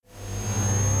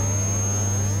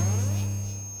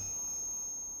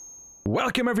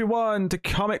Welcome everyone to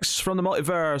Comics from the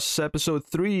Multiverse, episode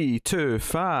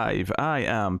 325. I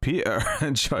am Peter,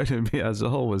 and joining me as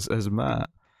always is Matt.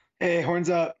 Hey, horns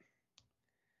up.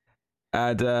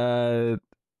 And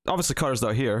obviously Carter's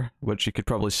not here, which you could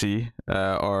probably see,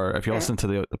 or if you listen to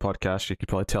the podcast, you could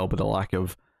probably tell by the lack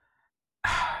of,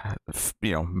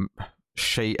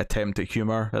 shite attempt at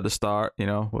humor at the start,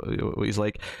 what he's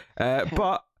like.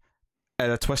 But in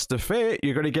a twist of fate,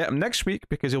 you're going to get him next week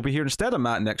because he'll be here instead of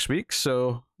Matt next week.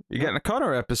 So you're getting a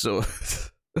Connor episode.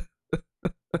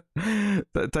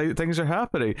 Things are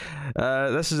happening.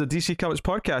 This is a DC Comics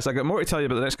podcast. I got more to tell you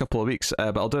about the next couple of weeks,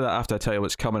 but I'll do that after I tell you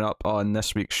what's coming up on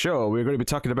this week's show. We're going to be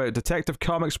talking about Detective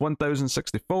Comics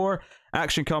 1064,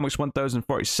 Action Comics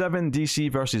 1047,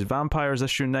 DC vs. Vampires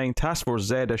issue 9, Task Force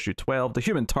Z issue 12, The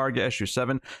Human Target issue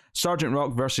 7, Sergeant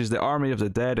Rock vs. the Army of the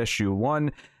Dead issue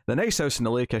 1, The Nice House in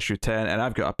the Lake issue 10, and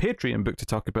I've got a Patreon book to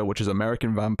talk about, which is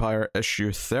American Vampire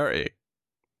issue 30.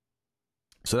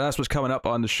 So that's what's coming up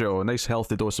on the show. A nice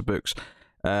healthy dose of books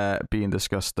being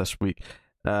discussed this week.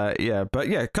 A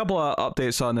couple of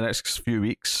updates on the next few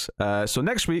weeks. So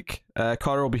next week,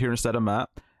 Connor will be here instead of Matt.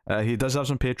 He does have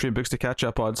some Patreon books to catch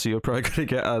up on, so you're probably going to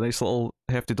get a nice little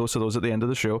hefty dose of those at the end of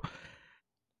the show.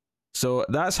 So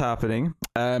that's happening.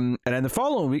 And then the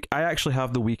following week, I actually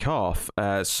have the week off.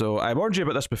 So I warned you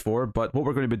about this before, but what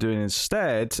we're going to be doing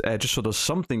instead, just so there's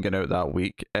something going out that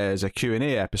week, is a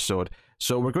Q&A episode.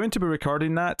 So we're going to be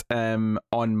recording that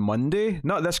on Monday.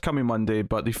 Not this coming Monday,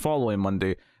 but the following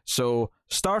Monday. So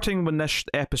starting when this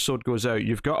episode goes out,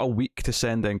 you've got a week to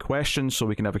send in questions so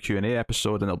we can have a Q&A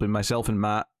episode, and it'll be myself and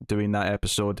Matt doing that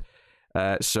episode.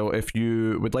 So if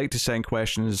you would like to send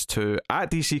questions to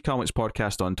 @DC Comics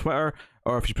Podcast on Twitter,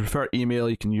 or if you prefer email,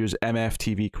 you can use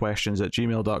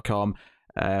mftvquestions@gmail.com.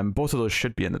 Both of those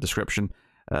should be in the description.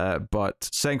 But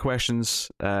send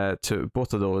questions to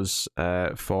both of those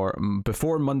for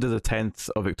before Monday the 10th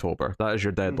of October. That is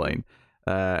your deadline.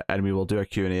 And we will do a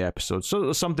Q&A episode. So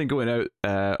there's something going out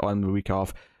on the week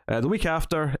off. The week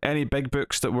after, any big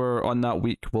books that were on that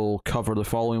week will cover the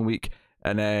following week.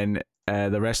 And then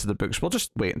the rest of the books, we'll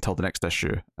just wait until the next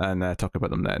issue and talk about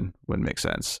them then when it makes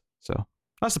sense. So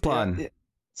that's the plan. Yeah.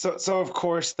 So of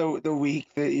course the week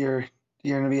that you're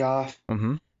gonna be off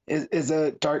is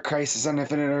a Dark Crisis on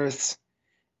Infinite Earths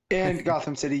and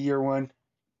Gotham City Year 1.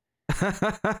 Wait,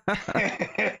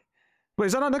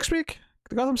 is that not next week?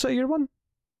 The Gotham City Year 1?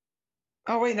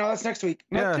 Oh wait, no, that's next week.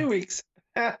 Not 2 weeks.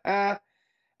 Oh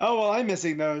well, I'm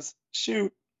missing those.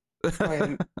 Shoot.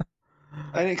 I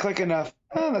didn't click enough.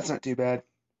 Oh, that's not too bad.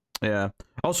 Yeah.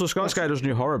 Also, Scott Snyder's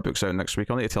new horror book's out next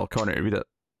week. I'll need to tell Connor to read it.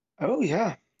 Oh,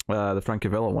 yeah. The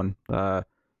Francavilla one.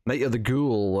 Night of the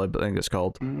Ghoul, I think it's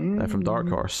called, from Dark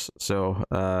Horse. So,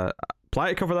 plan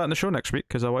to cover that in the show next week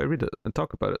because I want to read it and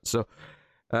talk about it. So,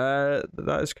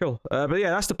 that is cool. But yeah,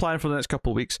 that's the plan for the next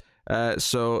couple of weeks.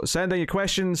 So, send in your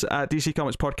questions at DC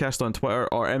Comics Podcast on Twitter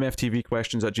or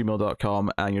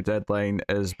mftvquestions@gmail.com, and your deadline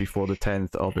is before the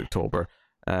 10th of October.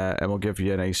 And we'll give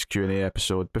you a nice Q&A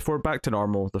episode before back to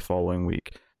normal the following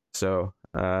week. So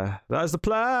that is the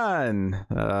plan.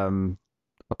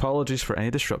 Apologies for any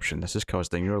disruption this has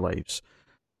caused in your lives.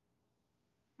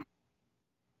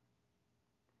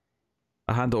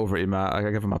 I hand it over to Matt. I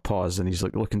give him a pause, and he's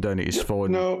like looking down at his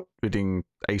phone, reading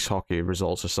ice hockey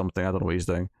results or something. I don't know what he's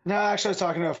doing. No, actually, I was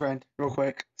talking to a friend real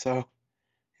quick. So,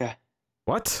 yeah.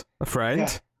 What? A friend?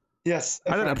 Yeah. Yes.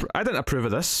 I didn't approve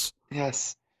of this.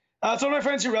 Yes. It's one of my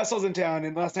friends who wrestles in town,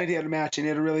 and last night he had a match, and he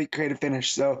had a really creative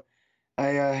finish, so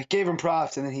I gave him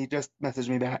props, and then he just messaged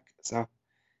me back, so,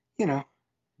 I'm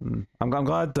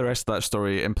glad the rest of that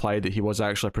story implied that he was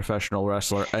actually a professional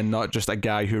wrestler and not just a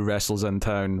guy who wrestles in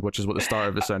town, which is what the start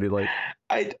of it sounded like.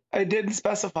 I didn't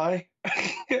specify.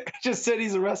 I just said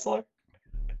he's a wrestler.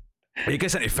 He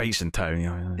gets into fights in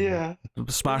town, Yeah.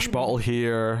 Smash bottle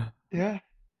here. Yeah.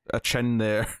 A chin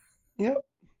there. Yep.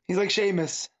 He's like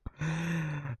Sheamus.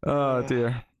 Oh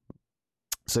dear.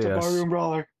 So yes. Barroom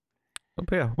brawler.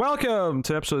 But yeah, welcome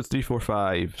to episode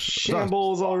 345.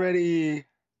 Shambles already.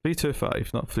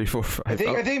 325, not 345.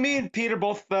 I think me and Pete are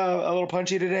both a little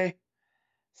punchy today,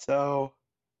 so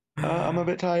I'm a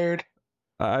bit tired.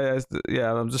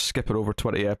 I'm just skipping over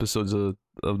 20 episodes of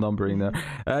numbering there.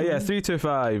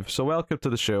 325. So welcome to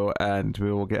the show, and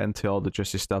we will get into all the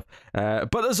juicy stuff.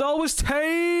 But there's always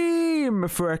time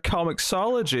for a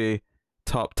Comixology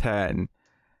top 10.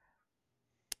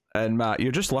 And Matt,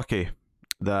 you're just lucky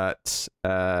that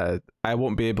I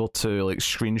won't be able to like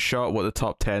screenshot what the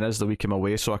top 10 is the week I'm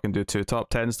away, so I can do 2 top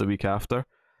 10s the week after.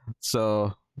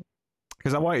 So,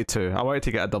 because I wanted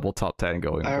to get a double top 10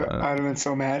 going. I'd have been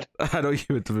so mad. I know you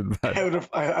would have been mad. I would have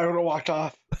walked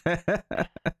off.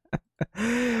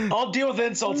 I'll deal with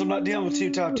insults. I'm not dealing with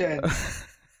 2 top 10s.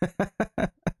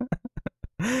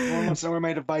 One wants to know where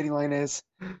my dividing line is.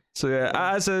 So yeah,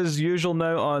 as is usual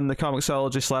now on the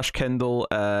Comixology/Kindle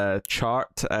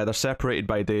chart, they're separated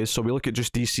by days. So we look at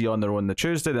just DC on their own on the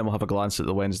Tuesday, then we'll have a glance at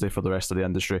the Wednesday for the rest of the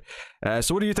industry.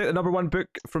 So what do you think the number one book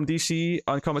from DC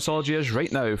on Comixology is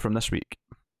right now from this week?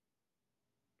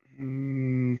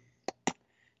 Seeing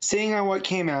on what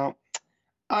came out,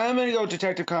 I'm going to go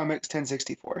Detective Comics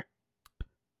 1064.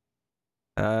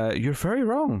 You're very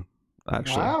wrong,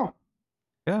 actually. Wow.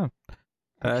 Yeah.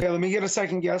 Okay, let me get a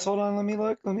second guess. Hold on, let me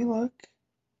look.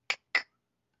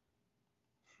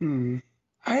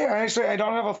 I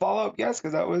don't have a follow-up guess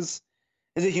because that was...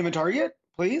 Is it Human Target,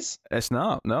 please? It's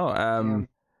not, no.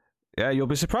 Yeah, you'll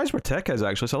be surprised where Tech is,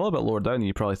 actually. It's a little bit lower down than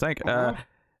you probably think.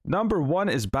 Number one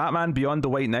is Batman Beyond the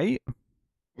White Knight.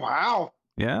 Wow.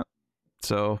 Yeah.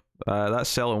 So that's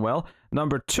selling well.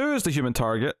 Number two is The Human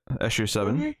Target, issue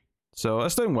 7. Okay. So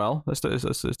it's doing well. It's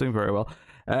doing very well.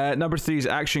 Number 3 is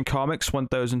Action Comics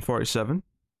 1047.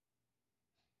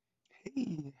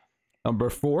 Hey. Number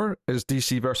 4 is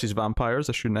DC vs. Vampires,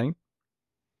 issue 9.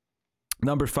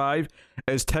 Number 5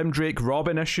 is Tim Drake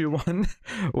Robin, issue 1,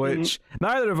 which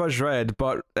neither of us read,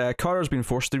 but Connor's been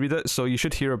forced to read it, so you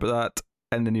should hear about that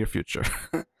in the near future.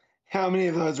 How many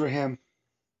of those were him?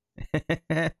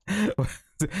 He's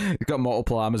got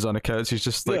multiple Amazon accounts. He's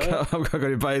just like, I'm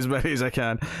going to buy as many as I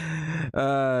can.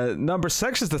 Number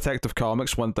 6 is Detective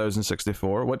Comics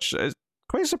 1064, which is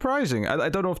quite surprising. I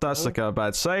don't know if that's like a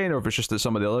bad sign or if it's just that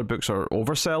some of the other books are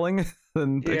overselling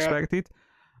than expected.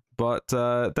 But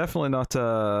definitely not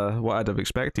what I'd have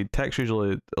expected. Tech's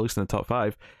usually at least in the top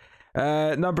 5.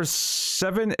 Number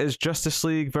 7 is Justice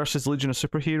League versus Legion of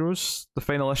Superheroes, the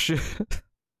final issue.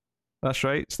 That's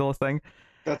right, still a thing.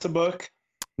 That's a book.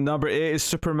 Number 8 is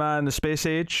Superman The Space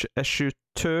Age, issue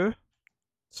 2.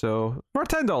 So, for a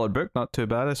 $10 book, not too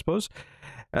bad, I suppose.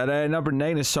 And then number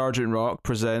 9 is Sergeant Rock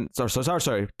presents...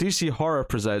 DC Horror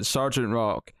presents Sergeant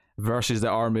Rock versus the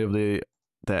Army of the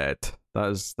Dead.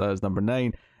 That is number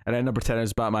 9. And then number 10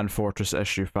 is Batman Fortress,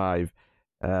 issue 5.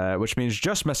 Which means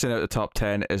just missing out the top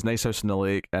 10 is Nice House in the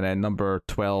Lake. And then number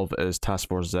 12 is Task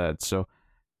Force Z. So,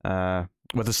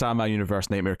 with the Sandman Universe,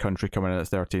 Nightmare Country coming in at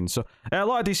 13. So, a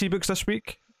lot of DC books this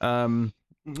week. So,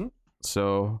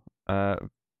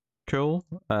 cool.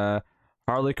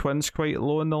 Harley Quinn's quite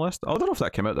low in the list. Oh, I don't know if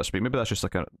that came out this week. Maybe that's just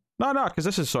like a... No, because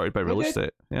this is sorted by release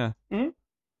date. Yeah.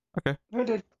 Okay. I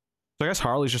did. So I guess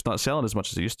Harley's just not selling as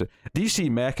much as it used to.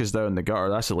 DC Mech is down the gutter.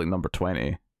 That's at like number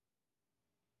 20.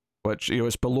 Which,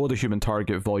 it's below the Human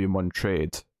Target Volume 1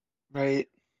 trade. Right.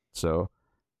 So,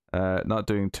 not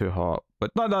doing too hot.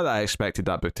 But not that I expected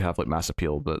that book to have like mass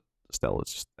appeal, but still,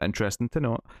 it's just interesting to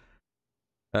note.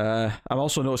 I'm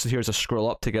also noticing here's a scroll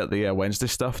up to get the Wednesday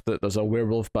stuff that there's a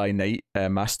Werewolf by Night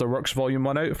Masterworks Volume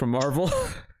 1 out from Marvel.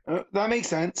 That makes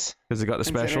sense. Because they got the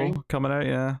special coming out,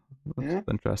 yeah. That's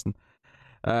interesting.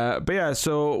 But yeah,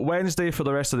 so Wednesday for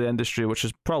the rest of the industry, which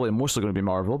is probably mostly going to be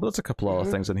Marvel, but there's a couple other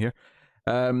things in here.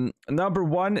 Number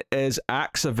 1 is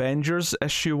Axe Avengers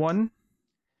issue 1.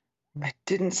 I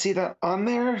didn't see that on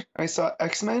there. I saw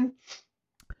X-Men,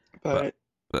 but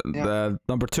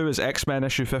number 2 is X-Men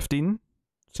issue 15,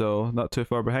 so not too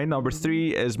far behind. Number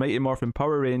 3 is Mighty Morphin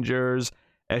Power Rangers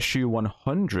issue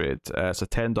 100. It's a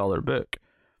 $10 book.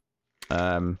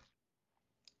 I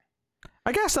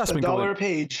guess that's been $1 a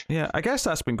page. Yeah, I guess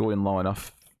that's been going long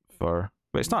enough for...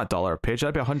 But it's not $1 a page,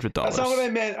 that'd be $100. That's not what I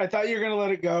meant. I thought you were going to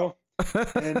let it go.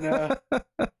 And,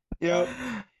 yep.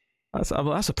 That's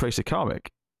a pricey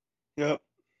comic. Yep.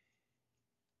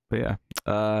 But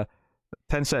yeah,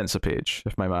 10 cents a page,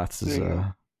 if my maths is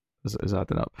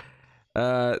adding up.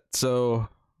 So...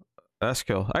 That's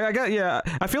cool. I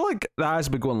feel like that has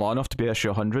been going long enough to be issue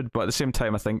 100, but at the same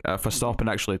time, I think if I stop and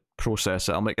actually process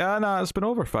it, I'm like, it's been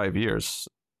over 5 years.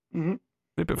 Maybe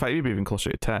even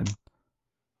closer to 10.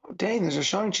 Oh, dang, there's a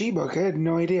Shang-Chi book. I had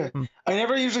no idea. I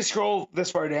never usually scroll this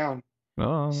far down.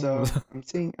 Oh. So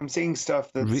I'm seeing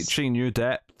stuff that's reaching new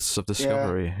depths of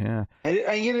discovery. Yeah.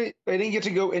 I didn't get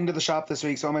to go into the shop this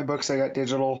week, so all my books I got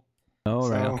digital. Oh, so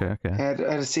right. Okay. I had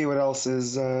to see what else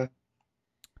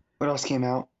came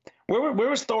out. Where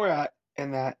was Thor at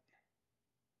in that?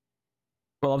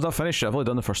 Well, I've not finished it. I've only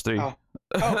done the first 3. Oh,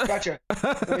 gotcha.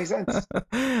 That makes sense.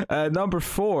 Number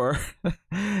 4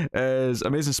 is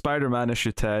Amazing Spider-Man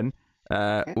issue 10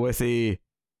 with a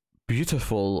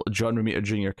beautiful John Romita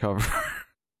Jr. cover.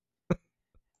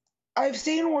 I've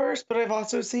seen worse, but I've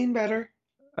also seen better.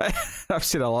 I've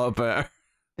seen a lot better.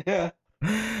 Yeah.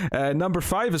 Number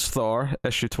 5 is Thor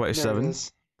issue 27.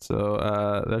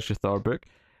 So there's your Thor book.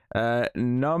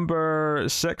 Number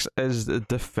 6 is the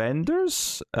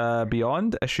Defenders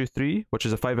Beyond issue 3, which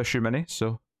is a 5-issue mini,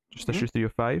 so just issue 3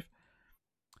 of 5.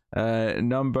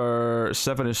 Number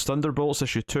 7 is Thunderbolts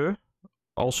issue 2,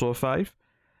 also a 5.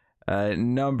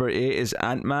 Number 8 is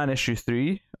Ant-Man issue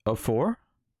 3 of 4.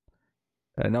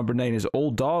 Number 9 is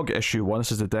Old Dog issue 1.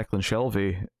 This is the Declan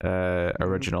Shelvey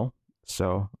original,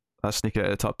 so that's sneaking out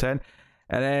of the top 10.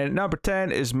 And then number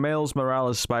 10 is Miles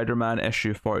Morales Spider-Man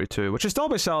issue 42, which is still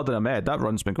by Saladin Ahmed. That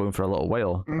run's been going for a little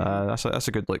while. That's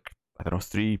a good, like, I don't know,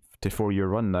 3 to 4 year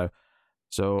run now.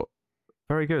 So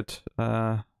very good.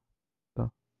 So,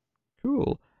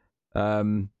 cool. I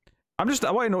want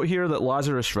to note here that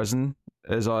Lazarus Risen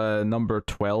is number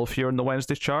 12 here in the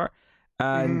Wednesday chart.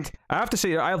 And I have to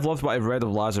say, I've loved what I've read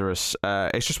of Lazarus.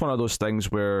 It's just one of those things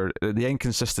where the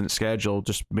inconsistent schedule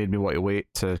just made me want to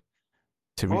wait to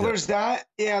read it. There's that.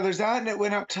 Yeah, there's that, and it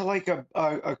went up to like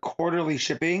a quarterly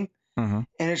shipping. And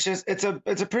it's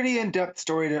a pretty in-depth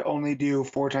story to only do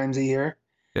 4 times a year.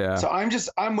 Yeah. So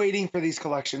I'm waiting for these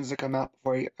collections to come out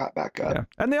before you get caught back up. Yeah.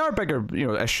 And they are bigger,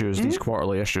 issues, these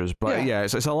quarterly issues. But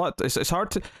it's a lot. It's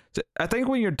hard to. I think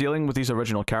when you're dealing with these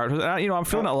original characters, I'm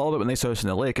feeling it a little bit with Nice House in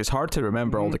the Lake. It's hard to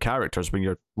remember all the characters when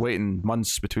you're waiting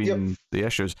months between the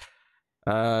issues.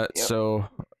 So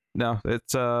no, it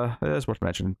is worth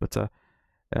mentioning. But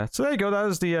yeah. So there you go. That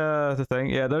is the thing.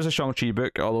 Yeah, there's a Shang-Chi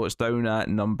book, although it's down at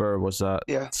number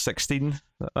 16.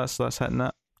 That's hitting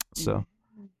that. So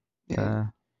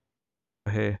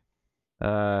hey,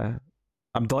 I'm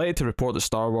delighted to report that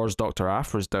Star Wars Dr.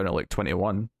 Aphra is down at like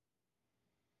 21.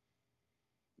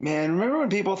 Man, remember when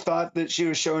people thought that she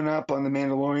was showing up on The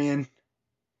Mandalorian?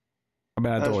 I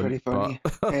mean, I that don't. was pretty funny.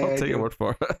 I'll take your word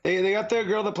for it. They got the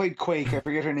girl that played Quake. I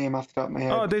forget her name off the top of my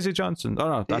head. Oh, Daisy Johnson. Oh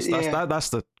no, that's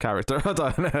the character. Hold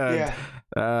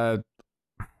on.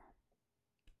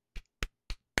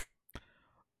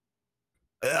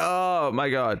 Oh my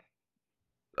god.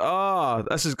 Oh,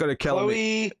 this is gonna kill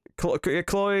me.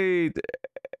 Chloe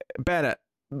Bennett.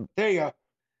 There you go.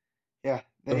 Yeah.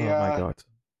 Oh my god.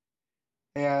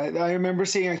 Yeah, I remember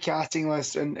seeing a casting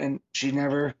list and she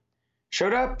never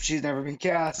showed up. She's never been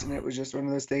cast, and it was just one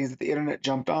of those things that the internet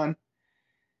jumped on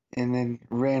and then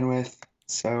ran with.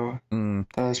 So I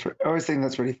always think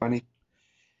that's pretty funny.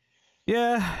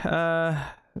 Yeah.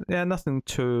 Nothing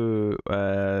too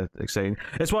exciting.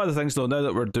 It's one of the things though. Now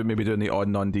that we're maybe doing the odd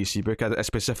non-DC book, I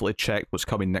specifically checked what's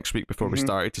coming next week before we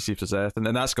started to see if there's anything.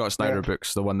 And that Scott Snyder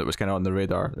book's the one that was kind of on the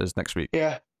radar is next week.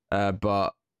 Yeah.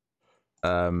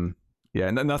 Nothing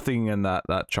in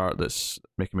that chart that's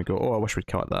making me go, oh, I wish we'd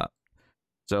cut that.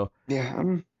 So yeah,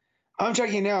 I'm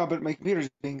checking now, but my computer's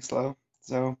being slow,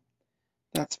 so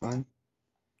that's fine.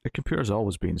 The computer's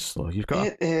always been slow. You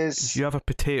have a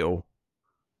potato.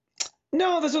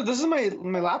 No, this is my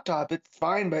laptop. It's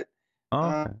fine, but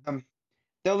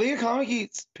the League of Comic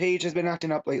Geeks page has been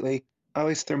acting up lately, at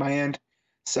least through my end.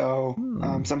 So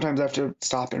sometimes I have to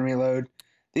stop and reload.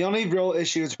 The only real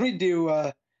issue is when we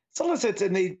do solicits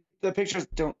and the pictures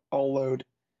don't all load.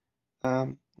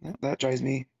 That drives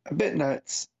me a bit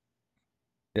nuts.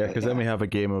 Yeah, because then we have a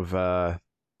game of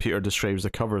Peter describes the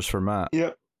covers for Matt.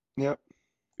 Yep.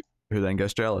 Who then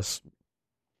gets jealous.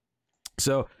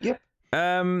 So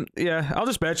I'll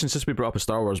just mention, since we brought up a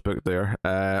Star Wars book there,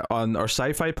 on our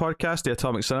sci-fi podcast, the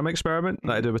Atomic Cinema Experiment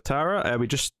that I did with Tara, we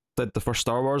just did the first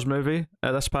Star Wars movie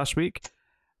this past week.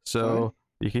 So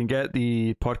you can get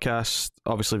the podcast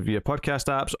obviously via podcast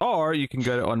apps, or you can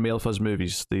get it on Male Fuzz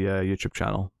Movies, the YouTube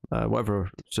channel,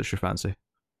 whatever suits your fancy.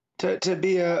 To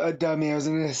be a dummy, I was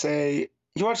going to say,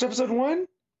 you watched episode 1?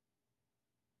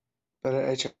 But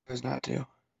I chose not to.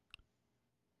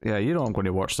 Yeah, I'm going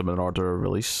to watch them in order of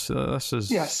release. This is...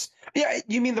 Yes. Yeah,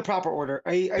 you mean the proper order.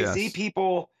 I see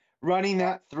people running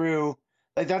that through.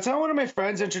 Like, that's how one of my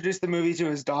friends introduced the movie to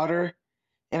his daughter,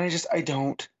 and I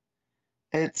don't.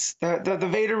 It's the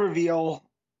Vader reveal.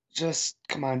 Just,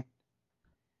 come on.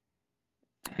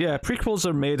 Yeah, prequels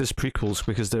are made as prequels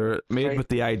because they're made with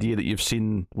the idea that you've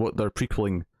seen what they're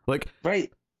prequeling. Like,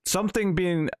 something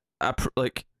being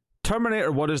like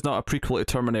Terminator 1 is not a prequel to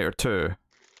Terminator 2.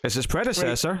 It's his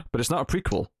predecessor, but it's not a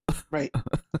prequel. Right.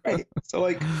 So,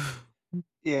 like,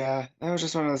 yeah, that was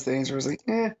just one of those things where it was like,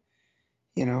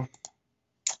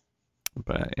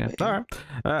 But yeah, all right.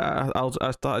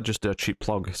 I thought I'd just do a cheap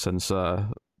plug since there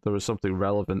was something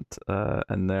relevant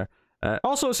in there.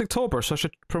 Also, it's October, so I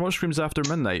should promote Screams After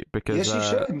Midnight because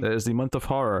it is the month of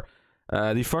horror.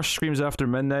 The first Screams After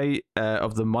Midnight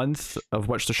of the month, of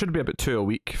which there should be about 2 a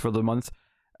week for the month,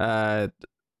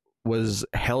 was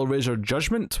Hellraiser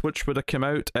Judgment, which would have come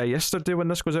out yesterday when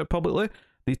this goes out publicly.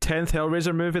 The 10th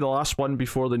Hellraiser movie, the last one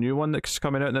before the new one that's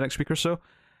coming out in the next week or so.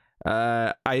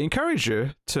 I encourage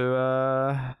you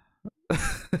to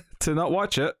to not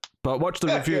watch it, but watch the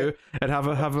review and have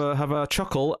a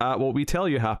chuckle at what we tell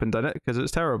you happened in it, because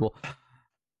it's terrible.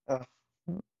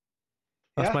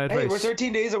 That's my advice. Hey, we're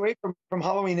 13 days away from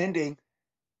Halloween ending.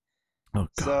 Oh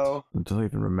god! So... Don't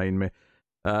even remind me.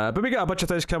 But we got a bunch of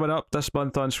things coming up this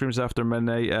month on Screams After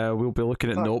Midnight. We'll be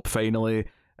looking at Nope finally.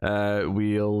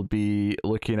 We'll be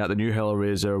looking at the new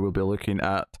Hellraiser. We'll be looking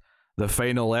at the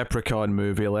final Leprechaun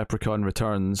movie, Leprechaun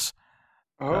Returns,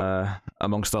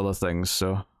 amongst other things.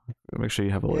 So make sure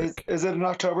you have a look. Is it an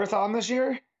October-thon this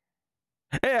year?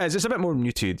 Yeah, it's a bit more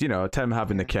muted. You know, Tim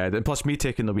having the kid, and plus me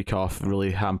taking the week off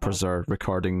really hampers our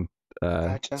recording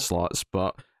slots.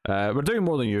 But we're doing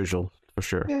more than usual for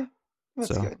sure. Yeah,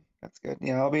 that's good. That's good.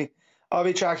 Yeah, I'll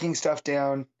be tracking stuff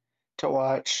down to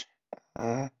watch.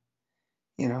 You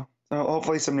know, so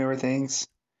hopefully some newer things.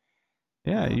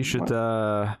 Yeah, you should.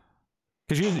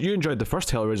 Because you enjoyed the first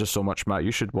Hellraiser so much, Matt.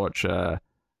 You should watch. Yeah,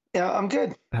 I'm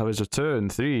good. Hellraiser 2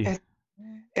 and 3.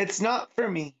 It's not for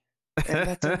me, and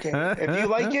that's okay. If you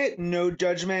like it, no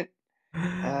judgment.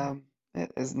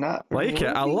 It is not for like me.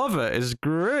 it. I love it. It's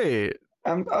great.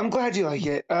 I'm glad you like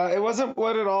it. It wasn't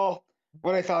what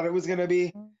I thought it was gonna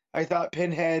be. I thought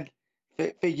Pinhead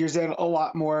figures in a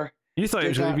lot more. You thought it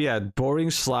was going to be a boring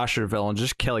slasher villain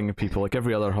just killing people like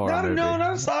every other horror movie. No,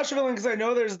 not a slasher villain, because I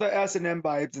know there's the S&M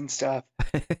vibes and stuff.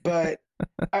 But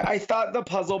I thought the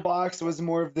puzzle box was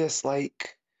more of this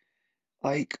like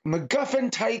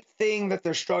MacGuffin type thing that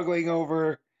they're struggling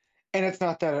over, and it's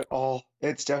not that at all.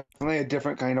 It's definitely a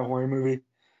different kind of horror movie.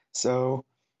 So,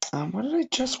 what did I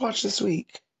just watch this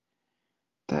week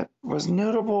that was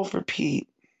notable for Pete?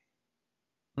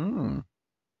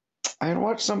 I had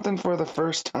watched something for the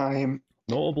first time.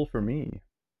 Notable for me.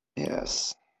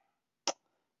 Yes.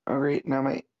 Oh, great. Now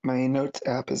my notes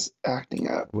app is acting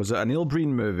up. Was it a Neil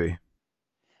Breen movie?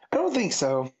 I don't think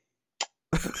so.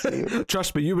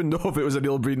 Trust me, you would know if it was a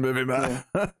Neil Breen movie, man.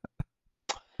 Yeah.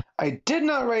 I did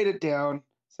not write it down,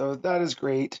 so that is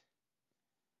great.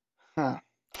 Huh.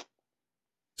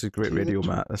 This is great radio,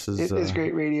 Matt. It is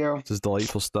great radio. This is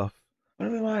delightful stuff. What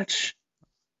did we watch?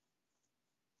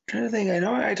 I'm trying to think. I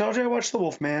know I told you I watched The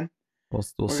Wolfman.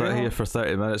 We'll sit here for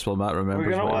 30 minutes while Matt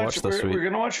remembers what I watched this week. We're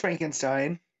gonna watch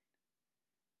Frankenstein.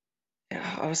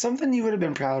 Yeah, something you would have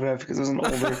been proud of because it was an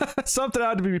older. Something I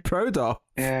had to be proud of.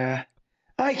 Yeah,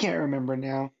 I can't remember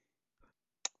now.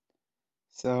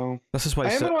 So this is why I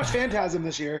haven't watched Phantasm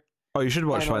this year. Oh, you should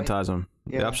watch Phantasm.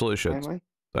 Yeah, you absolutely should. Finally.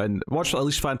 And watch at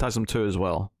least Phantasm 2 as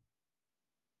well.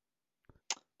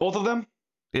 Both of them?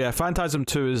 Yeah, Phantasm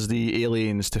 2 is the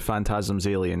aliens to Phantasm's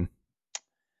Alien.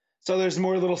 So there's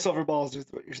more little silver balls, is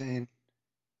what you're saying.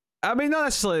 I mean, not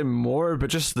necessarily more, but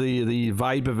just the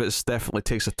vibe of it definitely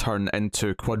takes a turn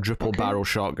into quadruple barrel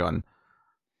shotgun.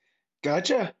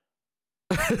 Gotcha.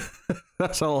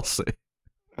 That's all I'll say.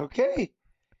 Okay.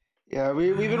 Yeah,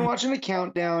 we've been watching a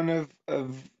countdown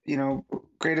of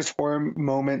greatest horror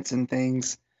moments and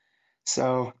things.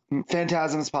 So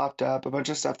Phantasm's popped up, a bunch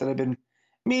of stuff that I've been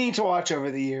meaning to watch over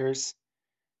the years.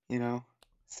 So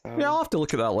yeah, I'll have to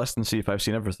look at that list and see if I've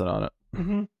seen everything on it.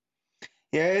 Mm-hmm.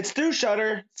 Yeah, it's through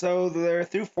Shudder, so they're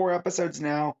through 4 episodes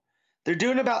now. They're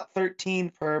doing about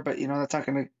 13 per, but that's not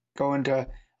going to go into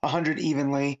 100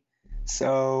 evenly.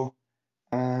 So,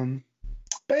 but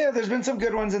yeah, there's been some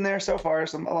good ones in there so far.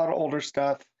 A lot of older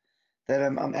stuff that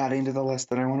I'm adding to the list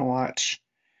that I want to watch.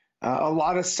 A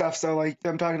lot of stuff. So like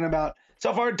I'm talking about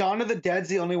so far, Dawn of the Dead's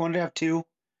the only one to have 2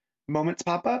 moments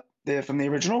pop up from the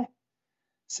original.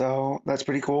 So that's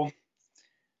pretty cool.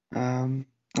 I'm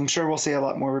sure we'll see a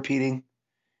lot more repeating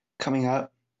coming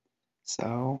up.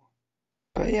 So,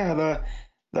 but yeah,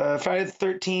 the Friday the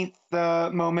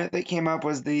 13th moment that came up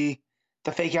was the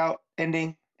fake out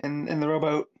ending in the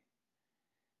rowboat.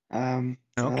 Okay.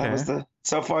 That was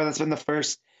so far that's been the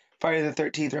first Friday the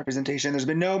 13th representation. There's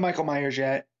been no Michael Myers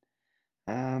yet.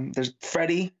 There's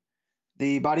Freddy,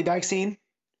 the body bag scene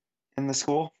in the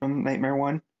school from Nightmare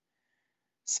 1.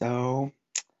 So,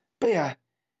 but yeah.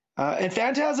 And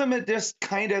Phantasm, they just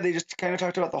kind of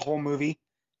talked about the whole movie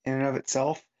in and of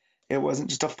itself. It wasn't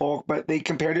just a folk, but they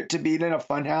compared it to being in a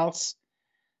fun house.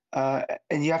 And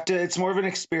it's more of an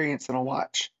experience than a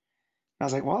watch. I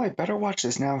was like, well, I better watch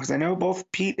this now because I know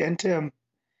both Pete and Tim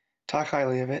talk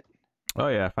highly of it. Oh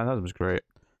yeah, Phantasm's great.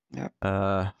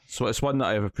 Yeah. So it's one that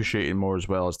I've appreciated more as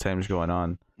well as time's going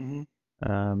on.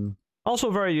 Mm-hmm.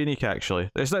 Also very unique, actually.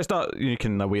 It's not unique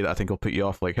in a way that I think will put you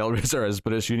off like Hellraiser is,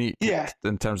 but it's unique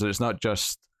in terms of it's not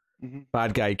just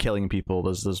bad guy killing people.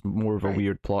 There's more of a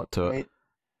weird plot to it.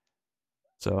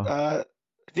 So. Have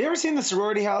you ever seen the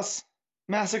Sorority House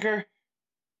Massacre?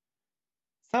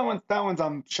 That one's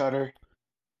on Shudder.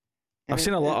 I've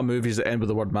seen a lot of movies that end with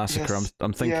the word massacre. Yes.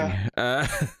 I'm thinking. Yeah.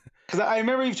 Because I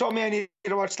remember you told me I need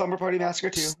to watch Slumber Party Massacre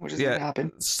too, which is going to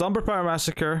happen. Slumber Party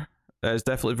Massacre is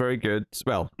definitely very good.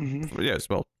 Well, yes,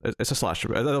 well, it's a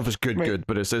slasher. I don't know if it's good,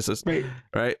 but it's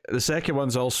right. The second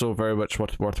one's also very much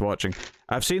worth watching.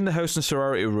 I've seen The House in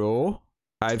Sorority Row.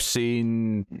 I've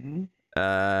seen.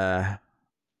 I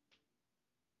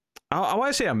want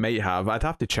to say I might have. I'd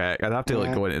have to check. I'd have to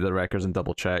like go into the records and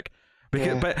double check.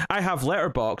 But I have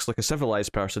Letterboxd like a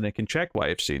civilized person. I can check what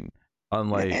I've seen.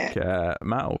 Unlike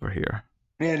Matt over here.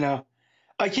 Yeah, no.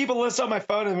 I keep a list on my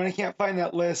phone, and when I can't find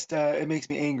that list, it makes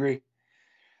me angry.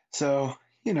 So,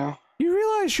 you know. You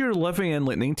realize you're living in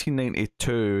like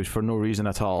 1992 for no reason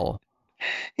at all.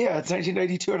 Yeah, it's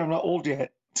 1992 and I'm not old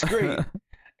yet. It's great.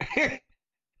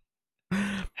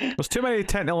 There's too many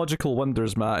technological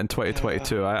wonders, Matt, in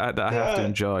 2022. I have to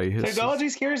enjoy. Technology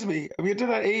scares me. I'm getting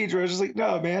to that age where I was just like,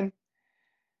 no, man.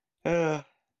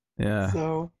 Yeah.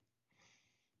 So...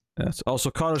 Yes. Also,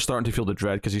 Connor's starting to feel the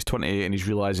dread because he's 28 and he's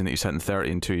realizing that he's hitting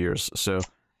 30 in 2 years. So,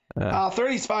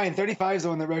 30's fine. 35 is the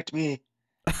one that wrecked me.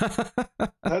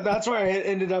 That's where I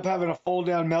ended up having a full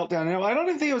down meltdown. And I don't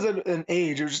even think it was an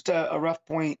age. It was just a rough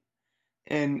point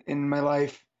in my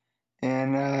life.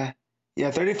 And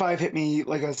 35 hit me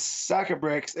like a sack of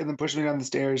bricks and then pushed me down the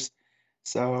stairs.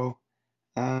 So,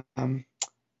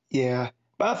 yeah.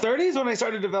 About 30 is when I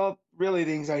started to develop really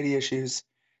the anxiety issues.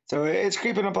 So it's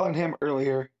creeping up on him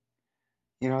earlier.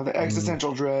 You know, the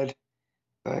existential dread.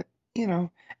 But, you know,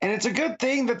 and it's a good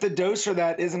thing that the dose for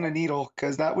that isn't a needle,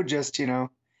 because that would just, you know,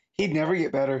 he'd never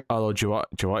get better. Although, do you want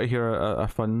to hear a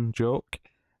fun joke?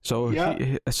 So,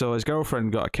 so his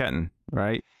girlfriend got a kitten,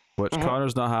 right? Which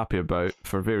Connor's not happy about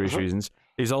for various reasons.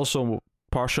 He's also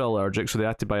partially allergic, so they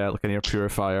had to buy like an air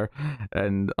purifier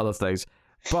and other things.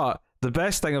 But the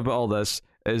best thing about all this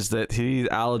is that he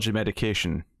needed allergy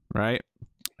medication, right?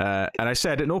 And I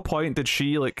said at no point did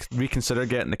she like reconsider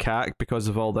getting the cat because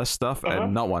of all this stuff,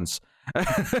 and not once.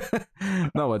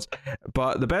 Not once.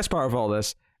 But the best part of all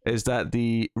this is that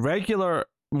the regular,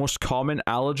 most common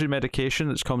allergy medication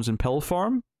that comes in pill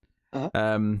form,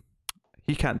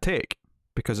 he can't take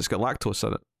because it's got lactose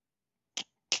in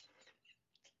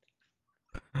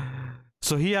it.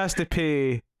 So he has to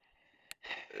pay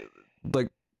like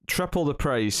triple the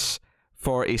price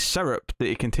for a syrup that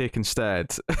he can take instead.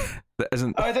 That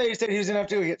isn't. Oh, I thought you said he was gonna have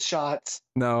to go get shots.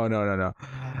 No.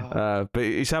 But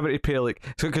he's having to pay like,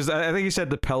 because I think he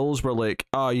said the pills were like,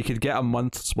 oh, you could get a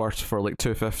month's worth for like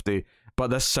 $2.50,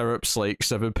 but this syrup's like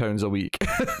 £7 a week.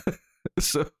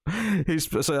 So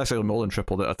that's actually more than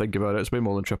triple that I think about it. It's way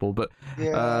more than triple, but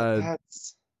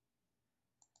that's.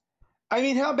 I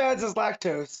mean, how bad is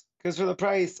lactose? Because for the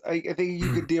price, I think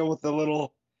you could deal with the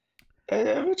little.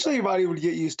 Eventually, your body would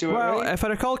get used to it. Well, right? If I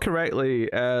recall correctly,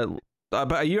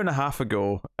 about a year and a half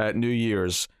ago at New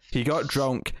Year's, he got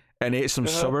drunk and ate some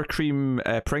sour cream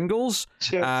Pringles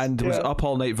and was up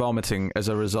all night vomiting as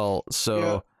a result.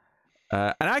 So,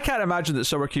 and I can't imagine that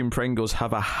sour cream Pringles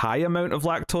have a high amount of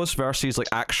lactose versus like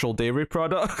actual dairy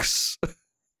products.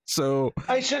 So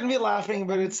I shouldn't be laughing,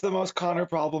 but it's the most Connor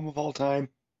problem of all time.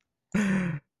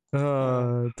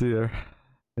 Oh dear.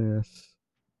 Yes.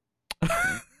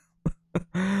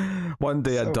 One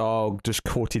day a dog just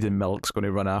coated in milk's going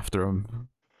to run after him.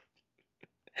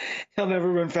 He'll never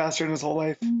run faster in his whole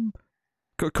life.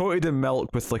 Coated in milk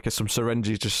with like some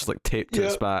syringes just like taped to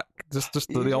its back. Just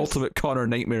the ultimate Connor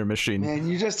nightmare machine. Man,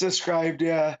 you just described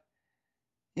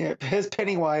his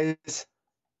Pennywise.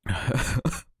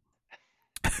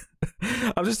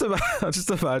 I'm just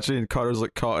imagining Connor's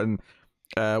like caught in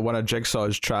one of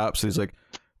Jigsaw's traps. And he's like,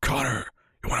 Connor,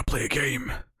 you want to play a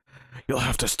game? You'll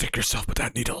have to stick yourself with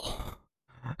that needle.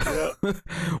 Yeah.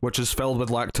 Which is filled with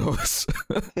lactose.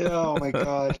 Oh my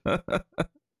god.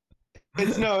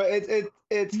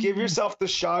 It's give yourself the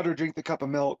shot or drink the cup of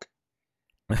milk.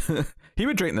 He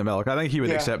would drink the milk. I think he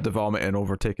would accept the vomit and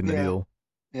overtaking the needle.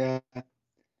 Yeah.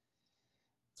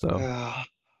 So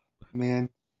man.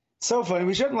 So funny.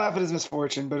 We shouldn't laugh at his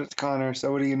misfortune, but it's Connor,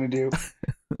 so what are you gonna do?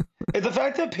 And the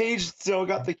fact that Paige still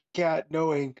got the cat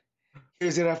knowing he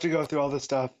was gonna have to go through all this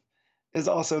stuff is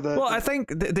also I think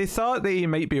they thought that he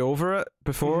might be over it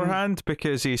beforehand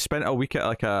because he spent a week at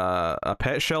like a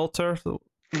pet shelter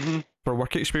for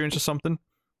work experience or something.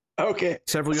 Okay.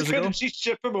 Several years ago. Did she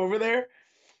ship him over there?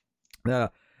 Yeah.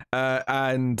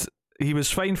 And he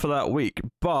was fine for that week,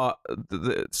 but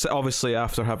obviously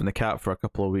after having the cat for a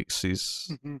couple of weeks, he's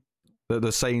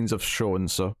the signs have shown.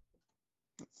 So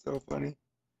that's so funny.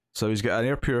 So he's got an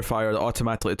air purifier that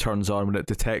automatically turns on when it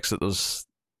detects that there's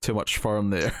too much fur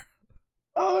there.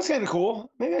 Oh, that's kind of cool.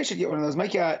 Maybe I should get one of those. My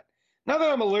cat, not that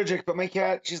I'm allergic, but my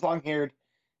cat, she's long-haired,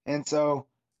 and so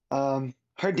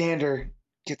her dander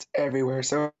gets everywhere.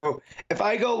 So if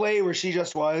I go lay where she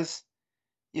just was,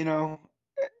 you know,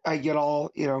 I get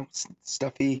all,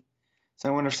 stuffy. So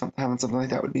I wonder if having something like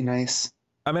that would be nice.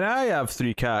 I mean, I have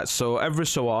 3 cats, so every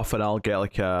so often I'll get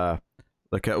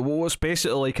what's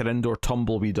basically like an indoor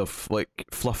tumbleweed of like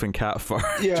fluffing cat fur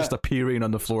just appearing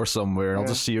on the floor somewhere, and I'll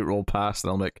just see it roll past,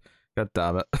 and I'm like, God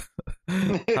damn it!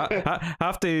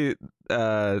 Have to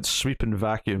sweep and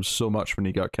vacuum so much when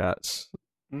you got cats.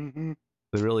 Mm-hmm.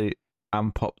 They really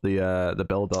amp up the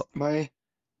build up. My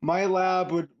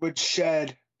lab would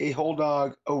shed a whole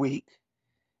dog a week,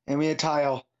 and we had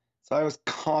tile, so I was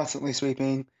constantly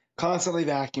sweeping, constantly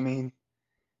vacuuming,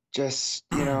 just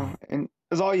and it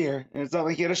was all year. And it's not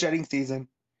like he had a shedding season.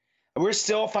 We're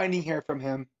still finding hair from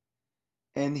him,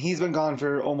 and he's been gone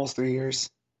for almost 3 years.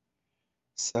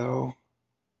 So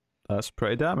that's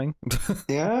pretty damning.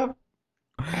 Yeah.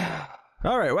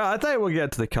 All right, well, I think we'll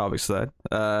get to the comics then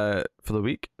for the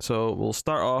week. So we'll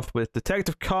start off with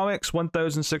Detective Comics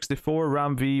 1064,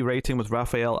 Ram V writing with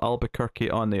Raphael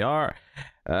Albuquerque on the art.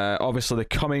 Obviously, the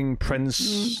coming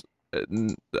Prince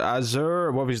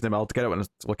Azur, what was his name? I'll get it when I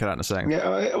look at it in a second.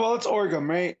 Yeah, well, it's Orgum,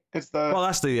 right? It's the... Well,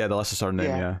 that's the lesser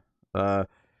name, yeah.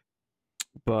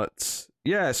 But,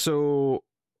 yeah, so...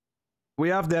 we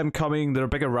have them coming, their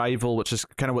big arrival, which is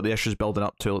kind of what the issue's building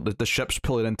up to. The ship's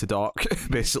pulling into dock,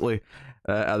 basically,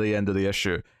 at the end of the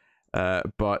issue.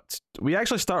 But we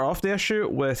actually start off the issue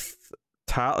with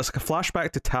it's like a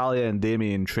flashback to Talia and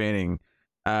Damien training,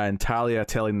 and Talia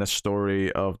telling this story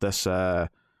of this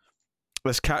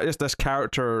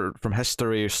character from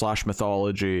history /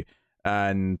 mythology,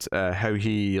 and how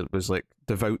he was like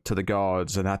devout to the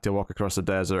gods and had to walk across the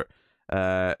desert.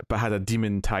 But had a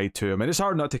demon tied to him, and it's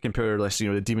hard not to compare this.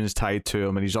 The demon's tied to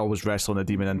him, and he's always wrestling the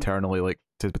demon internally, like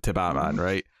to Batman,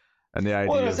 right? And the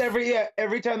idea. Well, it was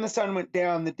every time the sun went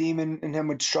down, the demon and him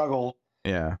would struggle.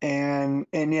 Yeah. And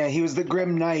he was the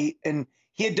grim knight, and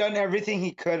he had done everything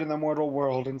he could in the mortal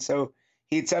world, and so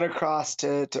he'd set a cross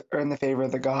to earn the favor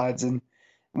of the gods. And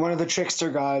one of the trickster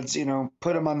gods,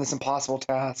 put him on this impossible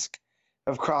task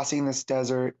of crossing this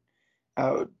desert.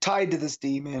 Tied to this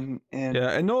demon,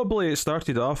 and notably it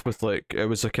started off with it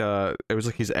was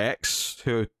like his ex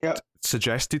who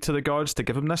suggested to the gods to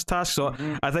give him this task. So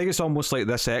I think it's almost like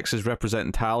this ex is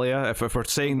representing Talia. If we're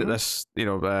saying that this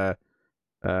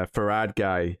Farad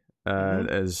guy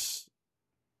is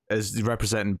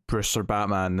representing Bruce or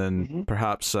Batman, then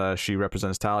perhaps she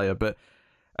represents Talia. But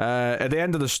at the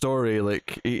end of the story,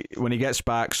 when he gets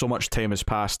back, so much time has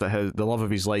passed that the love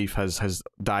of his life has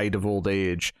died of old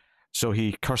age. So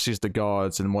he curses the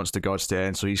gods and wants the gods to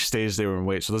end. So he stays there and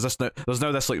waits. So there's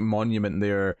now this monument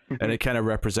there, and it kind of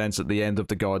represents that the end of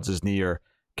the gods is near,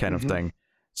 kind of thing.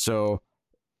 So,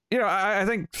 I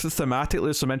think thematically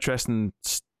there's some interesting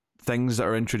things that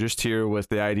are introduced here with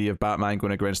the idea of Batman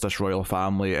going against this royal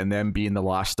family and them being the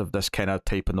last of this kind of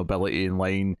type of nobility in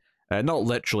line. Not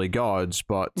literally gods,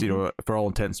 but for all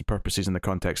intents and purposes in the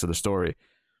context of the story.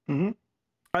 I think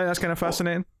that's kind of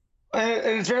fascinating.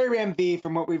 And it's very Ram V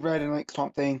from what we've read in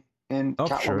Swamp Thing and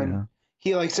Catwoman. Sure, yeah.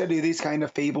 He likes to do these kind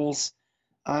of fables.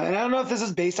 And I don't know if this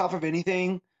is based off of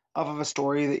anything, off of a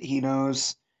story that he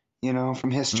knows, from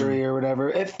history or whatever.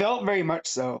 It felt very much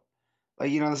so.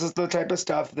 This is the type of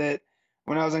stuff that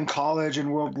when I was in college in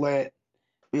World Lit,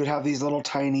 we would have these little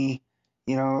tiny,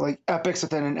 epics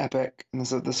within an epic. And this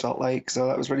is what this felt like. So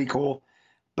that was pretty cool.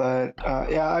 But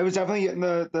I was definitely getting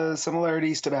the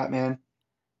similarities to Batman.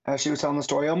 As she was telling the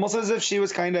story, almost as if she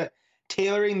was kind of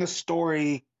tailoring the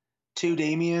story to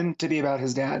Damien to be about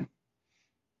his dad.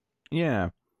 Yeah.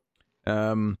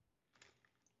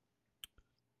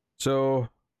 So,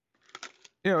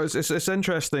 it's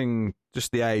interesting,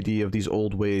 just the idea of these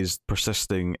old ways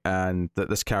persisting, and that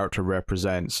this character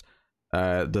represents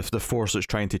the force that's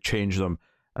trying to change them.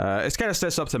 It's kind of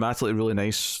sets up thematically really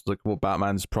nice, like what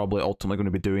Batman's probably ultimately going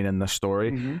to be doing in this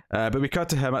story. But we cut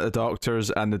to him at the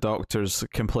doctor's, and the doctor's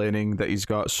complaining that he's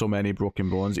got so many broken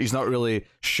bones. He's not really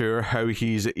sure how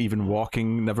he's even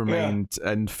walking, never mind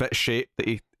in fit shape that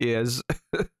he is.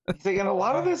 He's like, and a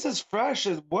lot of this is fresh.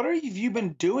 What have you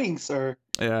been doing, sir?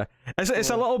 Yeah. It's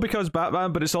a little because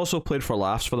Batman, but it's also played for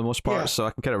laughs for the most part, so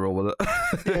I can kind of roll with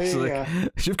it.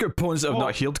 You've got bones that have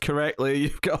not healed correctly.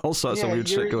 You've got all sorts of weird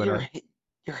shit going on.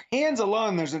 Your hands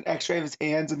alone, there's an x-ray of his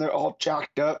hands, and they're all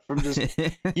jacked up from just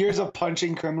years of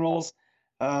punching criminals.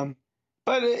 But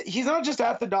he's not just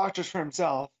at the doctor's for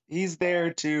himself. He's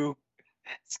there to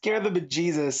scare the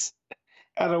bejesus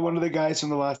out of one of the guys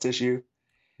from the last issue.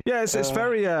 Yeah, it's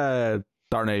very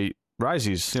Dark Knight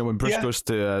Rises. When Bruce goes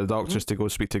to the doctor's to go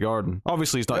speak to Gordon.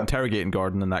 Obviously, he's not interrogating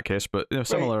Gordon in that case, but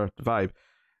similar vibe.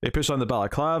 he puts on the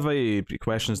balaclava, he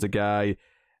questions the guy,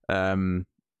 and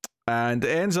it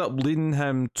ends up leading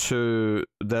him to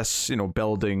this,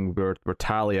 building where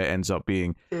Talia ends up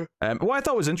being. What I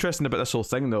thought was interesting about this whole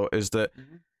thing, though, is that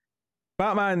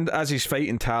Batman, as he's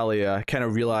fighting Talia, kind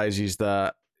of realizes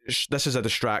that this is a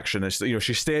distraction. It's,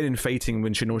 she's staying and fighting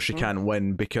when she knows she can't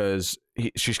win because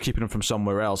she's keeping him from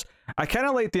somewhere else. I kind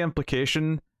of like the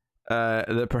implication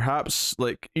that perhaps,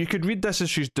 like, you could read this as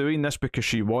she's doing this because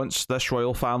she wants this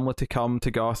royal family to come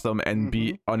to Gotham and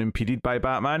be unimpeded by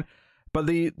Batman. But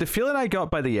the feeling I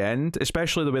got by the end,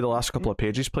 especially the way the last couple of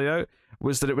pages play out,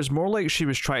 was that it was more like she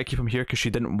was trying to keep him here because she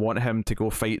didn't want him to go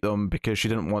fight them because she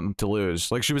didn't want them to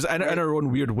lose. Like, she was, in her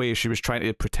own weird way, she was trying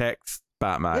to protect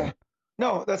Batman. Yeah.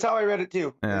 No, that's how I read it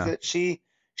too. Yeah. Is that she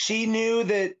knew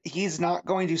that he's not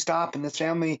going to stop in this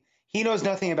family. He knows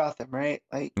nothing about them, right?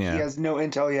 Like, he has no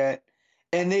intel yet.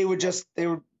 And they would,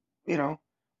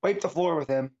 wipe the floor with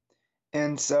him.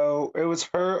 And so it was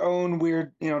her own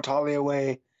weird, Talia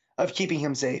way of keeping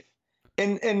him safe.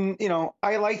 And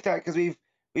I like that because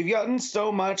we've gotten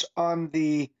so much on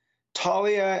the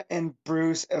Talia and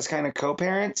Bruce as kind of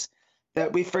co-parents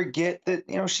that we forget that,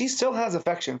 she still has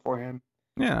affection for him.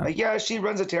 Yeah. Like, she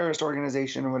runs a terrorist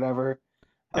organization or whatever.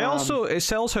 It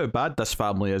sells how bad this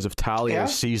family is if Talia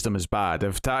sees them as bad.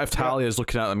 If Talia is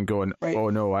looking at them and going, oh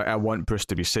no, I want Bruce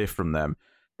to be safe from them.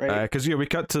 Because we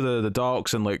cut to the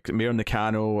docks and like Mayor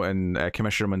Nakano and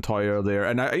Commissioner Montoya are there,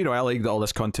 and I like that all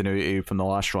this continuity from the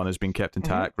last run has been kept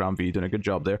intact. Ram V doing a good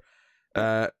job there.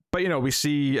 But we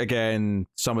see again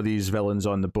some of these villains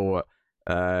on the boat.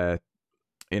 Gale's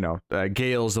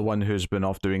the one who's been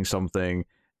off doing something.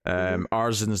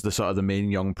 Arzen's the sort of the main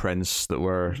young prince that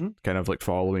we're kind of like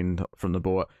following from the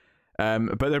boat.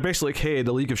 But they're basically like, hey,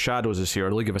 the League of Shadows is here, or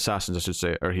the League of Assassins, I should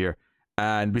say, are here,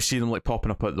 and we see them like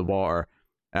popping up out of the water.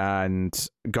 And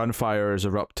gunfire is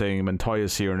erupting,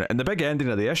 Montoya's here, and the big ending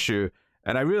of the issue,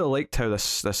 and I really liked how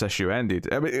this issue ended.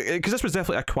 I mean, because this was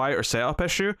definitely a quieter setup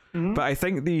issue, but I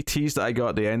think the tease that I got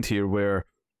at the end here, where,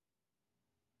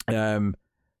 we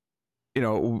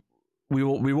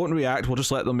won't react. We'll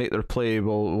just let them make their play.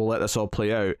 We'll let this all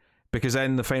play out. Because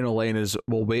then the final line is,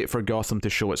 we'll wait for Gotham to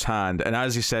show its hand. And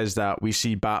as he says that, we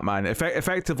see Batman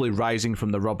effectively rising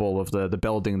from the rubble of the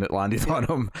building that landed on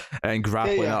him and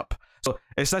grappling up. So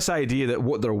it's this idea that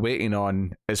what they're waiting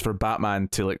on is for Batman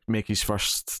to like make his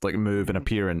first like move and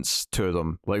appearance to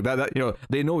them. Like that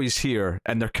they know he's here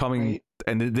and they're coming,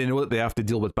 and they know that they have to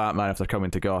deal with Batman if they're coming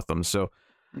to Gotham. So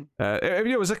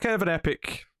it was a kind of an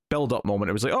epic build-up moment.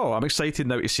 It was like, oh, I'm excited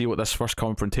now to see what this first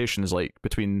confrontation is like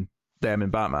between them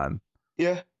and Batman.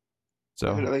 Yeah, so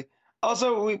definitely.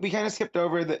 Also, we kind of skipped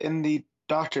over in the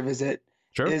doctor visit.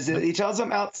 Sure. Is that he tells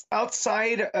them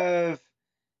outside of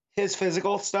his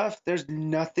physical stuff, there's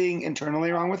nothing internally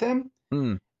wrong with him.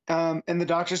 And the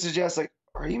doctor suggests, like,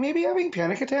 are you maybe having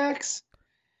panic attacks?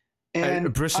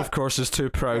 And Bruce, of course, is too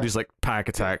proud. He's like, panic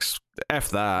attacks. F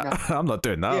that. No. I'm not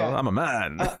doing that. I'm a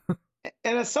man.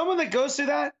 And as someone that goes through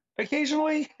that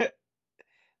occasionally,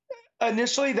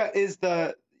 initially that is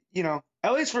the,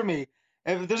 at least for me,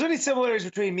 if there's any similarities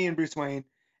between me and Bruce Wayne,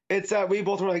 it's that we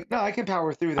both were like, no, I can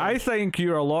power through that. I think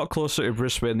you're a lot closer to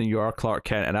Bruce Wayne than you are Clark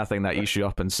Kent, and I think that eats you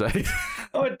up inside.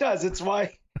 Oh, it does. It's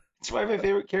why my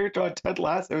favorite character on Ted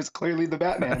Lasso is clearly the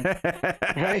Batman.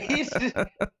 Right?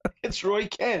 It's Roy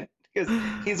Kent, because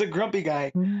he's a grumpy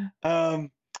guy.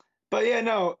 But yeah,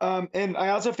 no. And I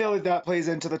also feel like that plays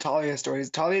into the Talia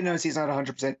stories. Talia knows he's not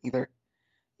 100% either,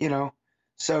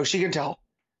 so she can tell.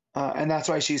 And that's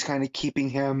why she's kind of keeping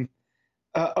him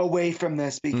away from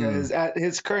this, because at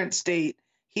his current state,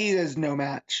 he is no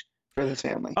match for this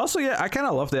family. Also, I kind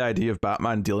of love the idea of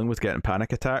Batman dealing with getting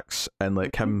panic attacks and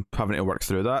like him having to work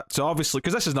through that. So obviously,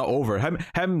 because this is not over,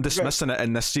 him dismissing it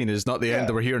in this scene is not the end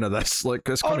that we're hearing of this. Like,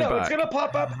 it's coming back. It's gonna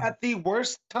pop up at the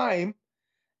worst time,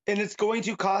 and it's going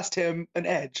to cost him an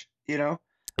edge. Yeah,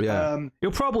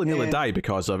 he'll probably nearly die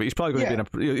because of it. He's probably going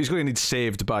to be he's going to need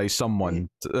saved by someone.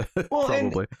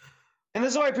 Probably. And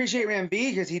this is why I appreciate Ram V,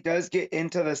 because he does get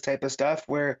into this type of stuff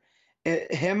where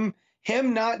him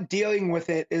not dealing with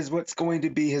it is what's going to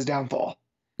be his downfall.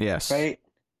 Yes. Right?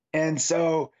 And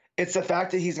so it's the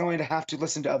fact that he's going to have to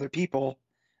listen to other people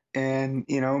and,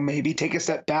 maybe take a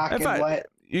step back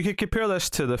You could compare this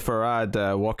to the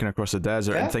Farad walking across the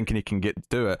desert and thinking he can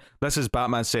do it. This is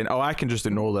Batman saying, oh, I can just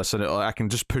ignore this and I can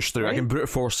just push through. Right? I can brute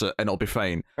force it and it'll be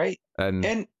fine. Right.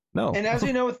 And no. And as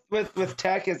we know with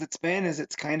tech as it's been, is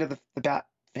it's kind of the Bat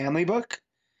family book.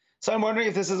 So I'm wondering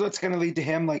if this is what's going to lead to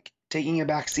him like taking a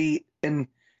back seat and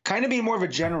kind of being more of a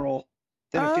general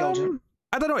than a field.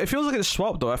 I don't know. It feels like it's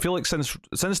swapped though. I feel like since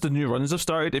the new runs have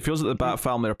started, it feels like the Bat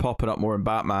family are popping up more in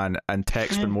Batman, and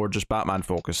Tech's been more just Batman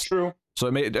focused. True. So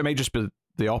it may just be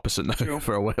the opposite now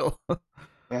for a while.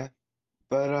 Yeah,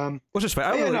 but which is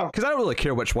fine. Because I don't really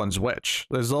care which one's which.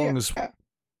 As long as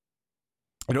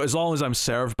as long as I'm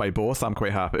served by both, I'm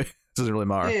quite happy. It doesn't really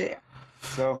matter. Yeah.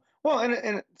 So and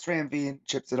it's Ram V and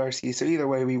Chips at RC. So either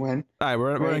way, we win. Aye,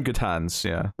 we're in good hands.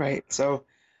 Yeah. Right. So.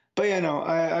 But yeah, no,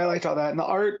 I liked all that, and the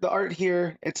art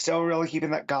here, it's still really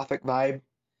keeping that gothic vibe,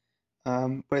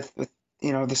 with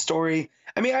the story.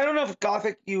 I mean, I don't know if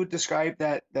gothic you would describe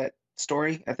that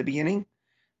story at the beginning,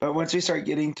 but once we start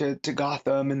getting to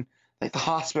Gotham and like the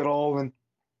hospital, and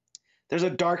there's a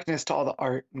darkness to all the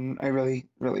art, and I really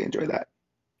really enjoy that.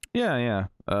 Yeah.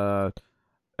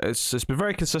 It's been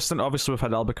very consistent. Obviously, we've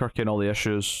had Albuquerque in all the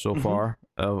issues so far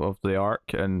of the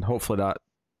arc, and hopefully that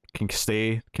can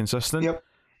stay consistent. Yep.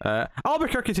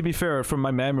 Albuquerque, to be fair, from my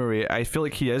memory, I feel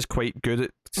like he is quite good at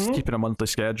keeping a monthly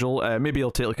schedule. Maybe he'll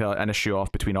take like an issue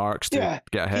off between arcs to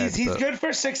get ahead. He's good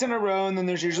for 6 in a row, and then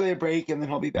there's usually a break, and then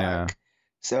he'll be back. Yeah.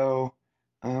 So,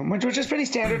 which is pretty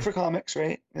standard for comics,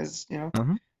 right? Is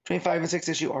 25 and 6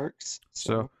 issue arcs.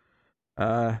 So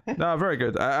no, very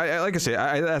good. I like I say,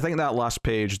 I think that last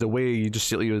page, the way you just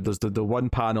see there's the one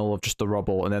panel of just the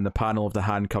rubble, and then the panel of the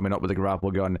hand coming up with the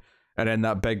grapple gun. And then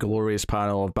that big glorious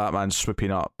panel of Batman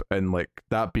swooping up, and like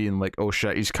that being like, oh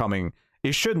shit, he's coming.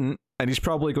 He shouldn't, and he's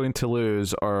probably going to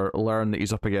lose or learn that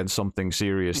he's up against something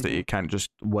serious that he can't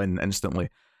just win instantly.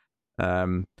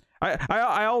 I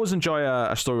always enjoy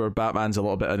a story where Batman's a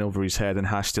little bit in over his head and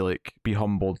has to like be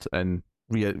humbled and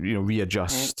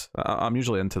readjust. Right. I'm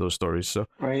usually into those stories, so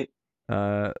right.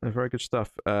 Very good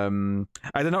stuff. I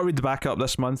did not read the backup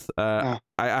this month. I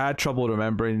had trouble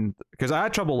remembering, because I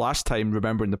had trouble last time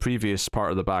remembering the previous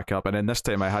part of the backup, and then this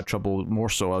time I had trouble more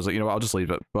so. I was like, I'll just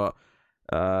leave it. But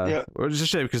it's a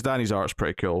shame because Danny's art's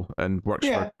pretty cool and works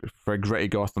for a gritty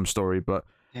Gotham story. But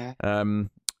what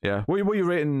are you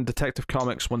rating Detective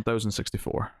Comics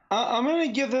 1064? I'm gonna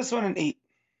give this one an 8.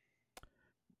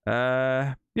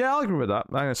 I'll agree with that.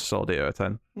 I think it's a solid 8 out of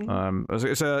 10.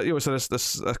 It's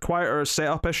a quieter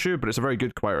setup issue, but it's a very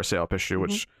good quieter setup issue,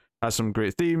 which has some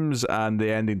great themes, and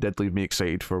the ending did leave me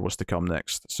excited for what's to come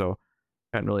next. So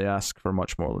can't really ask for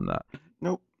much more than that.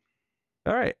 Nope.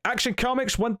 All right, Action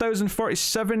Comics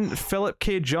 1047, Philip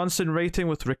K. Johnson writing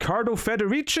with Riccardo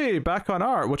Federici back on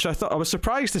art, which I was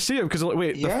surprised to see him because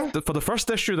for the first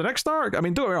issue of the next arc. I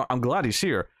mean, don't get me wrong, I'm glad he's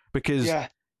here because. Yeah.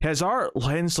 His art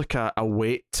lends like a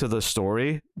weight to the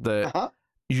story that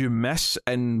you miss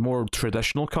in more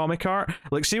traditional comic art.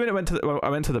 Like, see when I went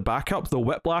to the backup, the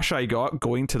whiplash I got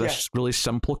going to this really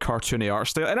simple cartoony art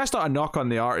style, and that's not a knock on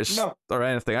the artist or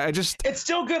anything. It's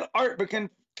still good art, but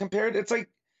compared,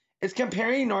 it's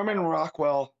comparing Norman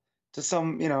Rockwell to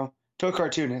to a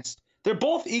cartoonist. They're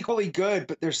both equally good,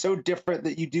 but they're so different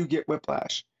that you do get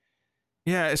whiplash.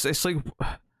 Yeah, it's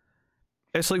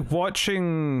like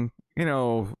watching.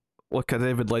 Like a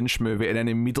David Lynch movie and then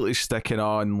immediately sticking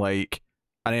on like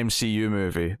an MCU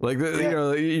movie. Like,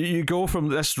 you go from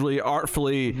this really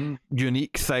artfully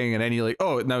unique thing and then you're like,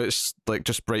 oh, now it's like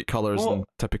just bright colors and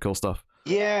typical stuff.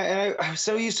 Yeah, and I'm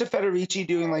so used to Federici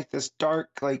doing like this dark,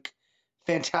 like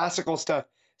fantastical stuff.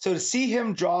 So to see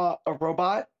him draw a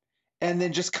robot and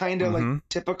then just kind of like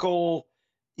typical,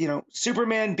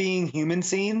 Superman being human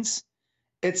scenes,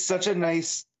 it's such a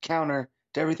nice counter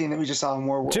to everything that we just saw in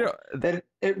Warworld, that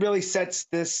it really sets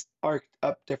this arc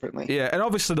up differently. Yeah, and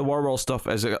obviously the Warworld stuff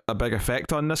is a big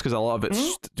effect on this because a lot of it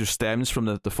just stems from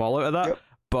the fallout of that. Yep.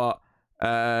 But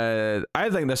I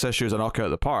think this issue is a knockout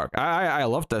of the park. I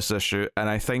loved this issue, and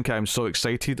I think I'm so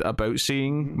excited about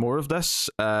seeing more of this.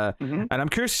 And I'm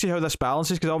curious to see how this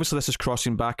balances, because obviously this is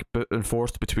crossing back and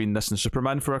forth between this and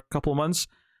Superman for a couple of months.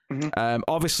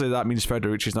 Obviously that means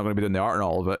Federici's not going to be doing the art and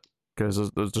all of it,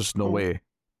 because there's just no way.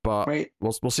 But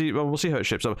we'll see. We'll see how it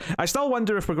shapes up. I still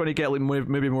wonder if we're going to get like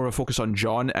maybe more of a focus on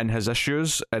John and his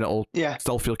issues, and it'll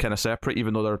still feel kind of separate,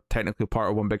 even though they're technically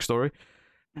part of one big story.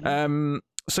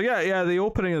 So the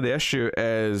opening of the issue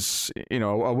is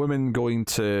a woman going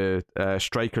to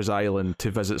Stryker's Island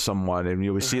to visit someone, and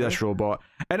we see this robot,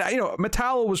 and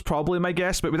Metallo was probably my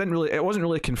guess, but it wasn't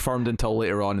really confirmed until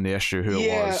later on in the issue who it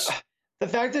was. The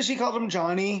fact that she called him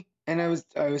Johnny. And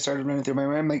I started running through my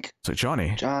mind. I'm like, so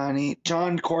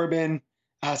John Corbin.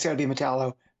 It's got to be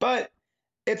Metallo. But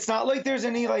it's not like there's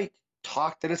any like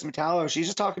talk that it's Metallo. She's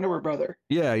just talking to her brother.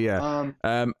 Yeah.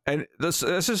 And this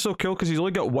is so cool because he's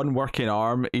only got one working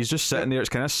arm. He's just sitting there. It's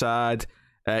kind of sad.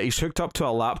 He's hooked up to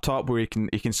a laptop where he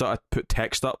can sort of put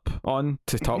text up on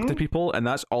to talk to people, and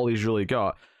that's all he's really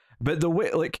got. But the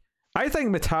way, like, I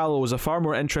think Metallo was a far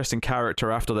more interesting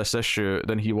character after this issue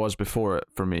than he was before it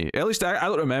for me. At least I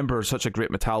don't remember such a great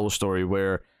Metallo story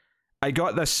where I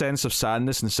got this sense of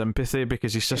sadness and sympathy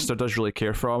because his sister does really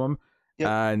care for him,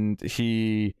 and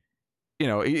he, you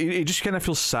know, he just kind of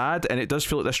feels sad, and it does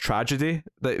feel like this tragedy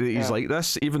that he's like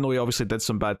this, even though he obviously did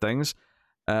some bad things.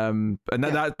 And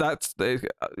that's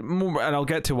more, and I'll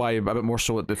get to why a bit more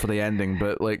so for the ending,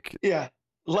 but like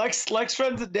Lex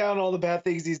runs it down all the bad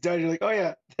things he's done. You're like, oh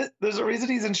yeah, there's a reason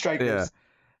he's in Strikers.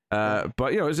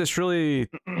 But you know, it's really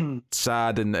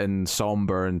sad and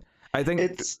somber, and I think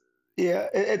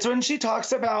it's when she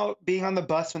talks about being on the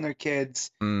bus when they're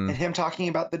kids, and him talking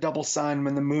about the double sun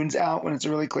when the moon's out, when it's a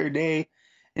really clear day,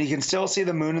 and you can still see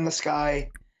the moon in the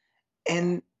sky,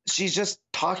 and she's just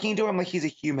talking to him like he's a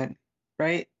human,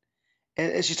 right?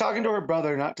 And she's talking to her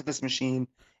brother, not to this machine.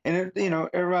 And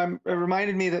it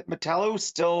reminded me that Metallo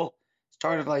still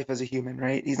started life as a human,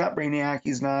 right? He's not Brainiac.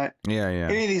 He's not any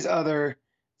of these other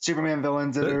Superman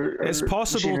villains that are. It's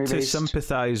possible to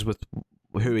sympathize with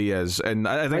who he is, and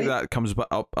I think that comes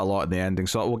up a lot in the ending.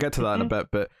 So we'll get to that in a bit.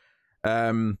 But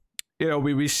you know,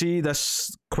 we see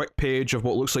this quick page of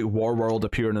what looks like Warworld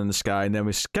appearing in the sky, and then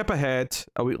we skip ahead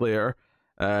a week later.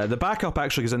 The backup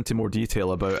actually goes into more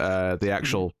detail about the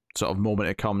actual sort of moment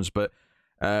it comes, but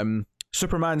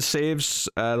Superman saves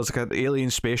there's like an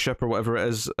alien spaceship or whatever it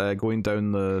is going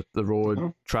down the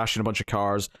road, trashing a bunch of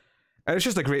cars, and it's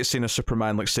just a great scene of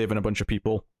Superman like saving a bunch of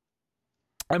people,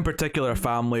 in particular a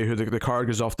family who the car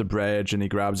goes off the bridge and he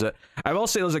grabs it. I will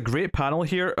say there's a great panel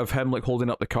here of him like holding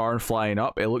up the car and flying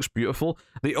up. It looks beautiful.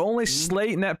 The only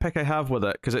slight nitpick I have with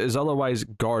it, because it is otherwise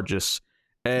gorgeous,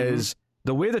 is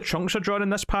the way the trunks are drawn in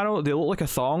this panel. They look like a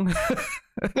thong.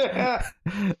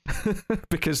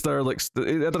 Because they're like, I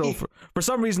don't know, for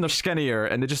some reason they're skinnier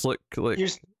and they just look like...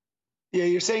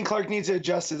 You're saying Clark needs to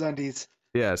adjust his undies.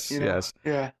 Yes.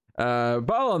 Yeah. But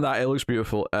other than that, it looks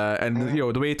beautiful. And you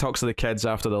know, the way he talks to the kids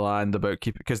after the land about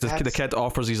because the kid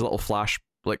offers these little flash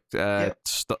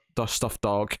stuffed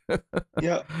dog.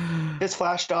 His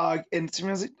flash dog, and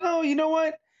Superman's like, no, you know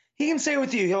what? He can stay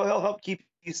with you. He'll help keep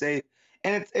you safe.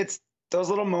 And it's those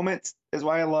little moments is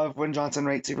why I love when Johnson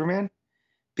writes Superman,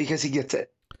 because he gets it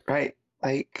right.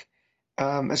 Like,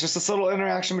 it's just this little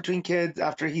interaction between kids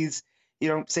after he's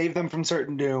saved them from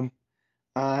certain doom,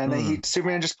 and then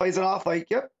Superman just plays it off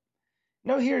like, yep.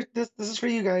 No, here, this is for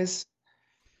you guys.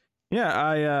 Yeah,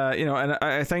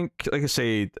 I think, like I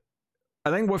say, I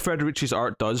think what Federici's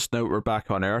art does now that we're back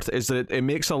on Earth is that it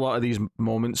makes a lot of these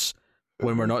moments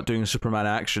when we're not doing Superman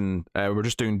action, we're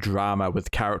just doing drama with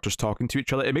characters talking to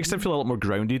each other. It makes them feel a lot more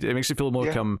grounded. It makes it feel more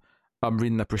like I'm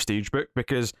reading a prestige book,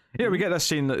 because we get this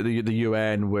scene at the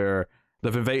UN where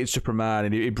they've invited Superman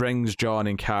and he brings John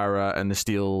and Kara and the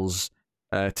Steels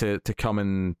to come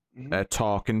and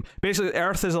talk, and basically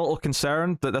Earth is a little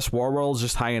concerned that this Warworld's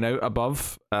just hanging out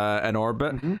above in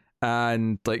orbit,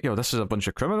 and like, this is a bunch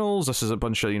of criminals, this is a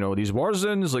bunch of these war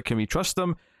zones, like, can we trust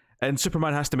them? And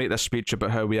Superman has to make this speech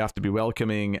about how we have to be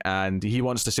welcoming, and he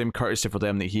wants the same courtesy for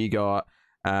them that he got,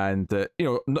 and they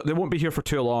won't be here for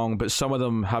too long, but some of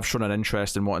them have shown an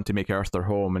interest in wanting to make Earth their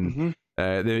home, and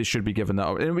they should be given that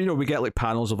up. And we get like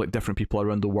panels of like different people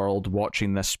around the world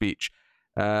watching this speech,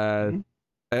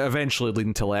 eventually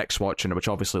leading to Lex watching it, which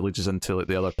obviously leads us into like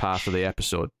the other path of the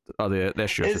episode, or the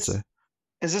issue, I should say.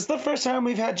 Is this the first time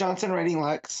we've had Johnson writing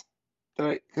Lex?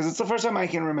 Because it's the first time I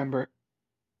can remember.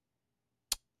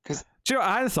 Do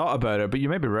I hadn't thought about it, but you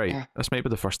may be right. Yeah. This might be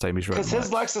the first time he's written. Because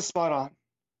his Lex is spot on.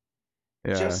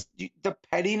 Yeah. Just the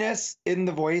pettiness in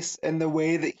the voice and the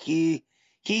way that he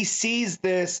sees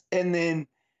this, and then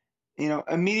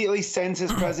immediately sends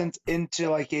his presence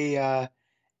into like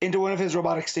into one of his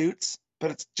robotic suits, but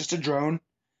it's just a drone,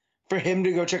 for him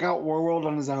to go check out Warworld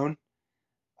on his own.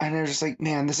 And they're just like,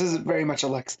 man, this is very much a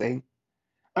Lex thing.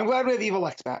 I'm glad we have Evil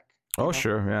Lex back. Oh,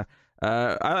 sure, yeah.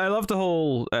 I love the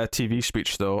whole TV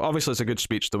speech, though. Obviously, it's a good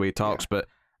speech the way he talks, but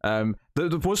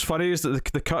the most funny is that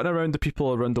the cutting around the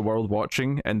people around the world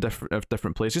watching in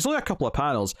different places. It's only a couple of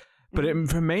panels, but it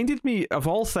reminded me, of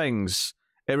all things,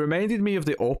 it reminded me of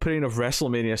the opening of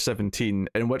WrestleMania 17,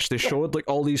 in which they showed like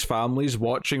all these families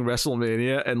watching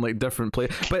WrestleMania in like different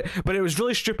places. But it was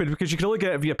really stupid because you could only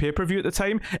get it via pay-per-view at the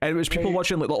time, and it was people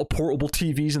watching like little portable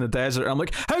TVs in the desert. And I'm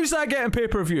like, how's that getting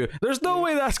pay-per-view? There's no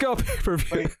way that's got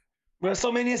pay-per-view. Wait.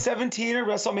 WrestleMania 17 or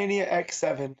WrestleMania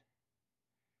X7?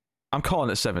 I'm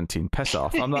calling it 17. Piss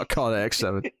off. I'm not calling it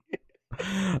X7.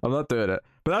 I'm not doing it.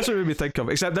 But that's what made me think of.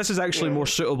 Except this is actually more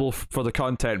suitable for the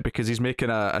content, because he's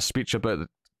making a speech about,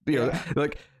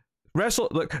 like,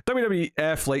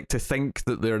 WWF like to think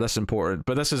that they're this important,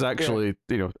 but this is actually,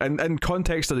 in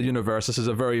context of the universe, this is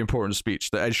a very important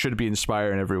speech that it should be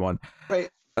inspiring everyone. Right.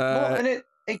 Well, and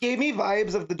it gave me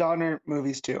vibes of the Donner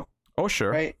movies too. Oh,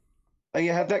 sure. Right. Like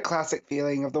you have that classic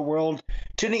feeling of the world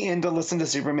tuning in to listen to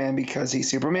Superman because he's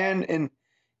Superman, and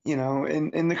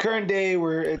in the current day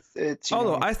where it's.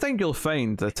 Although I think you'll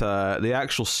find that the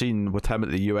actual scene with him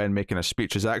at the UN making a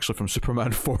speech is actually from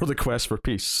Superman 4: The Quest for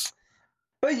Peace.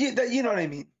 But you know what I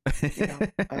mean.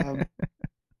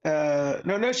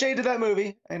 No shade to that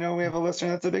movie. I know we have a listener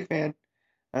that's a big fan.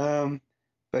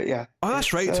 But yeah. Oh,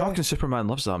 that's right. Talking Superman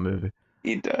loves that movie.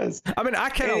 He does. I mean, I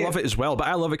kind of love it as well, but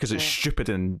I love it because it's stupid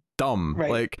and dumb. Right.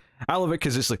 Like, I love it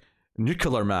because it's like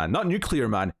Nuclear Man, not Nuclear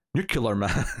Man, Nuclear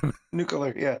Man.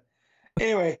 Nuclear, yeah.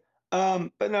 Anyway,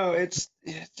 but no, it's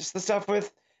just the stuff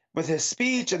with his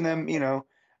speech, and then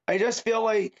I just feel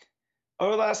like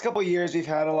over the last couple of years we've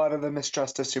had a lot of the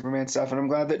mistrust of Superman stuff, and I'm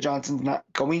glad that Johnson's not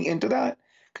going into that,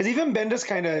 because even Bendis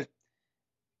kind of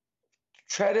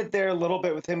treaded there a little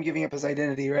bit with him giving up his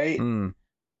identity, right?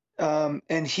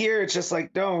 And here it's just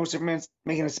like, no, Superman's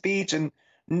making a speech, and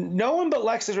no one but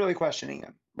Lex is really questioning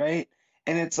him, right?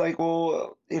 And it's like,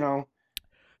 well,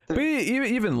 but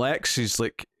even Lex is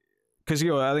like, because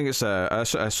I think it's I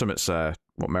assume it's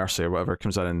Mercy or whatever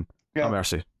comes in, and not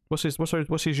Mercy. What's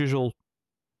his usual?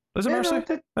 Is it Mercy? No,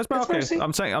 that's okay. Mercy.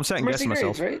 I'm second guessing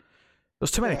myself. Right?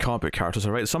 There's too many comic book characters,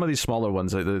 all right. Some of these smaller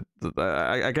ones, like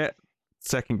I get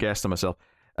second guessed to myself.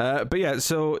 But yeah,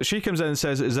 so she comes in and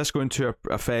says, "Is this going to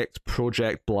affect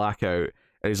Project Blackout?"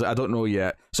 And he's like, "I don't know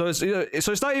yet." So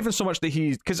it's not even so much that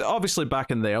because obviously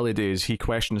back in the early days he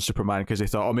questioned Superman because he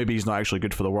thought, oh, maybe he's not actually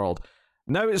good for the world.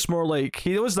 Now it's more like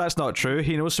he knows that's not true.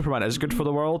 He knows Superman is good for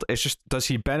the world. It's just, does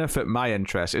he benefit my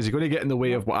interest? Is he going to get in the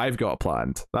way of what I've got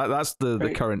planned? That's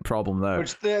the current problem now.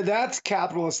 That's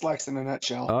capitalist Lex in a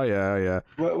nutshell. Oh yeah.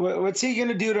 What's he going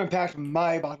to do to impact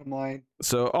my bottom line?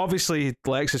 So obviously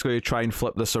Lex is going to try and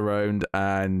flip this around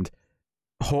and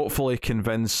hopefully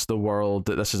convince the world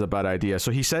that this is a bad idea.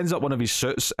 So he sends up one of his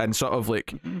suits and sort of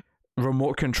like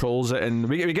remote controls it, and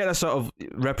we get a sort of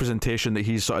representation that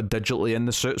he's sort of digitally in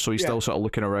the suit, so he's still sort of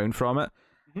looking around from it.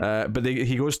 But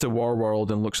he goes to War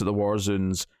World and looks at the war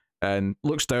zones and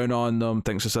looks down on them,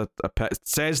 thinks it's a pit,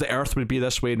 says the Earth would be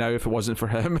this way now if it wasn't for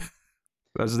him.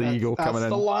 That's ego coming in.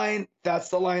 That's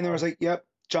the line that was like, yep,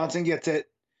 Johnson gets it.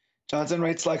 Johnson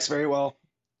writes Lex very well.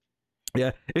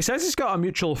 Yeah, he says he's got a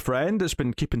mutual friend that's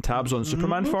been keeping tabs on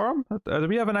Superman for him. Do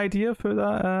we have an idea of who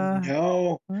that?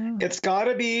 No, it's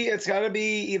gotta be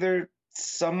either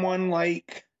someone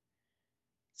that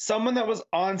was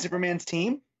on Superman's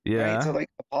team. Yeah. Right? So like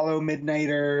Apollo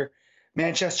Midnighter,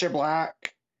 Manchester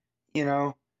Black,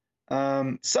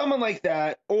 someone like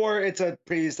that, or it's a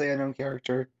previously unknown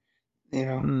character.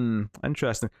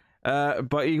 Interesting.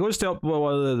 But he goes to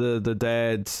one of the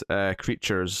dead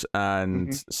creatures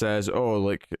and says, "Oh,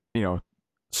 like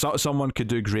someone could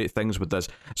do great things with this."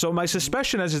 So my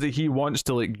suspicion is that he wants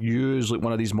to use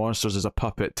one of these monsters as a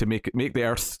puppet to make the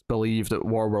Earth believe that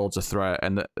Warworld's a threat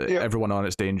and that everyone on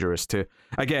it's dangerous. To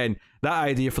again, that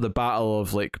idea for the battle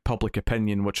of public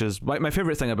opinion, which is my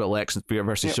favorite thing about Lex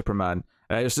versus Superman.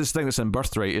 It's this thing that's in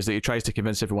Birthright, is that he tries to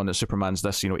convince everyone that Superman's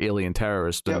this alien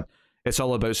terrorist, and it's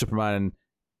all about Superman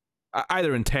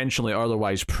either intentionally or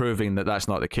otherwise proving that that's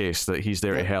not the case, that he's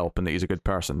there to help and that he's a good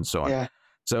person and so on. Yeah.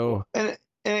 So and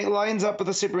it lines up with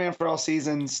the Superman for All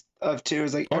Seasons of 2.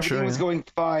 Is everything was going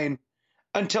fine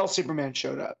until Superman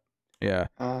showed up. Yeah.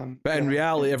 But in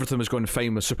reality, everything was going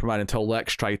fine with Superman until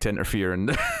Lex tried to interfere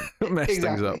and mess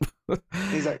things up.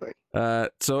 Exactly.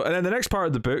 So, and then the next part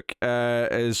of the book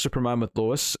is Superman with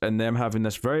Lois and them having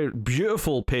this very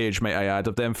beautiful page, might I add,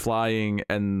 of them flying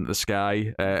in the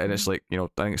sky. And it's I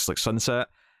think it's like sunset.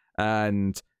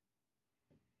 And,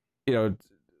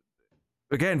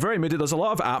 again, very moody. There's a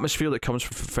lot of atmosphere that comes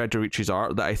from Federici's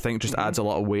art that I think just adds a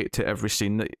lot of weight to every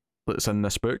scene that's in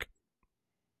this book.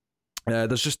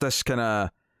 There's just this kind of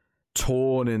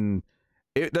tone, and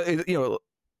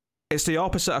it's the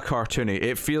opposite of cartoony.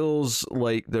 It feels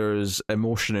like there's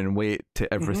emotion and weight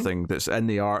to everything that's in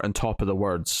the art on top of the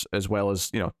words, as well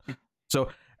as So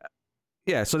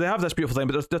yeah, so they have this beautiful thing,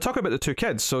 but they're talking about the two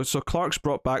kids. So Clark's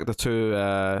brought back the two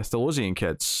Thelosian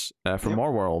kids from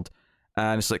Warworld,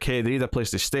 and it's like, hey, they need a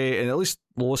place to stay, and at least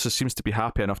Lois seems to be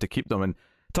happy enough to keep them, and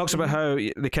talks about how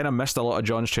they kind of missed a lot of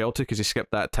John's childhood because he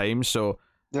skipped that time. So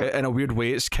in a weird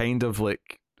way, it's kind of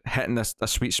like hitting a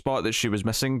sweet spot that she was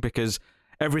missing, because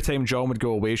every time John would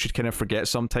go away, she'd kind of forget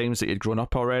sometimes that he'd grown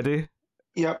up already.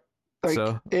 Yep.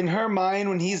 In her mind,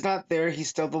 when he's not there, he's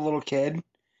still the little kid,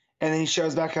 and then he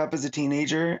shows back up as a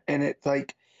teenager, and it's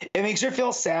like, it makes her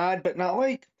feel sad, but not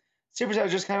Super Sad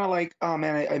is just kind of like, oh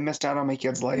man, I missed out on my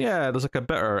kid's life. Yeah, there's like a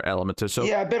bitter element to it. So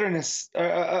yeah, bitterness,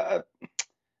 bittersweetness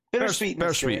to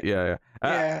bittersweet, it. yeah.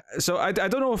 Yeah. So I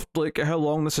don't know if like how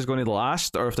long this is going to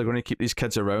last, or if they're going to keep these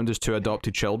kids around as two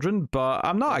adopted children. But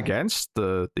I'm not against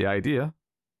the idea.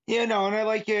 Yeah, no, and I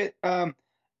like it.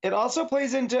 It also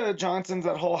plays into Johnson's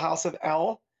that whole House of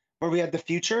L, where we had the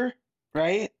future,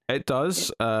 right? It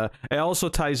does. It also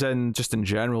ties in just in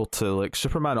general to like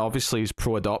Superman. Obviously, is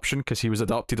pro adoption because he was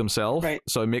adopted himself, Right.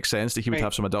 so it makes sense that he would Right.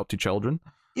 have some adopted children.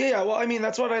 Yeah. Well, I mean,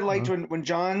 that's what I liked when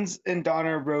Johns and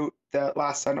Donna wrote that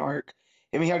Last Son arc,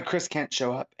 and we had Chris Kent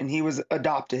show up, and he was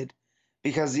adopted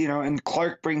because and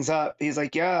Clark brings up, he's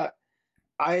like, yeah,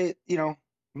 Mom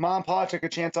and Pa took a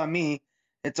chance on me.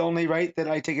 It's only right that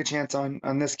I take a chance on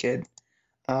this kid.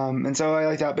 And so I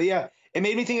like that. But yeah, it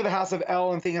made me think of the House of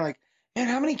L and thinking like, man,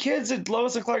 how many kids did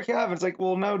Lois and Clark have? It's like,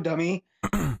 well, no, dummy.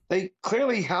 Like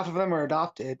clearly half of them are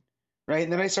adopted, right?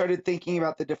 And then I started thinking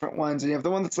about the different ones. And you have the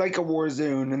one that's like a war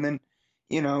zone, and then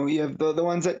you have the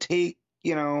ones that take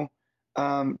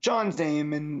John's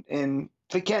name and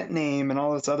the Kent name and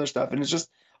all this other stuff. And it's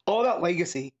just all about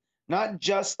legacy, not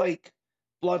just like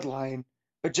bloodline,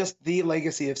 but just the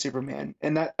legacy of Superman.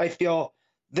 And that I feel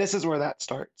this is where that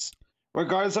starts.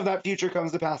 Regardless of that future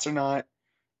comes to pass or not,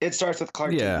 it starts with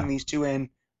Clark taking these two in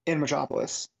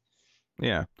Metropolis.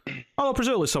 Yeah. Although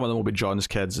presumably some of them will be John's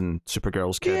kids and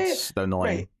Supergirl's kids down the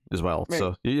line as well. Right.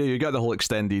 So you got the whole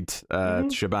extended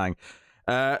shebang.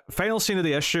 Final scene of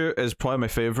the issue is probably my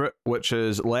favorite, which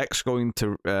is Lex going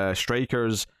to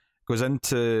Strikers, goes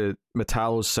into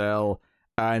Metallo's cell,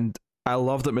 and I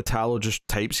love that Metallo just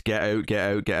types "get out,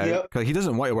 get out, get out." Because he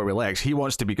doesn't want to work with Lex; he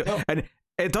wants to be good. No. And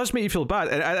it does make you feel bad.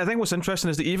 And I think what's interesting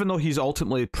is that even though he's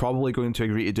ultimately probably going to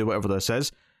agree to do whatever this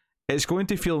is, it's going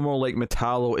to feel more like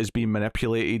Metallo is being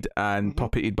manipulated and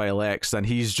puppeted by Lex than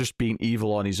he's just being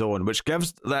evil on his own, which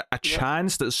gives that a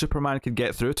chance that Superman could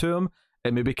get through to him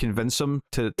and maybe convince him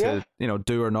to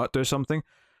do or not do something.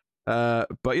 But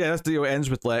yeah, that's the deal. It ends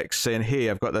with Lex saying, "Hey,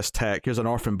 I've got this tech. Here's an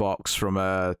orphan box from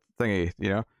a thingy.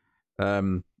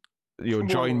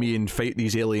 Join me and fight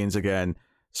these aliens again."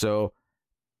 So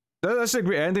that's a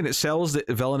great ending. It sells the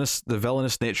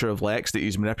villainous nature of Lex, that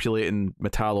he's manipulating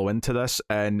Metallo into this,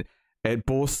 and it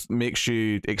both makes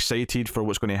you excited for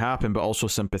what's going to happen, but also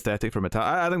sympathetic for Metallo.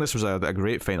 I think this was a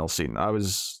great final scene. I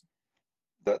was.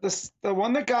 The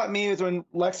one that got me was when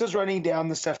Lex is running down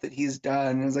the stuff that he's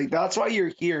done. And it's like, that's why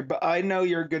you're here, but I know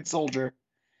you're a good soldier.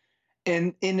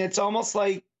 And it's almost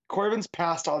like Corbin's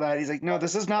past all that. He's like, no,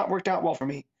 this has not worked out well for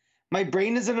me. My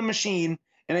brain is in a machine,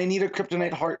 and I need a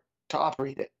kryptonite heart to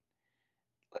operate it.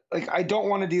 Like, I don't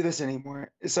want to do this anymore.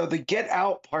 So the get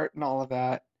out part and all of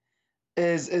that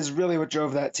is really what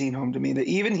drove that scene home to me. That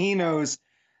even he knows,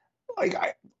 like,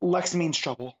 Lex means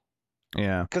trouble.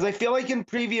 Yeah. Because I feel like in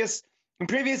previous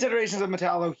iterations of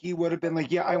Metallo, he would have been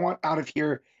like, yeah, I want out of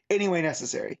here any way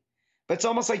necessary. But it's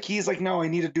almost like he's like, no, I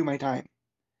need to do my time.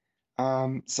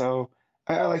 So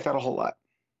I like that a whole lot.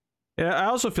 Yeah, I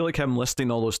also feel like him listing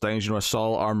all those things,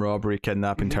 assault, armed robbery,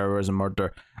 kidnapping, terrorism,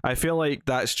 murder. I feel like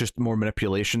that's just more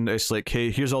manipulation. It's like, hey,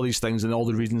 here's all these things and all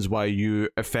the reasons why you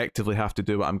effectively have to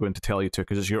do what I'm going to tell you to,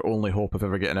 because it's your only hope of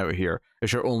ever getting out of here.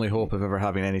 It's your only hope of ever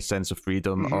having any sense of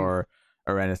freedom or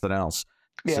anything else.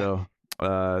 Yeah. So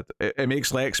it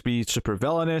makes Lex be super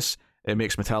villainous. It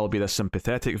makes Metallo be this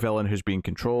sympathetic villain who's being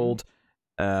controlled.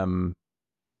 And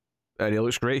he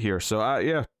looks great here. So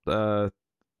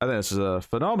I think this is a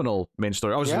phenomenal main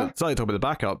story. I was slightly talking about the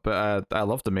backup, but I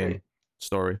love the main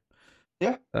story.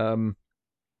 Yeah. The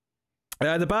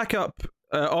backup,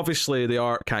 obviously the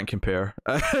art can't compare.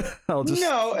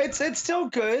 No, it's still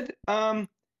good.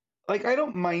 Like I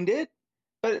don't mind it,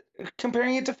 but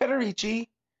comparing it to Federici,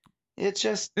 it's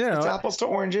just it's apples to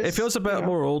oranges. It feels a bit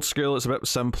more old school. It's a bit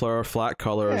simpler, flat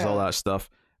colors, all that stuff.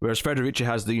 Whereas Federici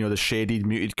has the shaded,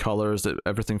 muted colors that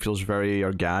everything feels very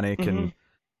organic and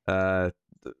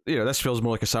this feels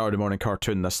more like a Saturday morning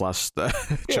cartoon, this last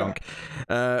chunk.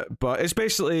 But it's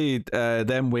basically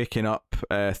them waking up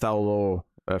Thaulo,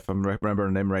 if I'm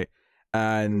remembering the name right,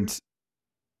 and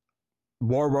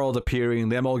Warworld appearing,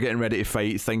 them all getting ready to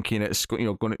fight, thinking it's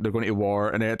they're going to war,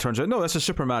 and then it turns out no, this is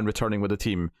Superman returning with the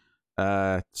team.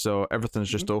 So everything's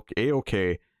just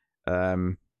okay.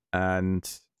 And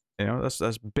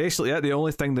that's basically it. The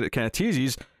only thing that it kind of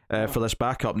teases for this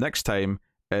backup next time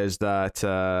is that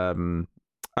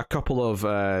a couple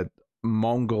of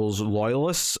Mongols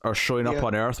loyalists are showing up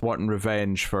on Earth wanting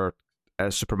revenge for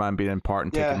Superman being in part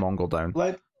and taking Mongol down.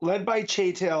 Led by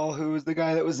Chaytil, who was the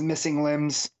guy that was missing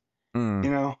limbs. So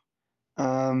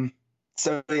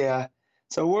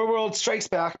Warworld strikes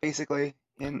back, basically.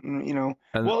 And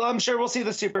well, I'm sure we'll see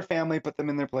the super family put them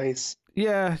in their place.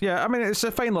 Yeah. I mean, it's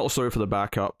a fine little story for the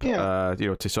backup. Yeah.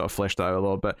 To sort of flesh that out a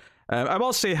little bit. I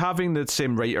will say having the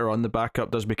same writer on the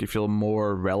backup does make it feel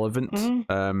more relevant.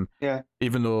 Mm-hmm. Yeah.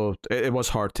 Even though it was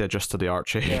hard to adjust to the art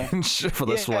change for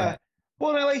this one.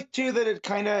 Well, and I like too that it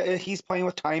kind of he's playing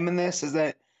with time in this. Is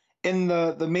that in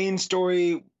the main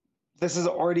story, this has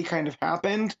already kind of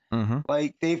happened. Mm-hmm.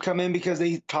 Like they've come in because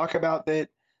they talk about that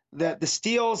the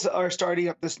Steels are starting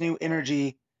up this new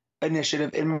energy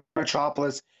initiative in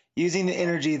Metropolis using the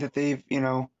energy that they've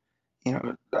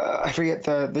I forget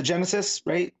the Genesis,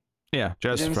 right? Yeah,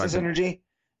 Genesis energy.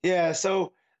 Yeah,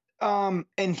 so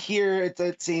and here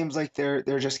it seems like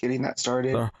they're just getting that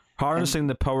started. They're harnessing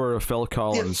the power of Phil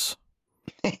Collins.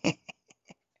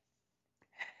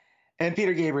 And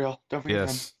Peter Gabriel, don't forget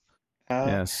him.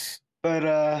 Yes. But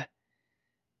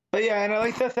yeah, and I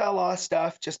like the Thala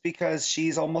stuff just because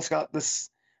she's almost got this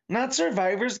not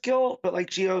survivor's guilt, but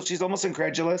like she's almost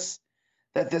incredulous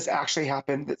that this actually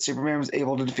happened, that Superman was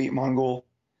able to defeat Mongul,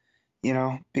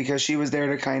 because she was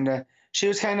there to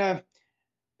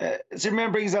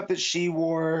Superman brings up that she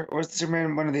wore, or was it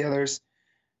Superman one of the others,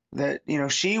 that,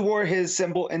 she wore his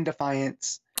symbol in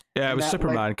defiance. Yeah, it was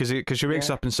Superman, because she wakes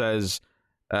up and says,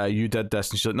 you did this,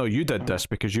 and she's like, no, you did this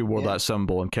because you wore that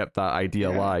symbol and kept that idea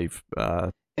alive.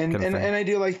 And I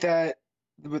do like that,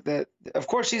 with that, of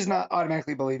course she's not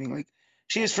automatically believing, like,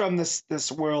 she's from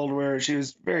this world where she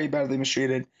was very badly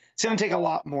mistreated. It's going to take a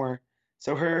lot more.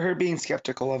 So her being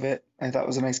skeptical of it, I thought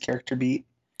was a nice character beat.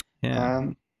 Yeah.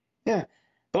 Yeah.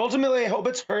 But ultimately, I hope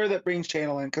it's her that brings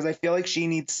Channel in, because I feel like she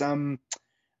needs some,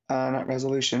 not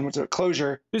resolution,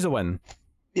 closure. She's a win.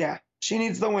 Yeah, she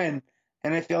needs the win.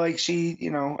 And I feel like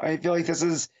I feel like this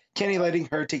is Kenny letting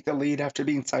her take the lead after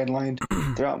being sidelined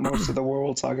throughout most of the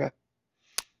World Saga.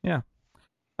 Yeah.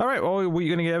 All right, well, what are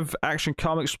you going to give Action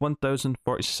Comics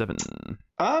 1047?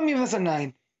 I'm giving this a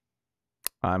 9.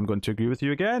 I'm going to agree with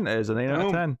you again. It is a 9 out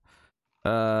of 10.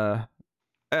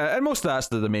 And most of that's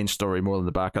the main story more than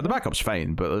the backup. The backup's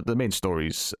fine, but the main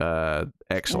story's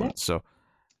excellent. So,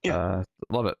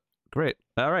 love it. Great.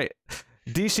 All right.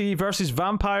 DC versus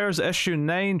Vampires, issue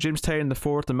 9. James Tynion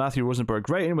IV and Matthew Rosenberg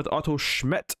writing, with Otto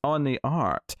Schmidt on the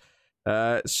art.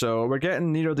 So we're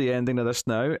getting near the ending of this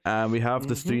now, and we have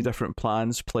the 3 different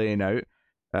plans playing out,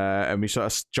 and we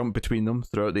sort of jump between them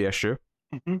throughout the issue.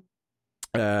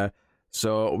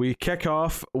 So we kick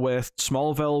off with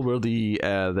Smallville, where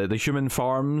the human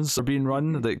farms are being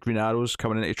run that Green Arrow's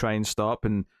coming in to try and stop,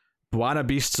 and Buana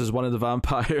Beasts is one of the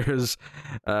vampires.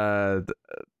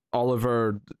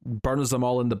 Oliver burns them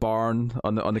all in the barn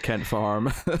on the Kent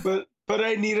farm. but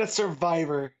I need a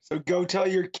survivor, so go tell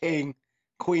your king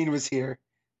Queen was here.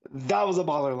 That was a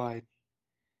baller line.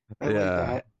 I like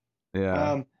that.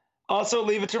 Yeah. Also,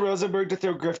 leave it to Rosenberg to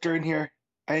throw Grifter in here.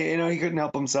 He couldn't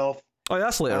help himself. Oh,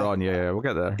 that's later on. Yeah, we'll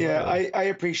get there. Yeah, I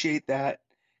appreciate that,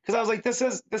 because I was like, this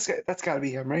guy, that's got to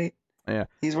be him, right? Yeah.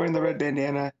 He's wearing the red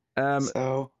bandana.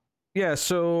 So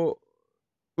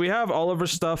we have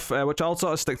Oliver's stuff, which I'll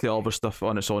sort of stick the Oliver stuff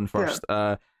on its own first.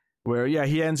 Where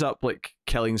he ends up like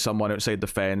killing someone outside the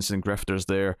fence, and Grifter's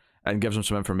there and gives him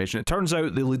some information. It turns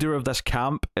out the leader of this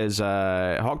camp is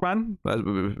Hawkman.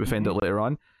 We find out later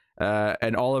on.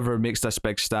 And Oliver makes this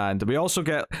big stand. We also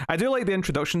get, I do like the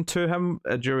introduction to him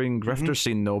during Grifter's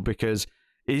scene though, because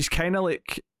he's kind of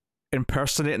like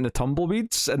impersonating the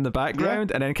tumbleweeds in the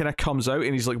background, and then kind of comes out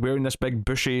and he's like wearing this big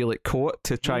bushy like coat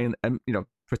to try and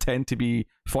pretend to be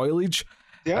foliage.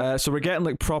 So we're getting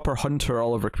like proper hunter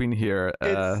Oliver Queen here.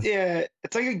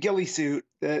 It's like a ghillie suit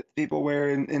that people wear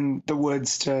in the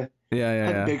woods to hunt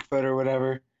Bigfoot or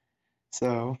whatever.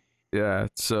 So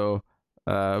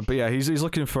but yeah, he's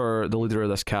looking for the leader of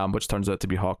this camp, which turns out to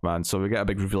be Hawkman. So we get a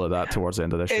big reveal of that towards the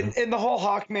end of this show. And the whole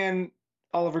Hawkman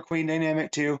Oliver Queen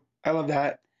dynamic too. I love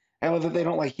that. I love that they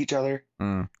don't like each other.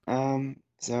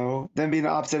 So them being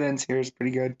opposite ends here is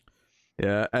pretty good.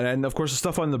 Yeah, and then of course the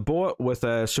stuff on the boat with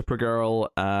Supergirl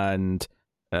and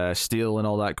Steel and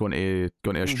all that going to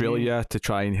Australia to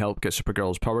try and help get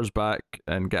Supergirl's powers back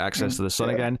and get access to the sun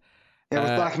again. Yeah,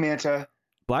 with Black Manta.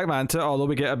 Black Manta, although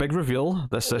we get a big reveal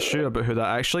this issue about who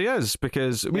that actually is,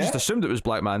 because we just assumed it was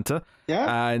Black Manta.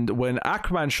 Yeah. And when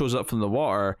Aquaman shows up from the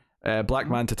water, Black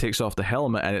Manta takes off the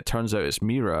helmet, and it turns out it's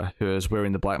Mira who is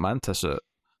wearing the Black Manta suit.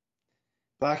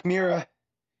 Black Mira.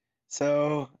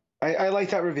 So I like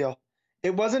that reveal.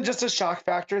 It wasn't just a shock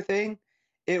factor thing.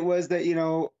 It was that,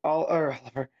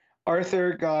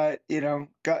 Arthur got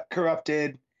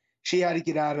corrupted. She had to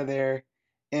get out of there.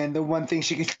 And the one thing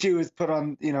she could do is put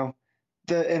on,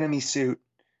 the enemy suit.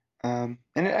 And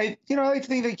I like to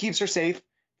think that it keeps her safe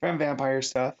from vampire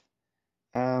stuff.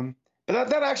 But But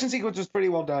that action sequence was pretty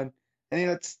well done. I think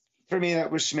that's, for me,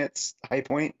 that was Schmidt's high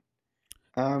point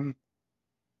of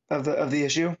the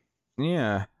issue.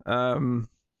 Yeah. I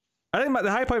think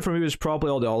the high point for me was probably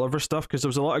all the Oliver stuff, because there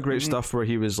was a lot of great stuff where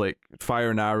he was like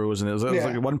firing arrows, and it was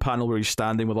like one panel where he's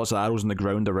standing with lots of arrows in the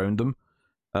ground around him.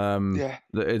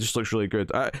 It just looks really good.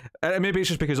 Maybe it's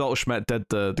just because Otto Schmidt did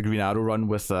the Green Arrow run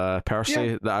with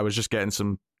Percy that I was just getting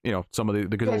some some of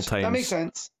the good old times. That makes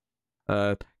sense.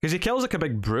 Because he kills like a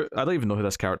big brute. I don't even know who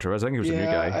this character is. I think he was a new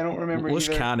guy. I don't remember Loose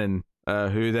either. Cannon,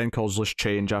 who then calls Loose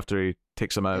Change after he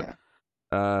takes him out.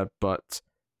 But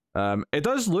it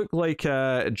does look like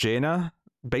Jaina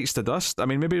bites the dust. I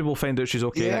mean, maybe we'll find out she's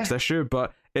okay next issue,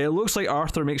 but it looks like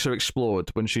Arthur makes her explode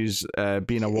when she's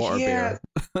being a water bear.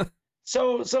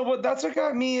 So that's what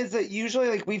got me, is that usually,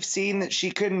 like, we've seen that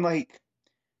she couldn't, like,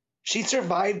 she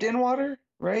survived in water,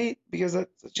 right? Because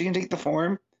she can take the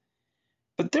form.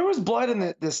 But there was blood in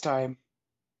it this time.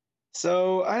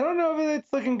 So I don't know if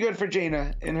it's looking good for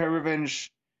Jaina in her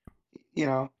revenge,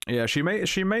 Yeah, she might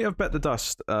have bit the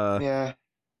dust. Yeah.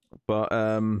 But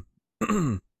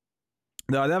no,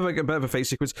 they have like a bit of a fight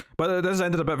sequence, but this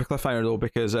ended a bit of a cliffhanger though,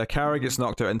 because Kara gets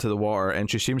knocked out into the water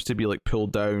and she seems to be like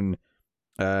pulled down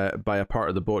by a part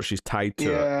of the boat she's tied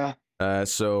to.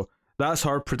 So that's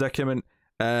her predicament.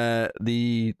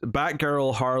 The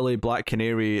Batgirl, Harley, Black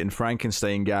Canary, and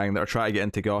Frankenstein gang that are trying to get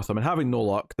into Gotham and having no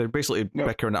luck. They're basically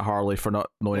bickering at Harley for not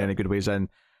knowing any good ways in.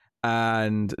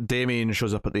 And Damien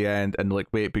shows up at the end and like,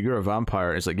 wait, but you're a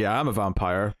vampire. It's like, yeah, I'm a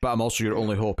vampire, but I'm also your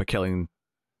only hope of killing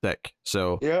Dick.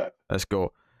 So let's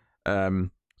go.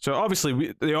 So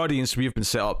obviously the audience, we've been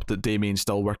set up that Damien's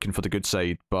still working for the good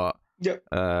side, but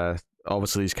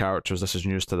obviously these characters, this is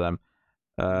news to them.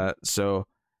 So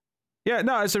yeah,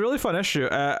 no, it's a really fun issue.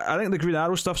 I think the Green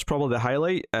Arrow stuff's probably the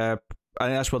highlight. I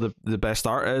think that's where the best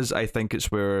art is. I think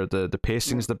it's where the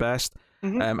pacing's the best.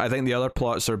 I think the other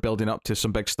plots are building up to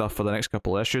some big stuff for the next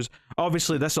couple of issues.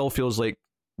 Obviously, this all feels like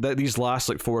that these last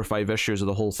like 4 or 5 issues of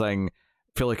the whole thing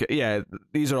feel like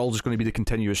these are all just going to be the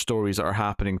continuous stories that are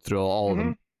happening through all of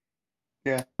them.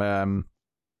 Yeah.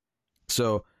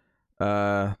 So,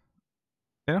 I'm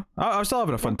still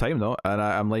having a fun time though, and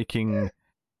I'm liking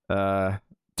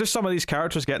just some of these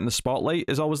characters getting the spotlight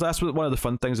is always, that's one of the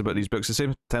fun things about these books. The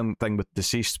same thing with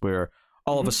Deceased, where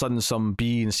all of a sudden some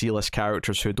B and C list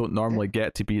characters who don't normally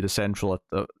get to be the central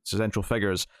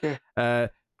figures.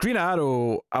 Green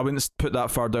Arrow, I wouldn't put that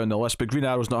far down the list, but Green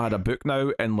Arrow's not had a book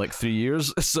now in like 3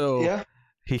 years, so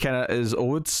he kind of is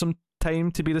owed some time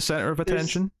to be the center of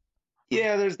attention.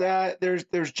 There's that.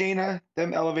 There's Jaina,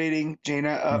 them elevating Jaina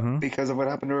up because of what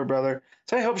happened to her brother.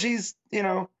 So I hope she's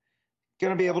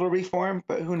gonna be able to reform,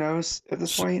 but who knows at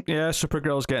this point.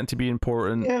 Supergirl's getting to be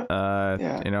important.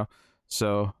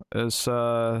 So it's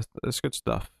good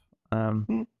stuff. I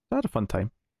had a fun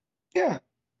time. All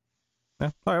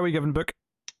right, what are we giving the book?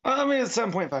 I mean, it's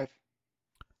 7.5.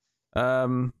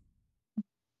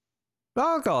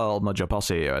 I'll nudge up. I'll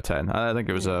say 8 out of 10. I think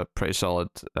it was a pretty solid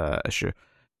issue.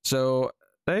 So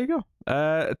there you go.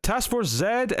 Task Force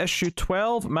Z issue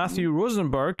 12. Matthew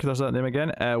Rosenberg, that's that name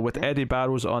again, with Eddie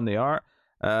Barrows on the art.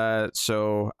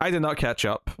 So I did not catch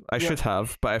up. I should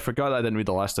have, but I forgot that I didn't read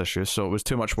the last issue, so it was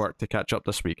too much work to catch up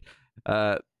this week.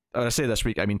 When I say this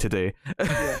week, I mean today.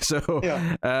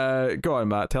 Go on,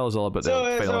 Matt. Tell us all about the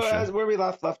final issue. As where we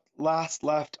left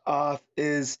off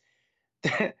is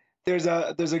there's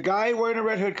a guy wearing a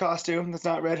Red Hood costume. That's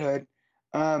not Red Hood.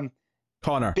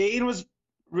 Connor. Bane was.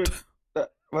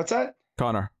 What's that?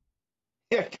 Connor.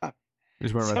 Yeah, Connor.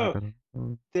 He's wearing Red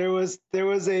Hood. There was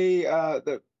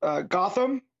a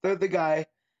Gotham, the guy,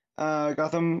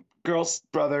 Gotham Girl's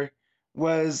brother,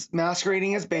 was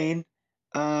masquerading as Bane,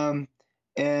 and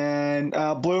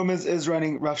Bloom is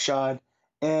running roughshod,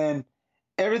 and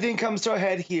everything comes to a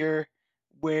head here,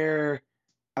 where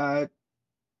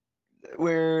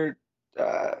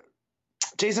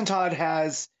Jason Todd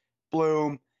has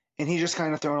Bloom, and he's just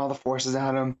kind of throwing all the forces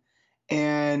at him,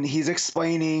 and he's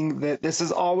explaining that this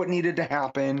is all what needed to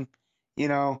happen,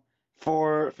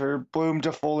 for Bloom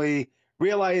to fully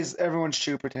realize everyone's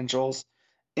true potentials.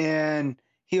 And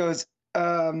he goes,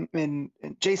 and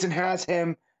Jason has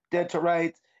him dead to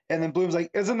rights, and then Bloom's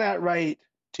like, isn't that right,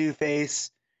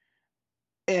 Two-Face?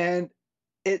 And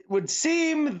it would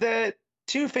seem that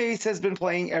Two-Face has been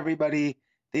playing everybody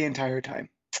the entire time.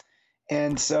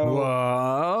 And so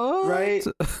what? Right?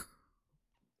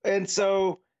 And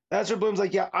so that's where Bloom's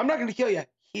like, yeah, I'm not gonna kill you.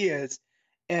 He is.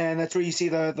 And that's where you see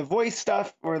the voice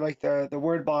stuff, or like the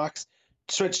word box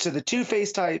switch to the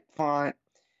Two-Face type font.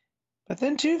 But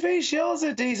then Two-Face yells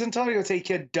at Jason Todd, he goes, hey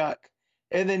kid, duck.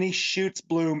 And then he shoots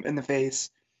Bloom in the face.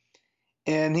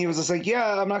 And he was just like,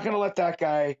 yeah, I'm not going to let that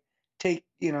guy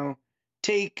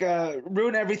take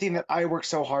ruin everything that I worked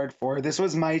so hard for. This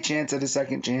was my chance at a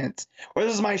second chance, or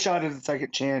this is my shot at a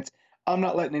second chance. I'm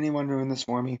not letting anyone ruin this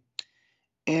for me.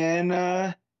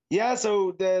 And yeah,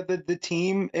 so the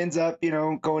team ends up,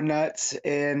 going nuts,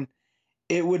 and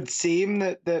it would seem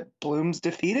that Bloom's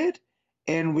defeated,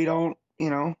 and we don't,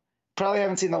 probably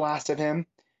haven't seen the last of him,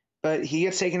 but he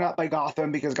gets taken out by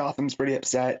Gotham because Gotham's pretty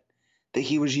upset that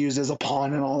he was used as a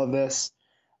pawn in all of this.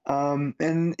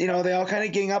 And they all kind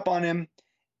of gang up on him,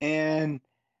 and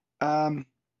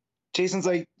Jason's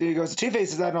like, he goes,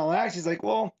 Two-Face, is that an all act? He's like,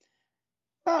 well,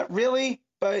 not really,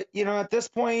 but at this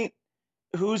point,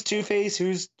 who's Two-Face,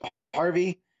 who's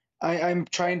Harvey? I'm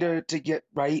trying to get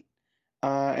right,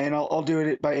 and I'll do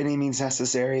it by any means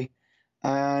necessary.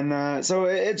 And so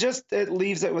it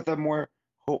leaves it with a more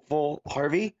hopeful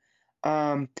Harvey,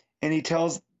 and he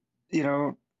tells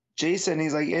Jason,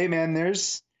 he's like, hey man,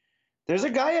 there's a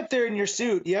guy up there in your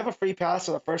suit. You have a free pass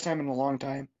for the first time in a long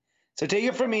time, so take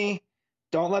it from me.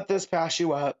 Don't let this pass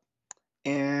you up.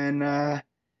 And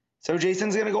so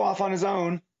Jason's gonna go off on his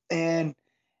own, and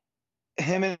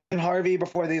him and Harvey,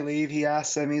 before they leave, he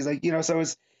asks him, he's like, so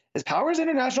is Powers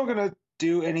International gonna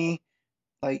do any,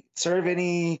 like, not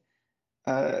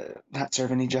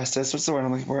serve any justice? What's the word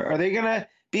I'm looking for? Are they gonna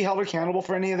be held accountable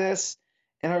for any of this?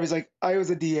 And Harvey's like, I was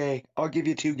a DA. I'll give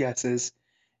you 2 guesses.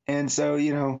 And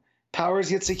so, Powers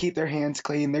gets to keep their hands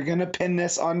clean. They're gonna pin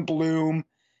this on Bloom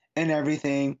and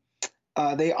everything.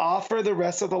 They offer the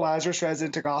rest of the Lazarus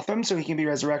resin to Gotham so he can be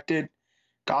resurrected.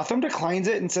 Gotham declines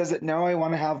it and says that, no, I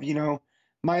want to have,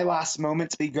 my last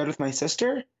moments be good with my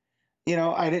sister.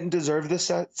 I didn't deserve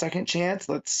this second chance.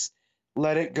 Let's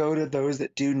let it go to those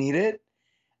that do need it.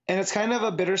 And it's kind of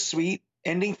a bittersweet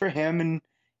ending for him and,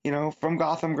 from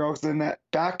Gotham Girl. Because then that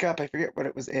backup, I forget what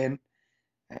it was in.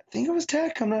 I think it was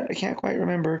Tech. I can't quite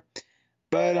remember.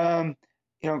 But,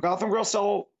 Gotham Girl's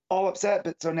still all upset.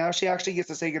 But so now she actually gets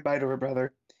to say goodbye to her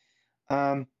brother.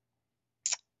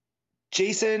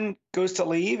 Jason goes to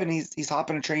leave, and he's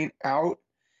hopping a train out,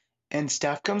 and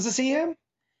Steph comes to see him,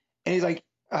 and he's like,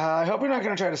 I hope you're not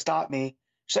going to try to stop me.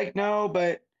 She's like, no,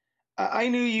 but I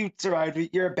knew you survived.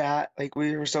 You're a bat. Like,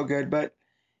 we were so good, but,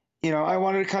 I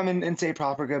wanted to come and say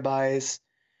proper goodbyes.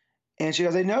 And she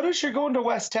goes, I noticed you're going to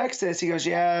West Texas. He goes,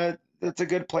 yeah, that's a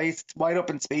good place. It's wide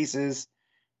open spaces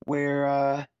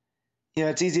where,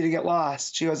 it's easy to get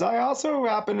lost. She goes, I also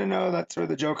happen to know that's where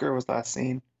the Joker was last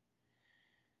seen.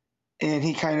 And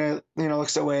he kind of,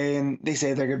 looks away, and they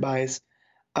say their goodbyes.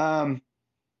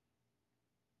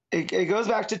 It goes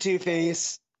back to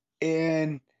Two-Face,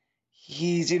 and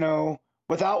he's,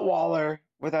 without Waller,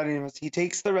 without anyone else, he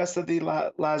takes the rest of the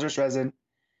Lazarus resin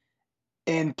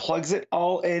and plugs it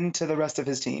all into the rest of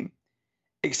his team,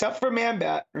 except for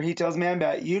Man-Bat, or he tells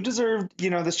Man-Bat, you deserved,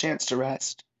 this chance to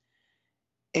rest.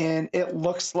 And it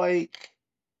looks like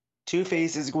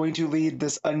Two-Face is going to lead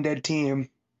this undead team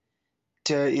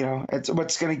to, it's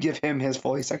what's going to give him his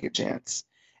fully second chance.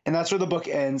 And that's where the book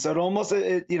ends. So it almost,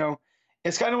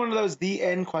 it's kind of one of those the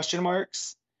end question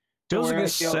marks. Feels like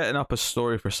it's setting up a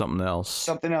story for something else.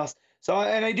 Something else. So,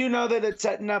 and I do know that it's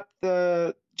setting up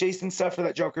the Jason stuff for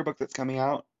that Joker book that's coming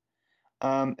out.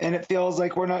 And it feels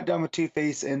like we're not done with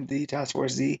Two-Face and the Task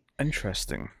Force Z.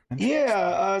 Interesting.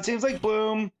 Yeah, it seems like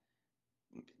Bloom,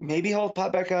 maybe he'll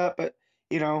pop back up, but,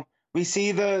 we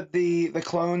see the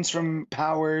clones from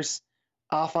Powers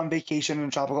off on vacation in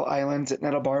tropical islands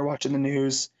at a bar watching the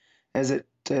news as it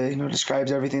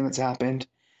describes everything that's happened.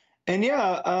 And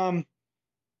yeah,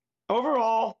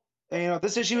 overall,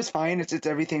 this issue is fine. It's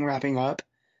everything wrapping up,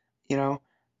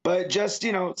 but just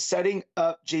setting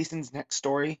up Jason's next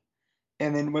story,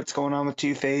 and then what's going on with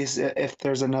Two-Face if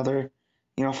there's another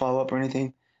follow up or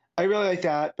anything. I really like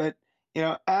that. But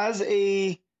as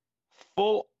a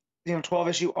full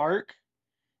 12-issue arc,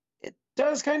 it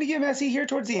does kind of get messy here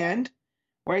towards the end,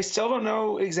 where I still don't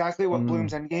know exactly what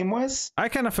Bloom's endgame was. I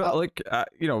kind of felt like,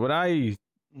 when I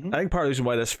think part of the reason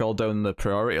why this fell down the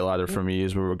priority ladder for me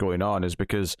as we were going on is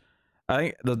because I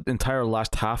think the entire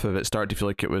last half of it started to feel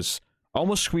like it was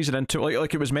almost squeezing into,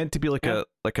 like it was meant to be like a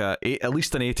at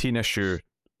least an 18-issue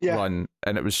run,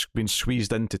 and it was being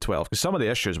squeezed into 12, because some of the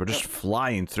issues were just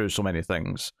flying through so many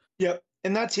things. Yep,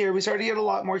 and that's here. We started to get a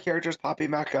lot more characters popping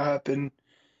back up, and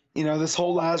this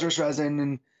whole Lazarus resin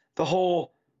and the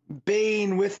whole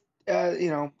Bane with,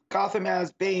 Gotham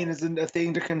as Bane is a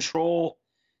thing to control,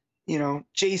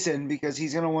 Jason, because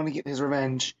he's going to want to get his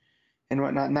revenge and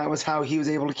whatnot. And that was how he was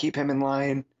able to keep him in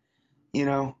line,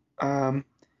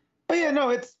 But yeah, no,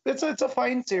 it's a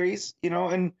fine series,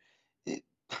 and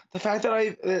the fact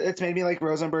that it's made me like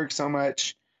Rosenberg so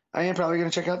much, I am probably going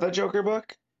to check out that Joker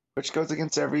book, which goes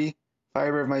against every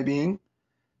fiber of my being.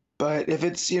 But if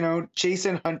it's,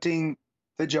 Jason hunting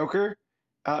the Joker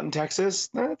out in Texas,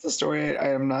 that's a story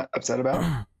I am not upset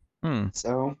about.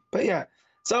 So, but yeah.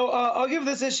 So I'll give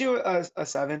this issue a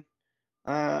 7.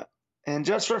 And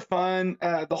just for fun,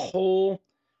 the whole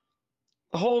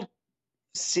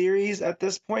series at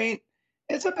this point,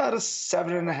 it's about a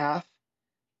 7.5.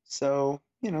 So,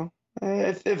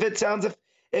 if it sounds,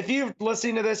 if you're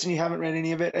listening to this and you haven't read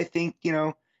any of it, I think,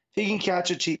 if you can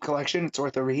catch a cheap collection, it's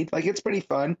worth a read. Like, it's pretty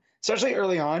fun, especially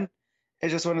early on.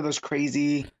 It's just one of those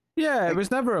crazy. Yeah, it was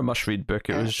never a must-read book.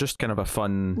 It was just kind of a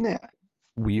fun,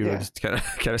 weird kind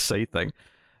of side thing.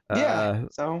 Yeah.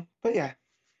 So, but yeah.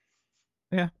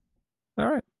 Yeah.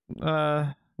 All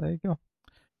right. There you go.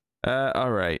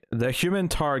 All right. The Human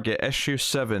Target, issue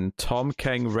 7. Tom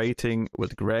King writing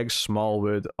with Greg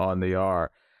Smallwood on the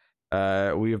art.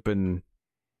 We have been,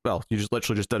 well, you just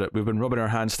literally just did it. We've been rubbing our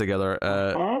hands together,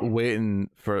 waiting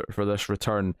for this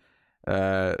return.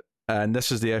 And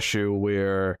this is the issue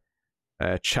where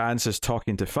Chance is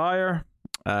talking to Fire,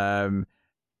 and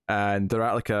they're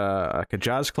at like a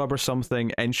jazz club or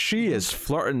something, and she is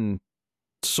flirting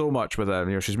so much with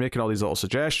him. She's making all these little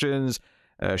suggestions.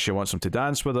 She wants him to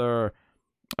dance with her.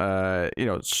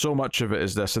 So much of it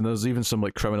is this, and there's even some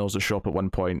like criminals that show up at one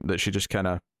point that she just kind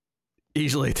of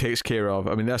easily takes care of.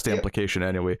 I mean, that's the implication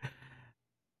anyway.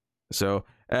 So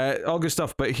all good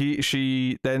stuff. But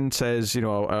she then says,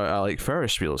 I like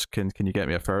Ferris wheels. Can you get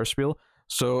me a Ferris wheel?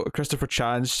 So Christopher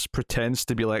Chance pretends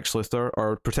to be Lex Luthor,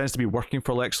 or pretends to be working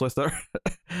for Lex Luthor,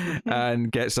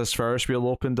 and gets this Ferris wheel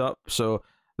opened up. So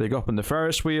they go up on the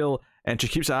Ferris wheel, and she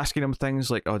keeps asking him things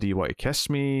like, "Oh, do you want to kiss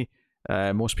me?"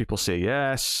 Most people say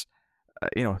yes.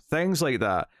 Things like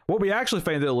that. What we actually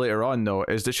find out later on, though,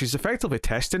 is that she's effectively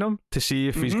testing him to see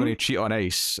if he's going to cheat on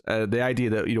Ice. The idea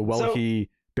that, will he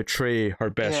betray her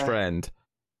best friend?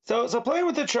 So playing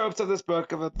with the tropes of this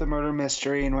book about the murder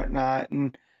mystery and whatnot,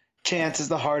 and Chance is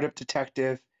the hard-up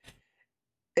detective,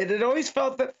 it had always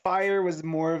felt that Fire was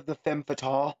more of the femme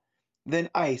fatale than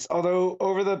Ice. Although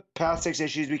over the past 6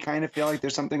 issues, we kind of feel like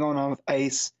there's something going on with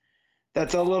Ice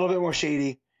that's a little bit more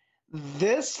shady.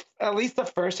 This, at least the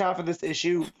first half of this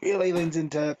issue, really leans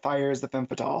into Fire as the femme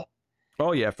fatale.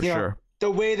 Oh yeah, for sure.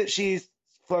 The way that she's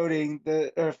flirting,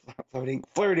 the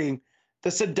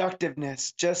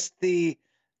seductiveness, just the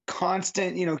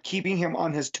constant, keeping him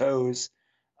on his toes.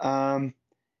 And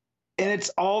it's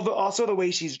also the way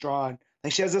she's drawn.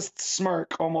 Like, she has this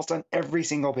smirk almost on every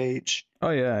single page. Oh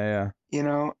yeah.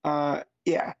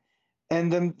 Yeah.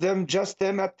 And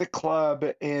them at the club,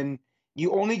 and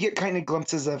you only get kind of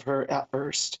glimpses of her at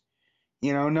first.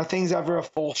 Nothing's ever a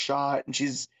full shot, and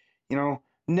she's,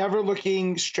 never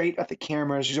looking straight at the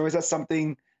camera. She always has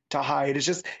something to hide.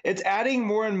 It's adding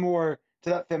more and more to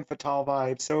that femme fatale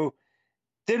vibe. So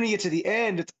then when you get to the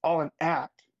end, it's all an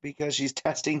act because she's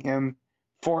testing him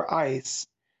for Ice.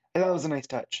 And that was a nice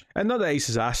touch. And not that Ice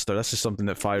has asked her. This is something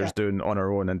that Fire's doing on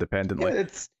her own independently. Yeah,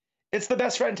 it's the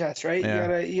best friend test, right?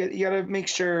 Yeah. You gotta make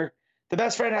sure the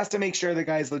best friend has to make sure the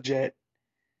guy's legit.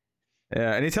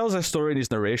 Yeah, and he tells a story in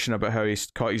his narration about how he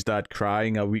caught his dad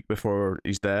crying a week before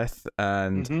his death,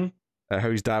 and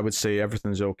how his dad would say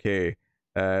everything's okay,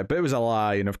 but it was a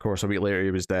lie, and of course a week later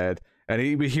he was dead.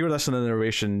 And we hear this in the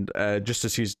narration just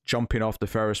as he's jumping off the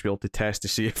Ferris wheel to test to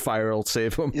see if Fire will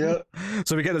save him. Yeah.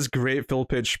 So we get this great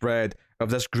full-page spread of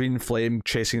this green flame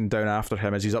chasing down after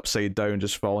him as he's upside down,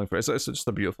 just falling for it. It's just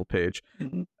a beautiful page.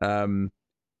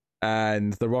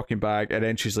 And they're walking back, and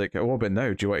then she's like, "Oh, what about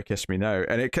now? Do you want to kiss me now?"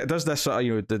 And it does this sort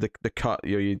of, the cut.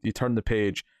 You turn the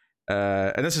page,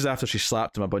 and this is after she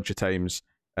slapped him a bunch of times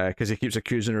because he keeps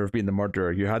accusing her of being the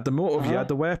murderer. You had the motive, you had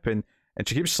the weapon, and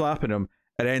she keeps slapping him,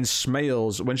 and then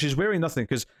smiles when she's wearing nothing.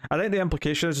 Because I think the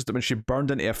implication is that when she burned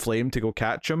into a flame to go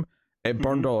catch him, it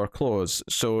burned all her clothes.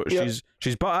 So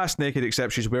she's butt-ass naked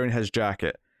except she's wearing his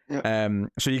jacket.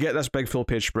 So you get this big full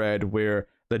page spread where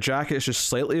the jacket is just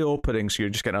slightly opening, so you're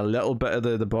just getting a little bit of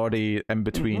the body in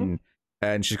between,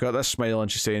 and she's got this smile and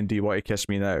she's saying, "Do you want to kiss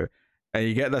me now?" And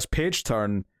you get this page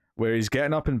turn where he's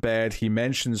getting up in bed, he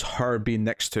mentions her being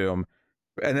next to him,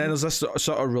 and then there's this sort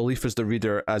of relief as the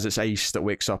reader as it's Ice that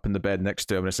wakes up in the bed next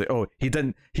to him, and it's like, oh, he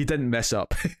didn't mess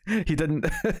up. he didn't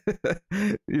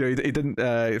he didn't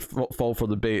fall for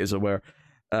the bait, as it were.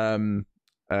 And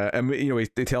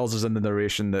he tells us in the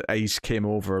narration that Ice came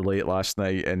over late last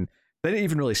night and they didn't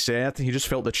even really say anything. He just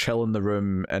felt the chill in the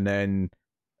room, and then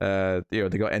they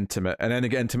got intimate, and then they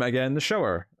get intimate again in the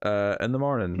shower in the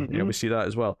morning. We see that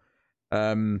as well.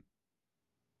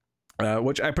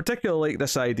 Which I particularly like,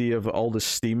 this idea of all the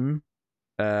steam.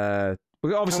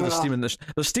 Obviously, there's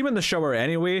steam in the shower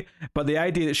anyway, but the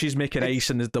idea that she's making ice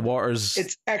and the water's...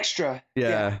 It's extra.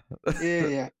 Yeah.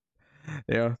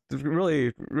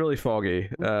 really, really foggy.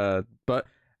 But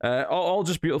all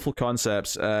just beautiful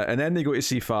concepts. And then they go to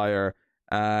see Fire,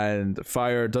 and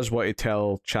Fire does what he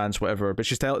tell Chance, whatever. But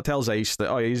she tells Ice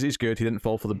that he's good. He didn't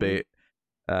fall for the bait.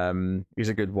 He's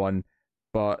a good one.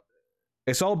 But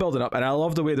it's all building up, and I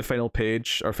love the way the final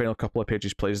page or final couple of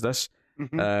pages plays this.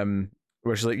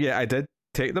 Where she's like, yeah, I did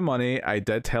take the money, I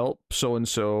did help so and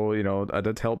so, I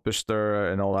did help Booster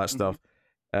and all that stuff.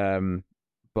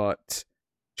 But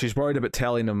she's worried about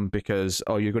telling him because,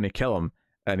 you're going to kill him,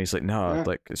 and he's like, no,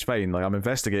 like, it's fine, like, I'm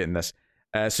investigating this.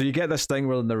 So you get this thing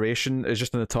where the narration is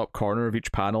just in the top corner of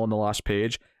each panel on the last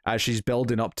page as she's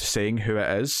building up to saying who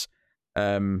it is.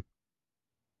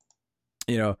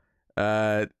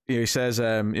 He says,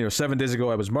 7 days ago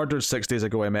I was murdered, 6 days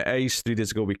ago I met Ice, 3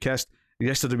 days ago we kissed,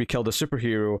 yesterday we killed a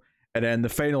superhero, and then the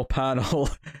final panel,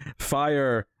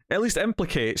 Fire at least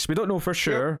implicates, we don't know for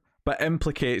sure, but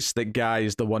implicates that Guy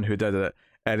is the one who did it,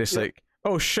 and it's like,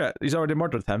 oh shit, he's already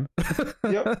murdered him.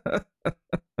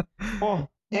 Oh,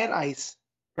 and Ice,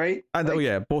 right? And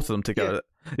both of them together.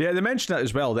 Yeah, they mentioned that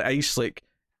as well, that Ice, like,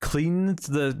 cleaned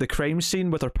the crime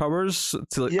scene with her powers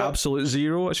to like absolute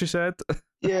zero, as she said.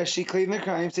 Yeah, she cleaned the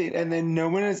crime scene, and then no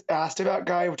one has asked about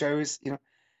Guy, which I was,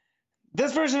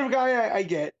 this version of Guy I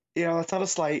get, that's not a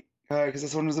slight, because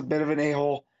this one was a bit of an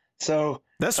a-hole. So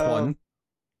this one,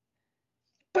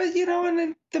 but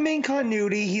in the main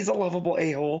continuity, he's a lovable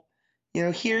a-hole.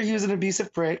 Here he was an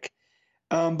abusive prick,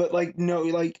 but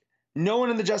no one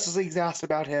in the Justice League's asked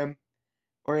about him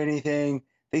or anything.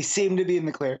 They seem to be in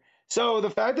the clear. So the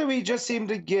fact that we just seem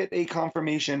to get a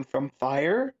confirmation from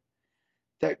Fire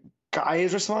that Guy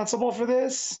is responsible for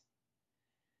this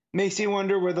makes me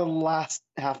wonder where the last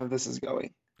half of this is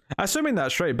going. Assuming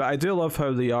that's right, but I do love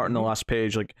how the art in the last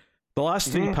page, like, the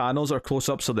last 3 panels are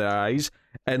close-ups of their eyes,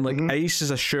 and, like, Ice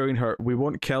is assuring her, we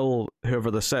won't kill whoever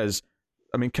this is.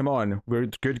 I mean, come on, we're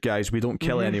good guys, we don't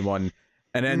kill anyone.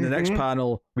 And then the next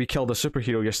panel, we killed a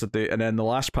superhero yesterday, and then the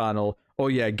last panel, oh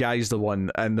yeah, Guy's the one,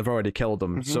 and they've already killed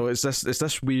him. So it's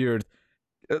this weird...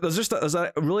 There's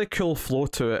a really cool flow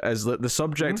to it, as the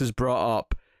subject is brought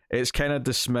up, it's kind of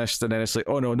dismissed, and then it's like,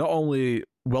 oh no, not only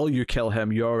will you kill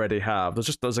him, you already have.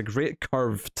 There's a great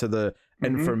curve to the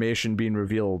information being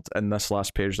revealed in this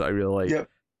last page that I really like.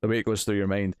 The way it goes through your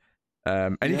mind.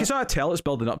 And you can sort of tell it's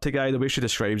building up to Guy, the way she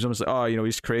describes him. It's like,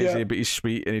 he's crazy, but he's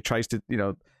sweet, and he tries to,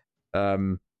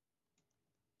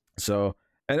 so,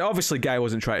 and obviously Guy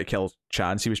wasn't trying to kill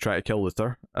Chance, he was trying to kill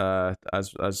Luthor,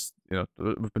 as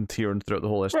we've been tearing throughout the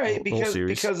whole list, right,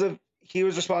 because of he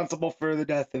was responsible for the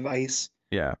death of Ice.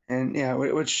 And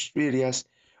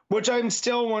which I'm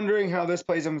still wondering how this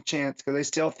plays on with Chance, because I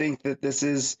still think that this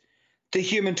is the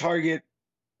human target,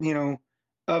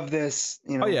 of this,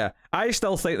 Oh yeah, I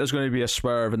still think there's going to be a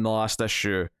swerve in the last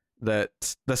issue that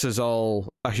this is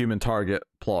all a human target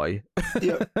ploy.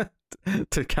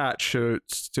 To catch who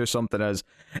something is.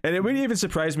 And it wouldn't even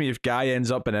surprise me if Guy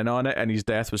ends up in on it and his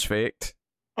death was faked.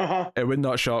 It would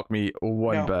not shock me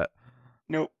one bit.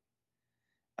 Nope.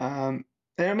 And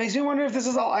it makes me wonder if this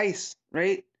is all Ice,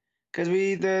 right? Because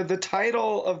the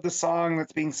title of the song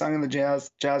that's being sung in the jazz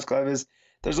club is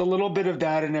 "There's a Little Bit of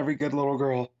Dad in Every Good Little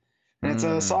Girl," and it's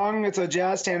a song. It's a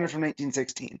jazz standard from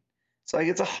 1916. So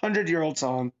it's a 100-year-old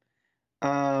song.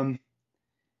 And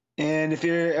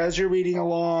as you're reading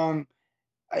along,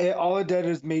 all it did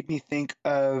is made me think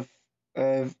of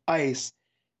Ice,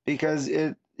 because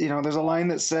there's a line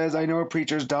that says, "I know a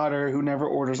preacher's daughter who never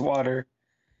orders water,"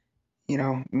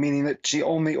 meaning that she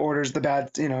only orders the bad,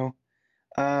 and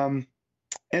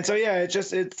so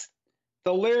it's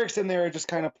the lyrics in there are just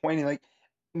kind of pointing, like,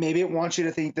 maybe it wants you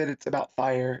to think that it's about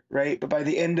fire, right? But by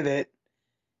the end of it,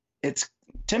 it's,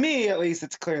 to me at least,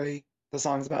 it's clearly the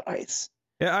song's about Ice.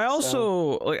 Yeah, I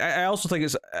also think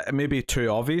it's maybe too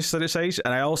obvious that it's Ice,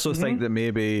 and I also think that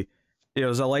maybe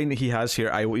there's a line that he has here.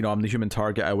 I'm the human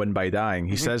target. I win by dying.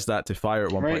 He says that to Fire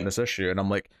at one point in this issue, and I'm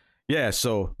like, yeah.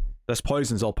 So this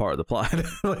poison's all part of the plan.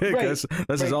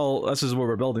 This is what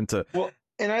we're building to. Well,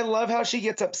 and I love how she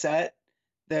gets upset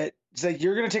that it's like,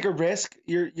 you're gonna take a risk.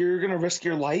 You're gonna risk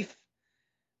your life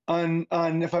on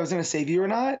if I was gonna save you or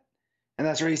not, and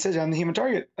that's where he says, I'm the human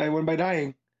target. I win by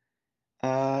dying.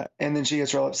 And then she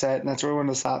gets real upset, and that's where one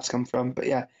of the stops come from. But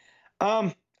yeah,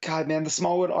 God, man, the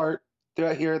Smallwood art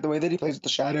throughout here, the way that he plays with the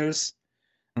shadows,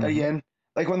 again,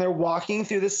 like when they're walking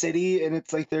through the city and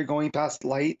it's like they're going past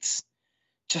lights,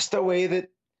 just the way that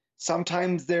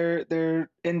sometimes they're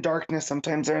in darkness,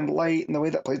 sometimes they're in light, and the way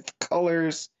that plays the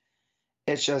colors,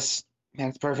 it's just, man,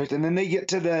 it's perfect. And then they get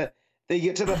to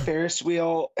the Ferris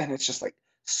wheel, and it's just like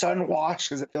sun washed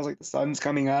because it feels like the sun's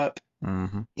coming up.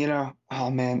 Oh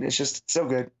man, it's just so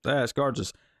good. Yeah, it's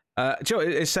gorgeous. Joe,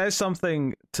 it says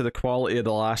something to the quality of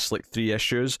the last like 3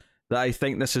 issues that I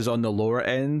think this is on the lower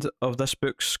end of this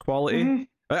book's quality. Mhm.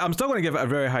 I'm still going to give it a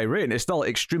very high rating. It's still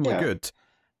extremely good,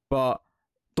 but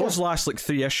those last like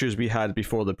 3 issues we had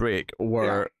before the break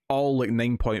were all like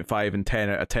 9.5 and 10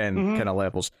 out of 10 kind of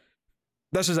levels.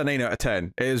 This is a 9 out of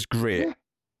 10. It is great.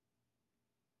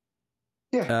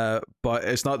 But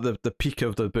it's not the peak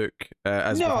of the book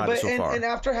as we've had it so far. And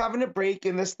after having a break,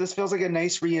 and this feels like a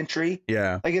nice re-entry.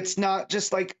 Yeah, like it's not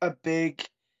just like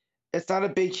it's not a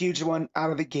big huge one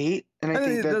out of the gate. And I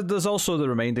think that there's also the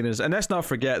reminding is, and let's not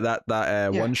forget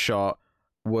that one shot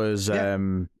was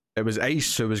it was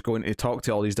Ice who was going to talk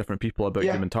to all these different people about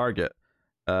Human Target.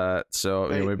 So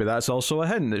maybe that's also a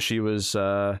hint that she was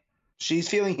she's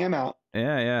feeling him out.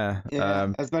 Yeah.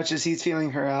 As much as he's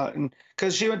feeling her out, and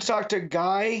because she went to talk to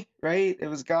Guy, right? It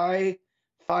was Guy,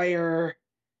 Fire,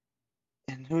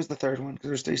 and who was the third one? Because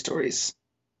there's 3 stories.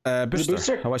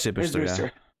 Booster. How I say Booster? Yeah.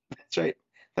 That's right.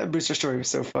 That Booster story was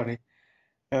so funny.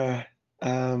 Guy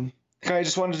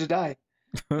just wanted to die,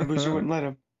 and Booster wouldn't let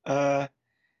him. But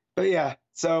yeah,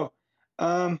 so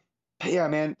yeah,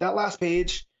 man, that last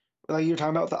page, like you were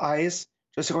talking about with the eyes,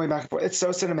 just going back and forth, it's so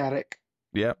cinematic.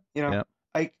 Yep.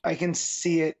 I can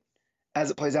see it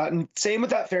as it plays out. And same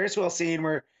with that Ferris wheel scene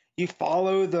where you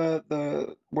follow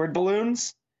the word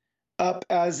balloons up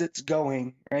as it's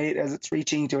going, right? As it's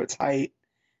reaching to its height.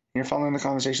 And you're following the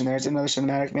conversation there. It's another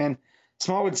cinematic, man.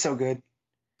 Smallwood's so good.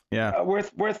 Yeah.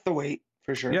 Worth the wait,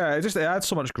 for sure. Yeah, it adds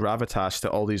so much gravitas to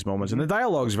all these moments. And the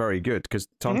dialogue's very good because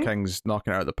Tom King's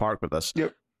knocking it out of the park with this.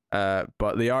 Yep.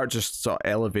 But the art just sort of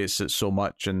elevates it so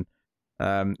much. And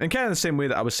kind of the same way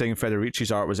that I was saying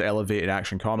Federici's art was elevated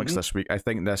Action Comics this week, I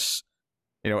think this,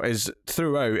 is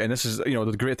throughout, and this is,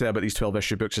 the great thing about these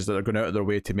 12-issue books is that they're going out of their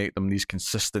way to make them these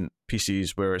consistent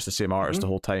pieces where it's the same artist the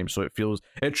whole time. So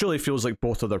it truly feels like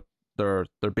both of their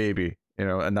baby,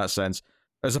 in that sense,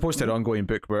 as opposed to an ongoing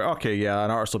book where,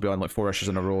 an artist will be on like 4 issues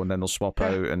in a row and then they'll swap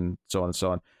out and so on and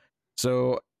so on.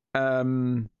 So,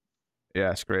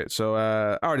 yeah, it's great. So,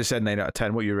 I already said 9 out of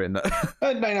 10. What are you rating that?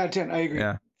 9 out of 10. I agree.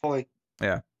 Yeah. Fully.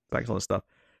 Yeah, excellent stuff.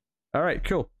 All right,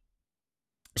 cool.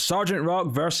 Sergeant Rock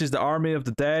versus the Army of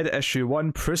the Dead, issue 1,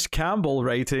 Bruce Campbell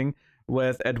writing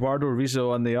with Eduardo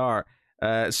Rizzo on the art.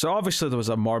 So obviously there was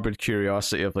a morbid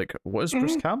curiosity of like, what does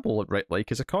Bruce Campbell write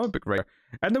like as a comic book writer?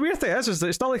 And the weird thing is that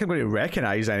it's not like I'm going to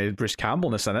recognize any Bruce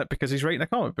Campbellness in it because he's writing a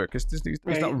comic book. He's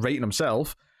not writing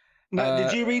himself. Now,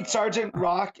 did you read Sergeant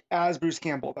Rock as Bruce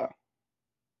Campbell though?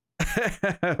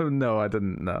 No, I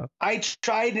didn't. No, I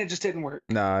tried and it just didn't work.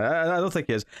 No, I don't think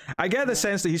he is. I get the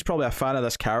sense that he's probably a fan of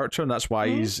this character, and that's why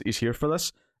he's here for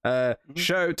this.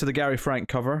 Shout out to the Gary Frank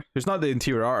cover, who's not the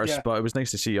interior artist, but it was nice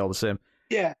to see all the same.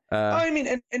 Yeah, I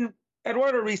mean, and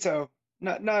Eduardo Rizzo,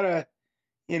 not a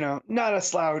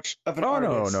slouch of an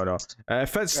artist. No.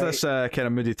 Fits this kind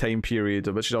of moody time period,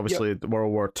 which is obviously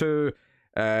World War II.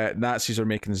 Nazis are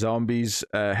making zombies.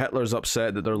 Hitler's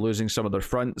upset that they're losing some of their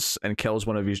fronts and kills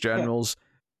one of his generals.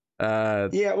 Well,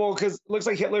 because it looks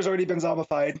like Hitler's already been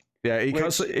zombified. Yeah, he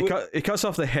cuts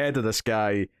off the head of this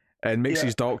guy and makes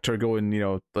his doctor go and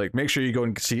make sure you go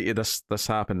and see this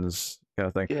happens kind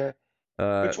of thing. Yeah.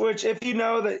 Which if you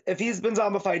know that if he's been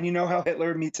zombified and you know how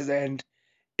Hitler meets his end,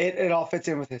 it all fits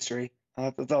in with history.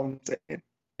 That's all I'm saying.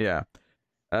 Yeah.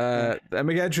 And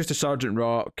we get introduced to Sergeant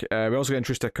Rock. We also get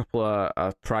introduced to a couple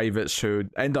of privates who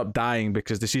end up dying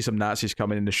because they see some Nazis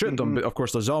coming and they shoot them, but of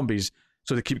course they're zombies,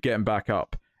 so they keep getting back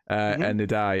up and they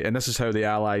die. And this is how the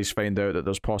Allies find out that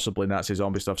there's possibly Nazi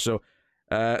zombie stuff. So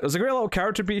there's a great little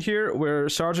character beat here where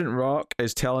Sergeant Rock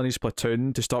is telling his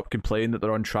platoon to stop complaining that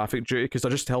they're on traffic duty because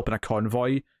they're just helping a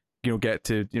convoy, get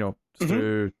to,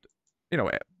 through,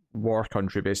 war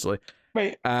country basically.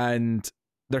 Right. And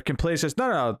their complaint says,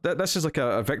 no, this is like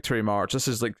a victory march. This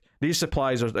is like, these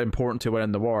supplies are important to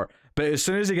winning the war. But as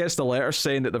soon as he gets the letter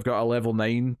saying that they've got a level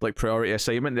 9 like priority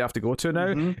assignment they have to go to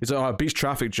now, he's like, beats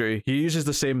traffic duty. He uses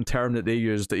the same term that they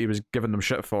used that he was giving them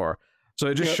shit for. So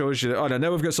it just shows you that,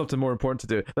 now we've got something more important to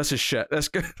do. This is shit. Let's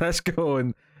go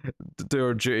and do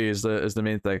our duty is the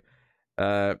main thing.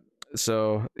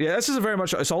 So yeah, this is a very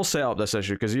much, it's all set up, this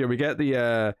issue, because we get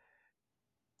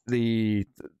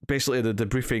basically the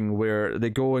debriefing where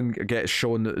they go and get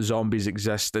shown that zombies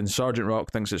exist and Sergeant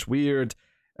Rock thinks it's weird.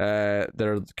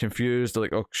 They're confused. They're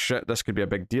like, oh shit, this could be a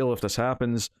big deal if this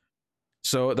happens.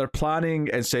 So they're planning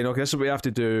and saying, okay, this is what we have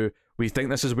to do. We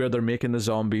think this is where they're making the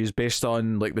zombies based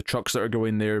on like the trucks that are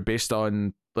going there, based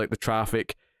on like the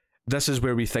traffic. This is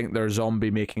where we think their zombie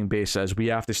making base is. We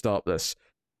have to stop this.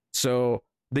 So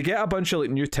they get a bunch of like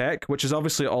new tech, which is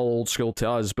obviously all old school to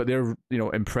us, but they're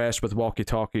impressed with walkie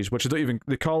talkies, which they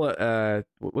call it.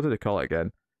 What do they call it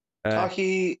again?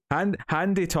 Talkie.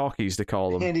 Handy talkies, they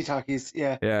call them. Handy talkies,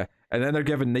 yeah. Yeah. And then they're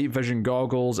given night vision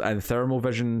goggles and thermal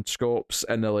vision scopes,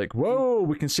 and they're like, whoa,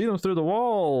 we can see them through the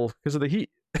wall because of the heat.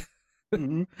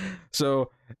 Mm-hmm.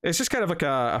 So it's just kind of like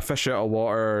a fish out of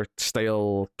water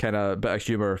style kind of bit of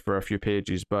humor for a few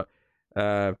pages, but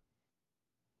it's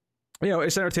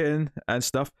entertaining and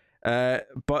stuff.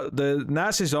 But the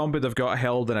Nazi zombie they've got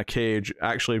held in a cage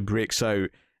actually breaks out,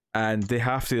 and they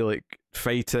have to like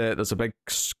fight it. There's a big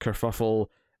kerfuffle.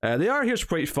 The art here's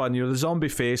quite fun. The zombie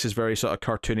face is very sort of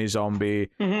cartoony zombie.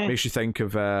 Mm-hmm. Makes you think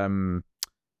of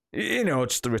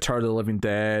just the Return of the Living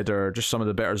Dead or just some of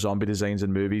the better zombie designs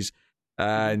in movies.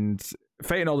 And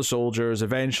fighting all the soldiers,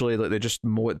 eventually like they just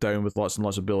mow it down with lots and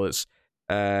lots of bullets,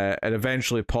 and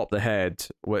eventually pop the head,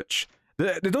 which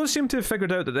they don't seem to have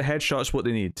figured out that the headshot's what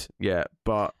they need yet,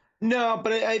 but no,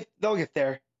 but they'll get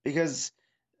there because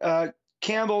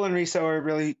Campbell and Riso are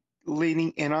really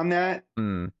leaning in on that,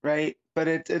 right? But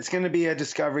it's going to be a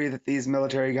discovery that these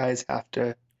military guys have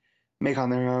to make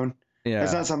on their own. Yeah,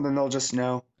 it's not something they'll just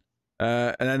know.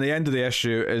 And then the end of the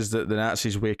issue is that the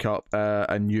Nazis wake up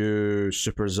a new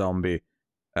super zombie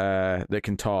that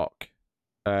can talk.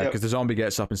 Because the zombie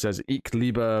gets up and says, Ich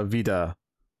liebe wieder,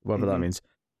 whatever that means.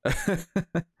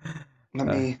 Let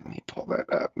me pull that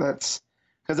up. That's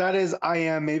because that is I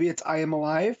am. Maybe it's I am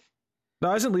alive.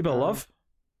 No, isn't Liebe love?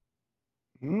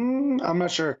 I'm not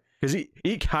sure. Because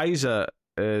Ich heiße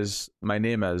is my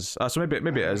name is. So maybe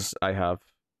it is I have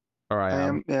or I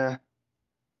am. Yeah.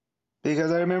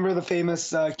 Because I remember the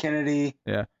famous Kennedy.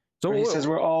 Yeah. So he says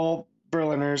we're all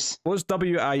Berliners. What's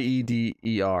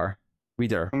Wieder?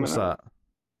 Wieder. What's that?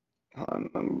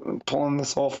 I'm pulling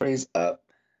this whole phrase up.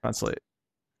 Translate.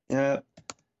 Yeah.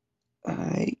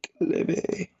 Ich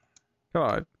liebe. Come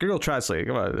on, Google Translate.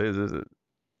 Come on.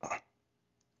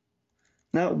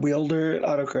 Not Wielder. It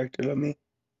autocorrected on me.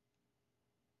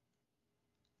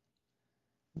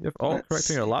 You have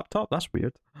auto-correcting your laptop? That's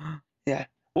weird. Yeah.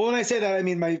 Well, when I say that, I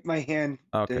mean my hand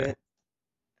did it.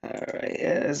 All right.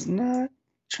 It is not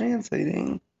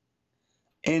translating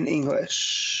in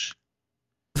English.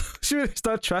 Should it's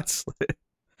not translate.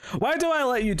 Why do I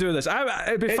let you do this?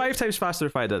 It'd be 5 times faster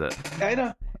if I did it. I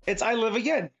know. It's I live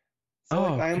again. So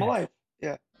I am alive.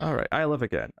 Yeah. All right. I live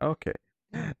again. Okay.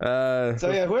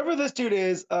 So yeah, whoever this dude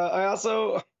is, I'm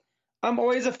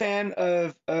always a fan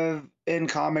of in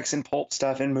comics and pulp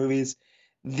stuff and movies,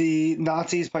 the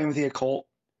Nazis playing with the occult.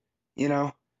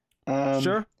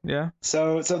 Sure. Yeah.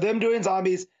 So them doing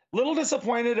zombies. Little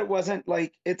disappointed it wasn't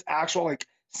like it's actual like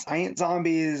science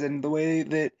zombies, and the way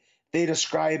that they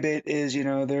describe it is,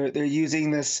 they're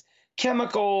using this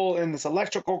chemical and this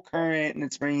electrical current, and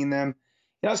it's bringing them.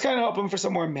 I was kind of hoping for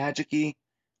some more magic-y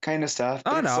kind of stuff.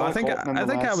 Oh no, I think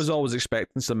I was always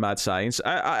expecting some mad science.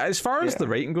 As far as the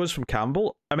writing goes from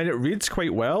Campbell, I mean, it reads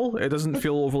quite well. It doesn't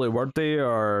feel overly wordy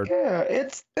or. Yeah,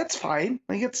 it's fine.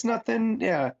 Like it's nothing.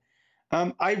 Yeah,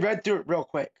 I read through it real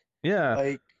quick.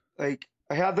 Yeah. Like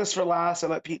I had this for last. I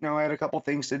let Pete know I had a couple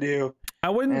things to do. I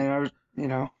wouldn't. And I was,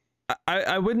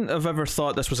 I wouldn't have ever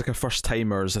thought this was like a first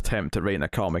timer's attempt at writing a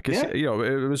comic. It's, it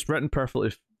was written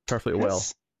perfectly well.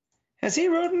 Has he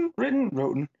written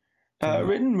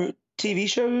TV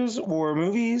shows or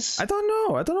movies? I don't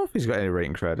know. I don't know if he's got any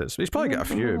writing credits. He's probably got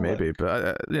a few, maybe.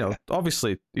 But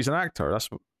obviously he's an actor.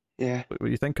 That's what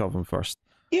you think of him first.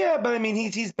 Yeah, but I mean,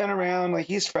 he's been around. Like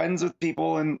he's friends with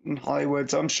people in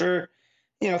Hollywood, so I'm sure,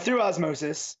 through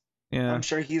osmosis. Yeah, I'm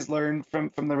sure he's learned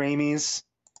from the Raimis.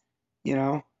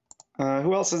 Who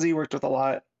else has he worked with a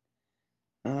lot?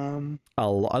 A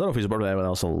lot. I don't know if he's worked with anyone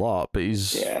else a lot, but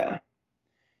he's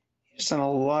he's done a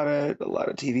lot of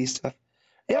TV stuff.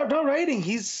 Yeah, no writing.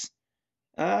 He's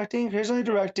acting, occasionally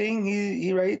directing.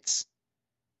 He writes.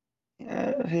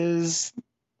 It's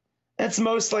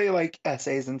mostly like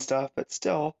essays and stuff, but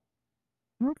still.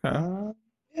 Okay.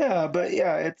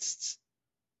 It's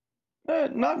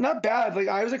not bad. Like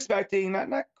I was expecting,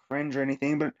 not cringe or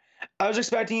anything, but I was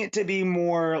expecting it to be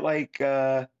more like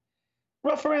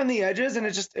rough around the edges, and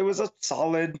it was a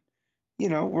solid,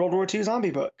 World War II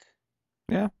zombie book.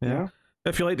 Yeah.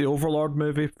 If you like the Overlord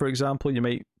movie, for example, you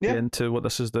might be into what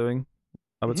this is doing.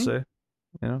 I would say,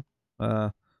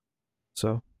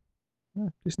 so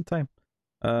decent time.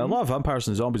 A lot of vampires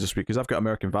and zombies this week because I've got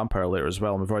American Vampire later as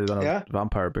well, and we've already done a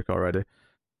vampire book already.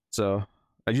 So.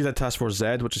 And you did Task Force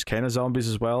Z, which is kind of zombies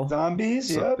as well.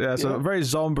 Zombies, so very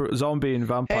zombie and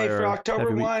vampire. Hey, for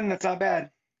October 1, that's not bad.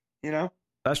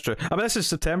 That's true. I mean, this is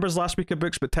September's last week of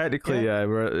books, but technically,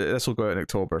 this will go out in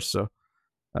October. So,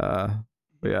 but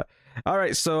yeah. All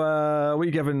right. So, what are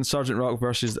you giving Sergeant Rock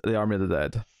versus the Army of the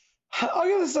Dead? I'll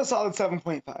give this a solid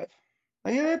 7.5.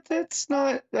 Like, it's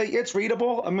not like it's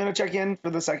readable. I'm gonna check in for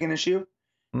the second issue,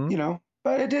 Mm.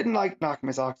 but it didn't like knock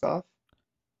my socks off.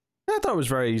 I thought it was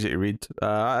very easy to read.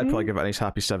 I'd probably Mm, give it a nice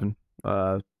happy 7.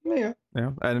 yeah.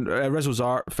 Yeah, and Rizzo's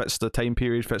art fits the time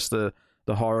period, fits the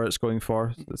horror it's going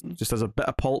for. It Mhm. just has a bit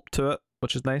of pulp to it,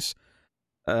 which is nice.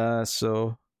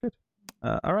 So good.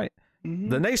 All right. The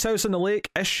Mhm. Nice House on the Lake,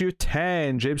 issue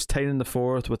 10, James Tynion the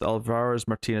Fourth with Alvarez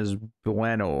Martinez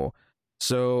Bueno.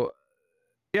 So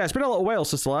yeah, it's been a little while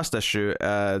since the last issue.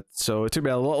 So it took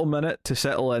me a little minute to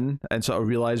settle in and sort of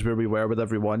realize where we were with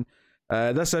everyone.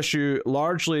 This issue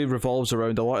largely revolves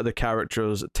around a lot of the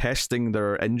characters testing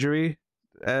their injury,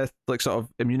 like sort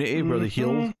of immunity, where they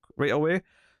heal Mhm. right away.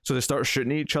 So they start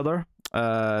shooting at each other,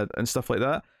 and stuff like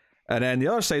that. And then the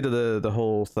other side of the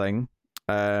whole thing,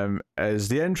 is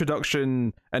the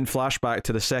introduction in flashback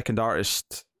to the second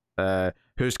artist,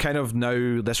 who's kind of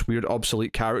now this weird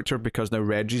obsolete character because now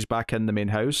Reggie's back in the main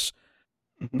house.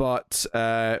 Mhm.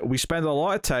 But we spend a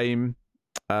lot of time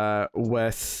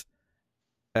with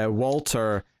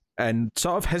Walter and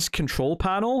sort of his control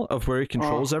panel of where he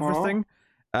controls Uh-huh. everything,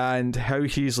 and how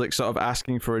he's like sort of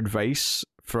asking for advice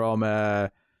from I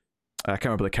can't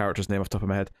remember the character's name off the top of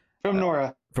my head. From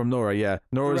Nora, From Nora, yeah.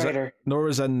 the writer.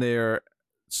 Nora's in there,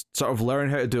 sort of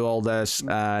learning how to do all this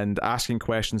and asking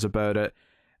questions about it.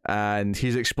 And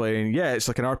he's explaining, yeah, it's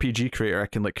like an RPG creator. I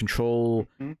can like control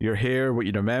Mhm. your hair, what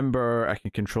you remember. I can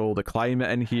control the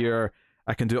climate in here.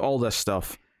 I can do all this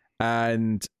stuff,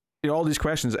 and all these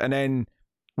questions. And then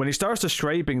when he starts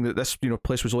describing that this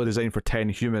place was only designed for 10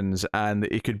 humans and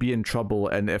that he could be in trouble,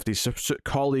 and if these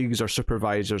colleagues or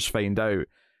supervisors find out,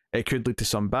 it could lead to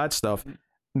some bad stuff.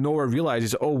 Nora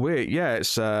realizes, oh wait, yeah,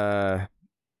 it's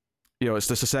it's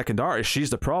this a second artist. She's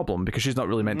the problem because she's not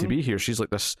really meant to be here. She's like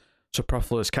this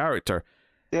superfluous character.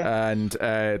 Yeah. And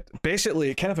basically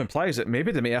it kind of implies that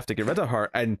maybe they may have to get rid of her.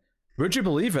 And would you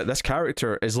believe it, this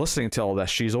character is listening to all this,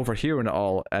 she's overhearing it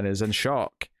all and is in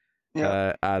shock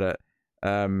at it.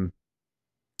 And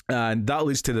that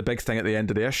leads to the big thing at the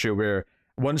end of the issue, where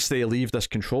once they leave this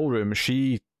control room,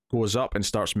 she goes up and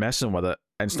starts messing with it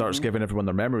and starts giving everyone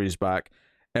their memories back.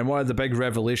 And one of the big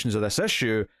revelations of this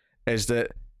issue is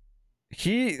that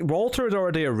Walter had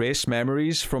already erased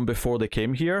memories from before they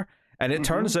came here, and it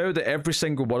turns out that every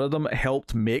single one of them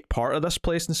helped make part of this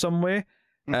place in some way.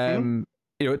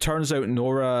 It turns out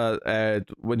Nora,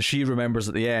 when she remembers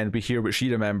at the end, we hear what she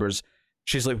remembers.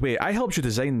 She's like, wait, I helped you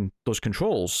design those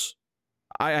controls.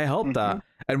 I helped that.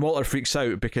 And Walter freaks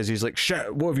out because he's like,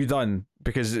 shit, what have you done?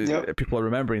 Because people are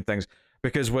remembering things.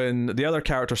 Because when the other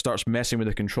character starts messing with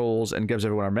the controls and gives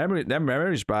everyone their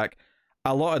memories back,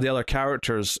 a lot of the other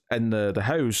characters in the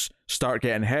house start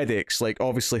getting headaches. Like,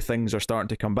 obviously things are starting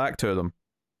to come back to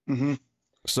them.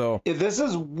 So this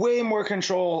is way more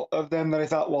control of them than I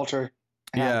thought Walter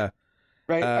had. Yeah.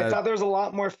 Right? I thought there was a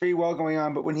lot more free will going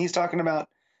on, but when he's talking about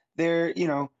their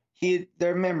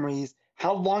memories,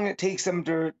 how long it takes them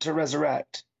to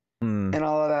resurrect and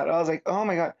all of that, I was like, oh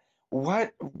my god,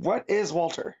 what is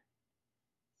Walter?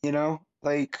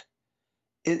 Like,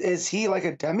 is he like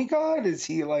a demigod? Is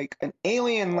he like an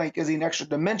alien? Like, is he an extra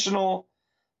dimensional?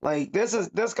 Like, this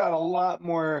got a lot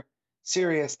more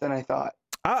serious than I thought.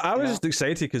 I was just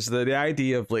excited because the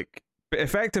idea of like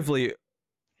effectively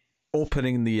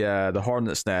opening the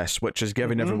hornet's nest, which is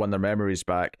giving everyone their memories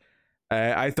back.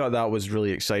 I thought that was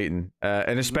really exciting,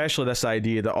 and especially this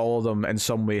idea that all of them in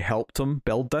some way helped him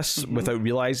build this without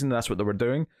realizing that's what they were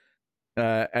doing.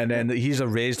 And then he's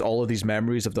erased all of these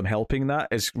memories of them helping. That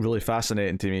is really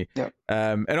fascinating to me.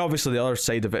 And obviously the other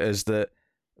side of it is that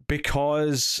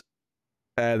because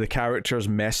the character's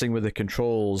messing with the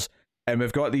controls, and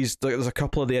we've got these, like, there's a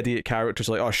couple of the idiot characters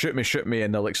like, oh, shoot me,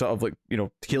 and they're like sort of like,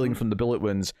 healing from the bullet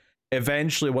wounds.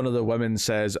 Eventually one of the women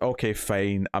says, okay,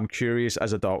 fine, I'm curious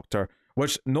as a doctor,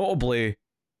 which notably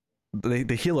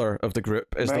the healer of the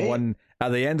group is the one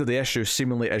at the end of the issue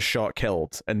seemingly is shot,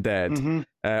 killed, and dead,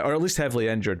 or at least heavily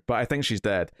injured, but I think she's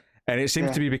dead. And it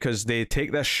seems to be because they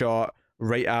take this shot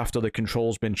right after the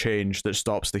control's been changed that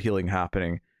stops the healing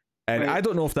happening. And I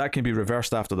don't know if that can be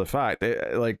reversed after the fact.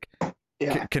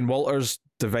 Can Walter's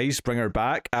device bring her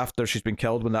back after she's been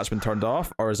killed when that's been turned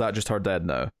off, or is that just her dead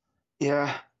now?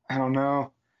 Yeah, I don't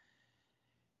know.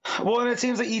 Well, and it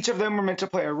seems that each of them were meant to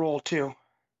play a role too,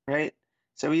 right?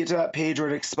 So we get to that page where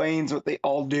it explains what they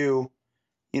all do,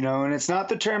 and it's not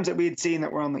the terms that we had seen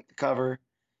that were on like the cover,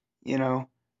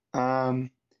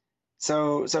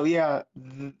 So yeah,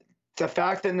 the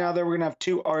fact that now that we're gonna have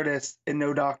two artists and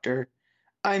no doctor,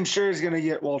 I'm sure is gonna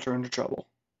get Walter into trouble,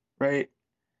 right?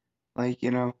 Like,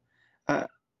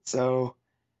 so,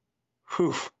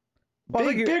 whew. Well,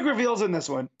 big reveals in this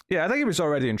one. Yeah, I think he was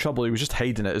already in trouble. He was just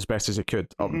hiding it as best as he could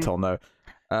up until now.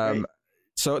 Right.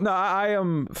 So no, I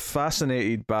am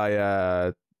fascinated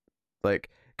by like,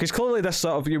 because clearly this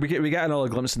sort of we get another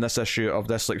glimpse in this issue of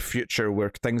this like future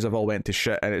where things have all went to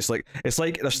shit, and it's like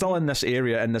they're still in this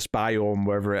area, in this biome,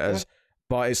 wherever it is,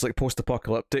 but it's like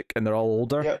post-apocalyptic and they're all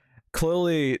older. Yep.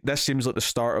 Clearly this seems like the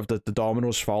start of the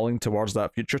dominoes falling towards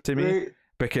that future to me,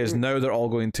 because now they're all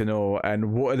going to know.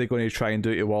 And what are they going to try and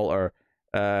do to Walter?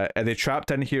 Are they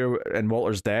trapped in here and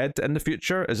Walter's dead in the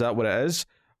future? Is that what it is?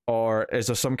 Or is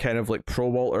there some kind of like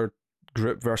pro-Walter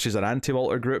group versus an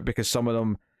anti-Walter group? Because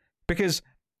I'm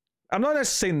not necessarily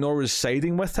saying Nora's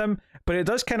siding with him, but it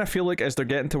does kind of feel like as they're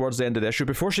getting towards the end of the issue,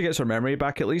 before she gets her memory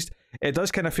back at least, it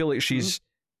does kind of feel like she's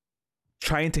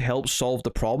trying to help solve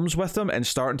the problems with them and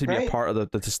starting to be a part of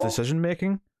the decision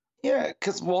making. Yeah,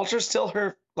 because Walter's still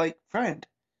her like friend,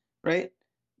 right?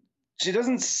 She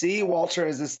doesn't see Walter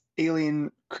as this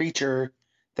alien creature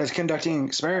that's conducting an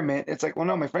experiment. It's like, well,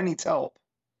 no, my friend needs help.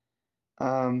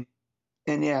 And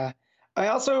yeah, I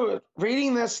also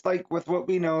reading this like with what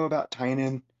we know about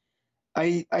Tynan,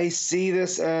 I see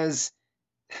this as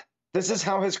this is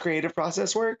how his creative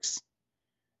process works.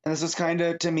 And this was kind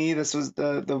of, to me, this was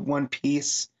the one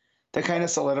piece that kind of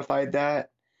solidified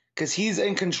that, because he's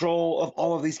in control of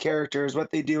all of these characters,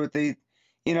 what they do,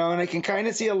 and I can kind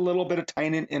of see a little bit of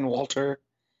Tynan in Walter,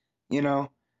 and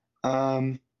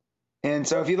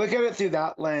so if you look at it through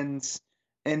that lens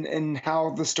and how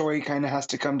the story kind of has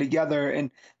to come together, and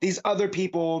these other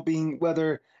people being,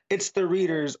 whether it's the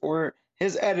readers or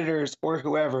his editors or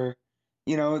whoever,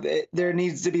 there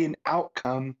needs to be an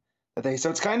outcome.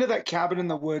 So it's kind of that Cabin in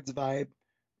the Woods vibe,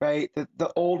 right?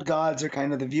 The old gods are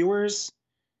kind of the viewers,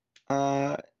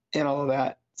 and all of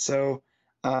that. So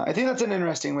I think that's an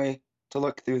interesting way to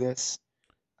look through this.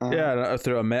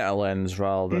 Through a meta lens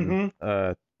rather than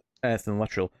anything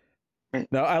literal. Right.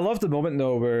 Now, I love the moment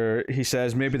though where he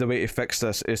says maybe the way to fix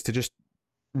this is to just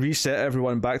reset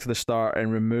everyone back to the start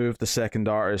and remove the second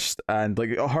artist, and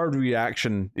like her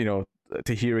reaction,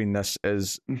 to hearing this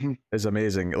is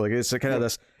amazing. Like it's kind of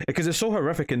this, because it's so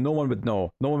horrific and no one would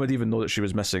know. No one would even know that she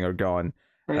was missing or gone.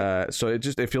 Right. So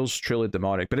it feels truly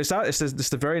demonic. But it's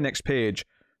the very next page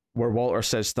where Walter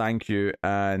says thank you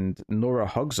and Nora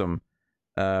hugs him.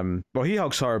 Well, he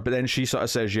hugs her, but then she sort of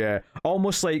says, yeah,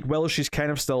 almost like, well, she's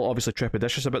kind of still obviously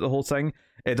trepidatious about the whole thing.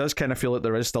 It does kind of feel like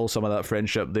there is still some of that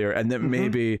friendship there, and that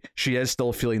maybe she is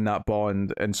still feeling that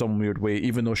bond in some weird way,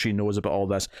 even though she knows about all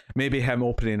this. Maybe him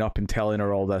opening up and telling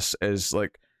her all this is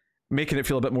like making it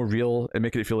feel a bit more real and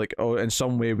making it feel like, oh, in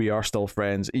some way we are still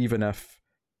friends, even if,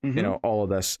 all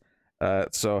of this.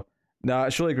 So, no,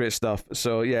 it's really great stuff.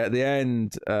 So, yeah, at the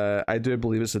end, I do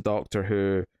believe it's the Doctor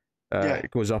who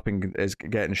goes up and is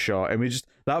getting shot, and we just,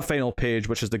 that final page,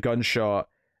 which is the gunshot,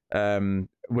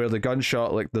 where the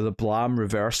gunshot, like the blam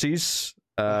reverses,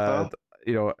 and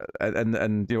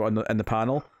in the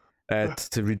panel,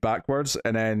 to read backwards,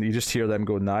 and then you just hear them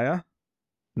go Naya,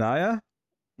 and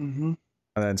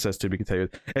then it says to be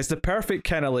continued. It's the perfect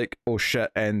kind of like, oh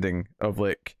shit ending of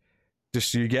like,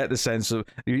 just you get the sense of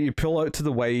you pull out to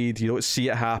the wide, you don't see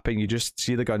it happen, you just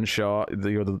see the gunshot,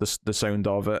 the sound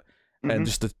of it. And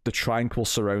just the tranquil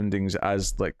surroundings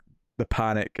as like the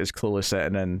panic is clearly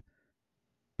setting in.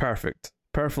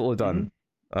 Perfectly done.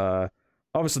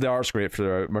 Obviously the art's great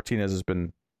throughout. Martinez has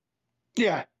been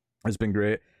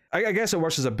great. I guess it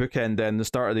works as a bookend. Then the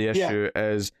start of the issue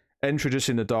is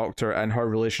introducing the Doctor and her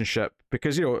relationship,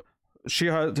 because she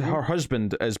had her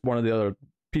husband is one of the other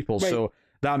people, so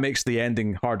that makes the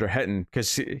ending harder hitting,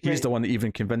 because he's the one that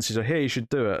even convinces her, hey, you should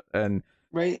do it, and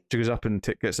she goes up and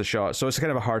gets the shot. So it's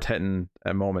kind of a hard-hitting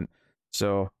moment.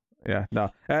 So, yeah, no.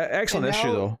 Excellent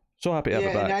issue, though. So happy to have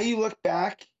it back. And now you look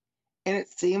back, and it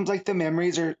seems like the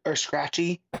memories are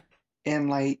scratchy and,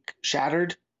 like,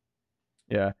 shattered.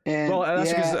 Yeah. And, well,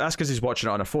 that's because he's watching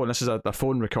it on a phone. This is a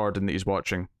phone recording that he's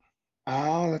watching.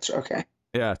 Oh, that's okay.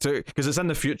 Yeah, because it's in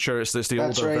the future. It's the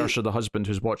older version of the husband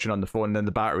who's watching on the phone, and then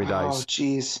the battery dies. Oh,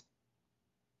 jeez.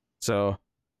 So...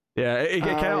 yeah, it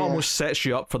kind of almost sets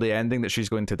you up for the ending that she's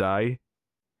going to die.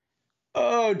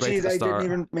 Oh, jeez, I didn't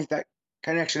even make that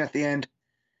connection at the end.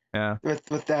 Yeah.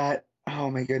 With that,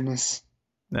 oh my goodness.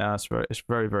 Yeah, it's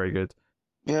very, very good.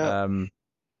 Yeah.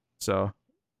 So,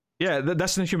 yeah,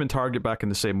 that's the Human Target back in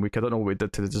the same week. I don't know what we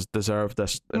did to deserve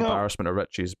this embarrassment of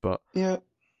riches, but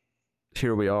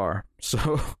here we are.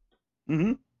 So,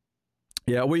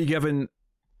 yeah, what are you giving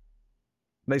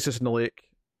Nicest in the Lake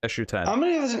issue 10? I'm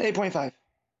gonna give this an 8.5.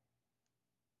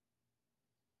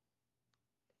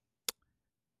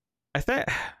 I think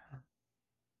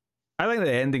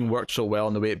the ending worked so well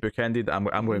in the way it bookended. I'm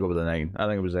going to go with a 9. I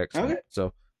think it was excellent. Okay.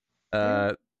 So,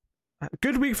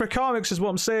 Good week for comics is what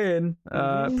I'm saying.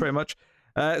 Pretty much.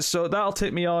 So that'll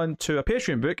take me on to a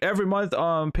Patreon book every month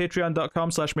on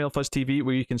patreon.com/MailFuzzTV,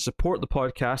 where you can support the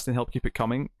podcast and help keep it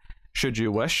coming, should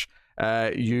you wish.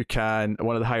 You can,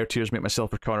 one of the higher tiers, make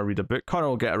myself or Connor read a book. Connor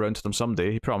will get around to them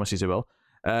someday. He promises he will.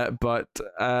 But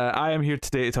I am here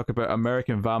today to talk about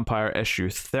American Vampire issue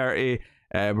 30.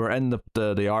 We're in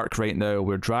the arc right now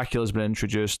where Dracula's been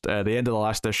introduced. The end of the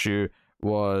last issue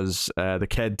was the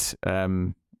kid,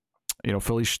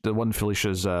 Felicia, the one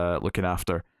Felicia's looking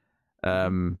after,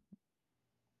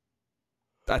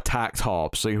 attacked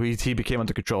Hobbs, so he became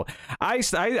under control. I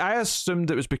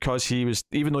assumed it was because he was,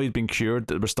 even though he'd been cured,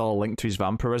 there was still a link to his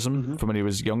vampirism from when he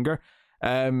was younger.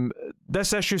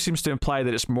 This issue seems to imply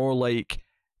that it's more like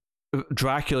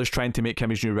Dracula's trying to make him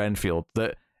his new Renfield,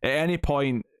 that at any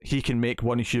point he can make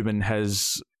one human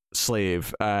his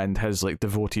slave and his like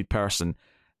devoted person.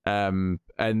 And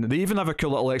they even have a cool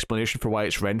little explanation for why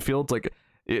it's Renfield. Like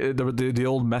the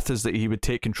old myth is that he would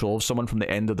take control of someone from the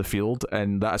end of the field,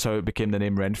 and that's how it became the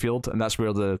name Renfield, and that's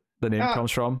where the name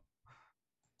comes from.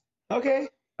 Okay.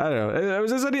 I don't know. It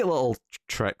was a neat little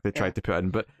trick they tried to put in,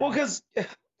 but because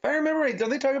if I remember right, don't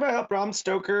they talk about how Bram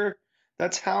Stoker?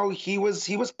 That's how he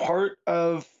was part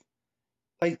of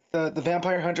like the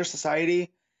Vampire Hunter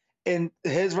Society, and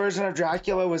his version of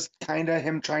Dracula was kind of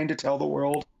him trying to tell the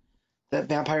world that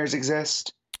vampires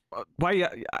exist. Why?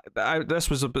 This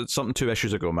was something 2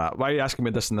 issues ago, Matt. Why are you asking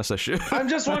me this in this issue? I'm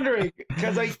just wondering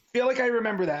because I feel like I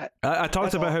remember that. I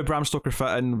talked about how Bram Stoker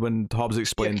fit in when Hobbs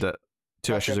explained it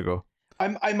 2 issues ago.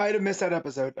 I might have missed that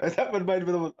episode. That one might have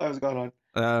been the one I was going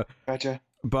on. Gotcha.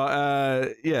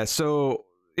 But so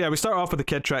we start off with the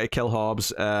kid trying to kill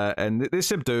Hobbs, and they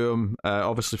subdue him.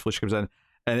 Obviously, Felicia comes in,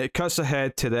 and it cuts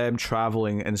ahead to them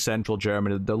traveling in central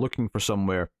Germany. They're looking for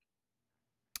somewhere,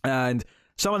 and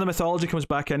some of the mythology comes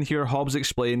back in here. Hobbs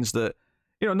explains that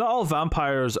not all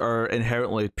vampires are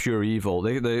inherently pure evil.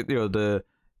 The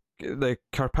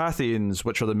Carpathians,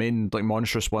 which are the main like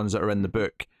monstrous ones that are in the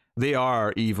book, they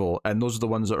are evil, and those are the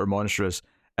ones that are monstrous.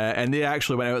 And they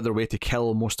actually went out of their way to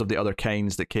kill most of the other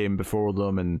kinds that came before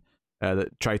them and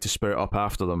that tried to spirit up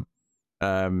after them.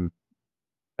 And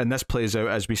this plays out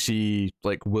as we see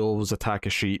like wolves attack a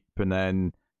sheep, and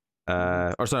then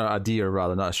or sorry, a deer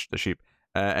rather, not a sheep.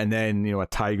 And then a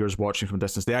tiger's watching from a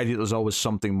distance. The idea that there's always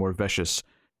something more vicious.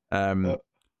 But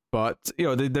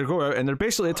they go out and they're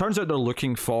basically, it turns out they're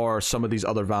looking for some of these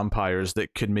other vampires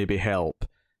that could maybe help.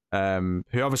 Who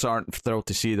obviously aren't thrilled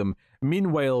to see them.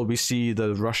 Meanwhile, we see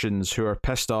the Russians who are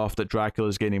pissed off that Dracula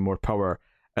is gaining more power,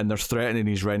 and they're threatening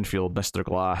his Renfield, Mr.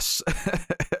 Glass,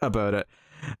 about it.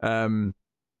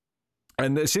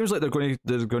 And it seems like they're going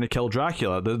to kill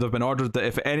Dracula. They've been ordered that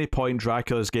if at any point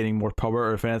Dracula is gaining more power,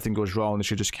 or if anything goes wrong, they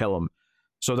should just kill him.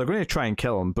 So they're going to try and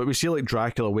kill him. But we see like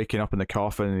Dracula waking up in the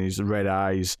coffin and his red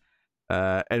eyes,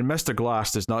 and Mr.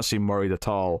 Glass does not seem worried at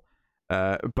all.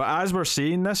 But as we're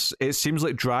seeing this, it seems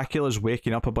like Dracula's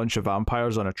waking up a bunch of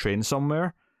vampires on a train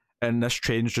somewhere, and this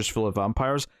train's just full of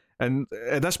vampires. And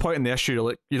at this point in the issue,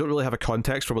 you don't really have a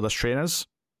context for where this train is.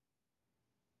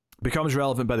 Becomes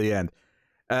relevant by the end.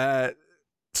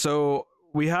 So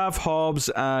we have Hobbs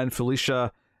and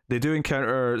Felicia. They do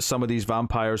encounter some of these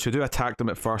vampires who do attack them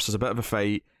at first. There's a bit of a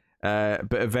fight,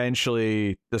 but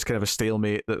eventually there's kind of a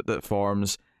stalemate that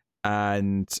forms,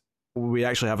 and we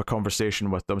actually have a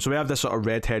conversation with them. So we have this sort of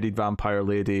red-headed vampire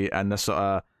lady and this sort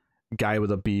of guy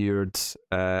with a beard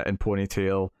and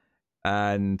ponytail.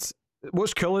 And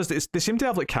what's cool is they seem to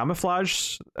have like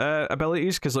camouflage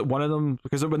abilities, because like one of them,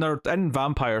 because when they're in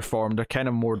vampire form, they're kind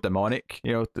of more demonic,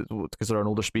 because they're an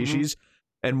older species.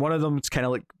 And one of them is kind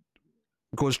of like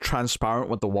goes transparent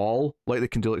with the wall, like they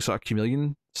can do like sort of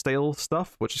chameleon style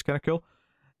stuff, which is kind of cool.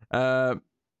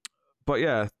 But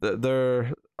yeah,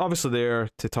 they're obviously there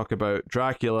to talk about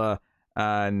Dracula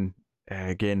and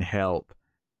gain help.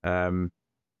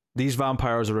 These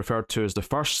vampires are referred to as the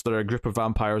First. They're a group of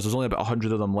vampires. There's only about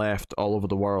 100 of them left all over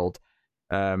the world,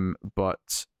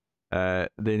 but they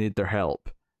need their help.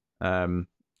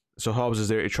 So Hobbs is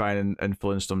there to try and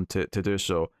influence them to do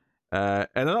so. And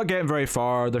they're not getting very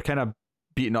far. They're kind of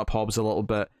beating up Hobbs a little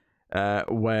bit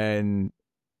when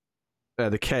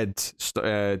the kid,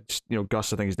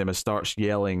 Gus, I think his name is, starts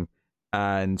yelling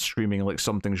and screaming like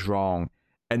something's wrong.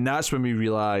 And that's when we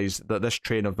realize that this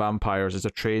train of vampires is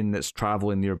a train that's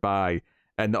traveling nearby,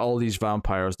 and all these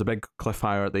vampires, the big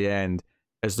cliffhanger at the end,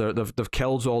 is they've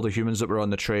killed all the humans that were on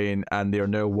the train, and they are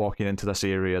now walking into this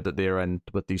area that they're in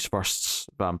with these first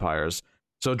vampires.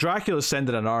 So Dracula's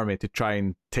sending an army to try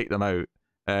and take them out,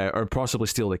 or possibly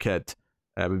steal the kid.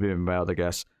 Would be wild, I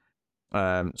guess.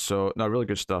 So no, really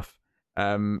good stuff.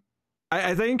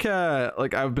 I think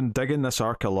like I've been digging this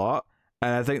arc a lot,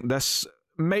 and I think this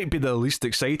might be the least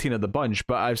exciting of the bunch,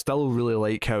 but I still really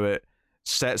like how it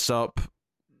sets up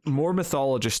more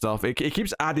mythology stuff. It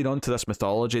keeps adding on to this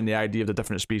mythology and the idea of the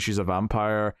different species of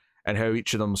vampire and how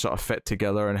each of them sort of fit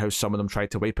together and how some of them try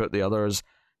to wipe out the others.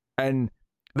 And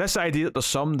this idea that there's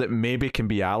some that maybe can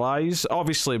be allies.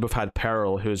 Obviously, we've had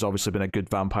Pearl, who's obviously been a good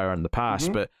vampire in the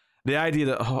past, but the idea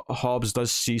that Hobbs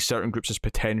does see certain groups as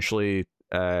potentially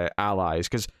allies,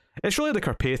 because it's really the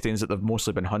Carpathians that they've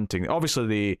mostly been hunting.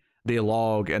 Obviously, they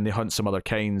log and they hunt some other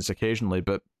kinds occasionally,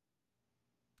 but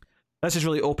this is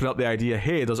really opening up the idea,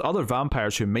 hey, there's other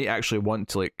vampires who might actually want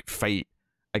to like fight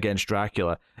against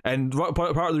Dracula. And part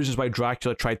of the reasons why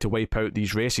Dracula tried to wipe out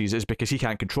these races is because he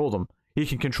can't control them. He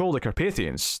can control the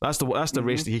Carpathians. That's the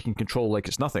race that he can control like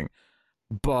it's nothing.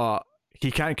 But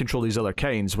he can't control these other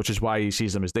kinds, which is why he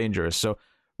sees them as dangerous. So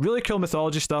really cool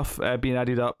mythology stuff being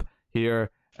added up here.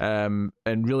 And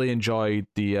really enjoyed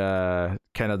the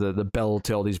kind of the build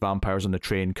to all these vampires on the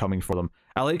train coming for them.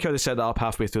 I like how they set that up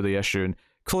halfway through the issue, and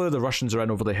clearly the Russians are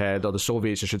in over their head, or the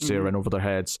Soviets I should say are in over their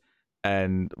heads,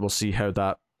 and we'll see how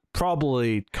that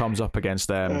probably comes up against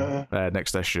them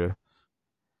next issue.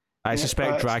 I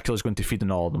suspect Dracula's going to feed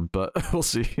on all of them, but we'll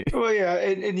see. Well, yeah,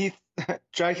 and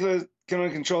Dracula's going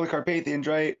to control the Carpathians,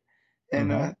 right?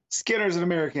 And Skinner's an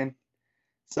American,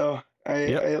 so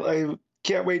I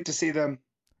can't wait to see them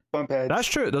bump heads. That's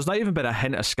true. There's not even been a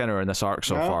hint of Skinner in this arc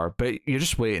so far, but you're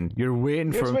just waiting. You're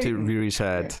waiting for him to rear his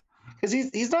head. Because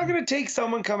he's not going to take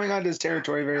someone coming onto his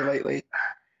territory very lightly,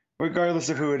 regardless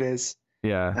of who it is.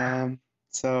 Yeah.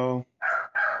 So,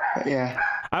 yeah.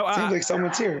 Seems like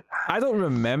someone's here. I don't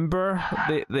remember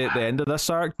the end of this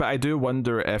arc, but I do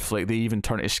wonder if like they even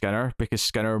turn to Skinner, because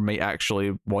Skinner might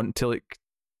actually want to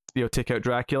take out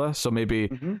Dracula. So maybe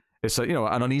it's an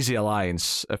uneasy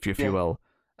alliance, if you will.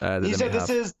 You said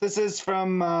this is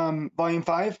from Volume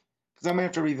 5? Because I might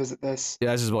have to revisit this.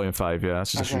 Yeah, this is Volume 5. Yeah,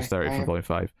 this is issue 30 from Volume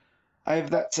 5. I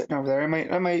have that sitting over there.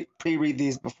 I might pre-read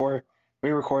these before we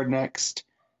record next,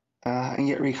 and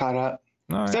get re-caught up.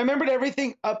 Right. So I remembered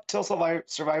everything up till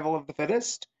Survival of the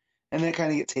Fittest, and then it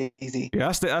kind of gets hazy.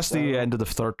 Yeah, that's the end of the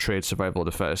third trade, Survival of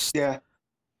the Fittest. Yeah.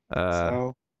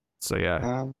 So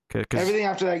yeah. Everything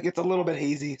after that gets a little bit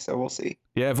hazy, so we'll see.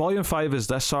 Yeah, Volume 5 is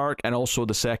this arc, and also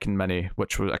the second mini,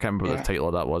 which was, I can't remember what the title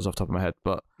of that was off the top of my head,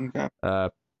 but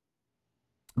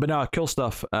no, cool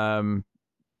stuff.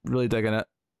 Really digging it.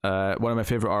 One of my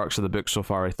favorite arcs of the book so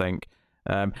far, I think.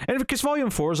 And because Volume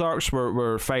 4's arcs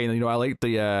were fine, I like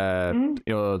the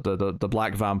the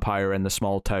black vampire in the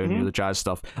small town, the jazz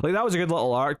stuff. Like that was a good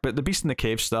little arc, but the Beast in the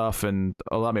Cave stuff, and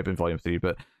that may have been Volume 3,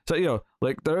 but so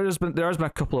like there has been a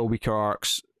couple of weaker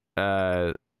arcs.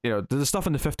 The stuff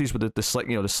in the 50s with the slick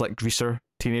greaser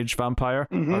teenage vampire,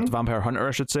 or the vampire hunter,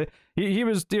 I should say. He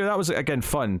was that was again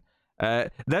fun.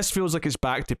 This feels like it's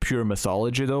back to pure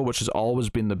mythology though, which has always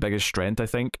been the biggest strength, I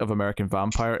think, of American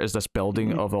Vampire, is this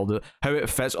building of how it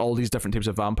fits all these different types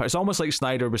of vampires. It's almost like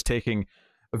Snyder was taking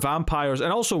vampires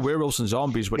and also werewolves and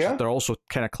zombies, which they're also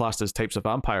kind of classed as types of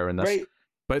vampire in this. Right.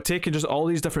 But taking just all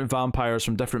these different vampires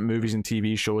from different movies and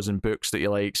TV shows and books that he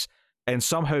likes, and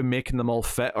somehow making them all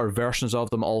fit, or versions of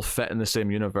them all fit in the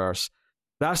same universe.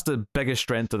 That's the biggest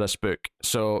strength of this book.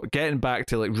 So getting back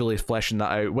to like really fleshing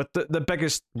that out with the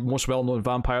biggest, most well-known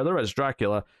vampire there is,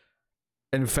 Dracula,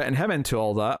 and fitting him into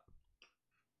all that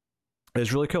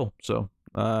is really cool. So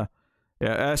a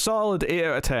solid 8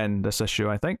 out of 10 this issue,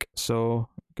 I think. So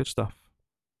good stuff.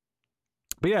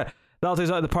 But yeah, that'll take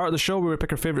us out of the part of the show where we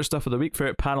pick our favorite stuff of the week,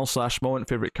 favorite panel / moment,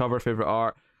 favorite cover, favorite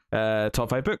art,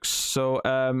 top 5 books. So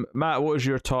Matt, what was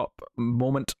your top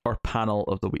moment or panel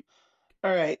of the week?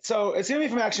 All right, so it's going to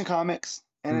be from Action Comics,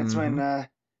 and it's when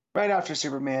right after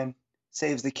Superman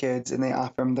saves the kids and they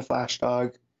offer him the Flash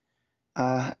dog.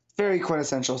 Very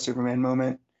quintessential Superman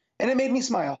moment, and it made me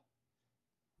smile.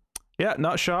 Yeah,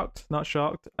 not shocked.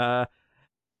 I'm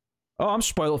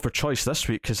spoiled for choice this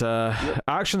week because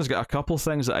Action's got a couple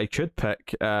things that I could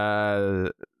pick.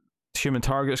 Human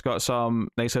Target's got some,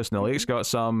 Nice House in the Lake's got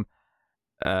some.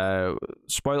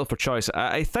 Spoiled for choice.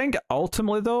 I think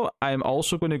ultimately though, I'm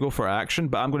also going to go for Action,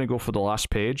 but I'm going to go for the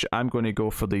last page. I'm going to go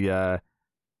for the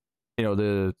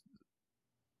go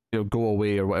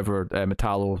away or whatever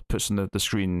Metallo puts on the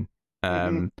screen,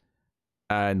 and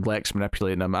Lex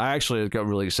manipulating them. I actually got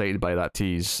really excited by that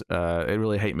tease. It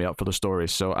really hyped me up for the story,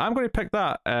 so I'm going to pick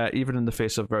that, even in the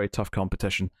face of very tough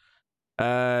competition.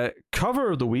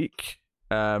 Cover of the week.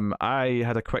 I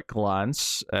had a quick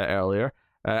glance earlier.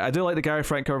 I do like the Gary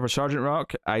Frank cover for Sergeant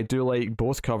Rock. I do like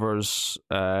both covers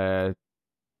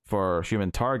for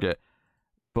Human Target.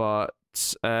 But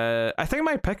I think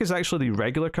my pick is actually the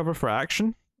regular cover for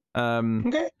Action.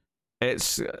 Okay.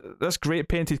 It's this great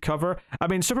painted cover. I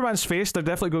mean, Superman's face, they're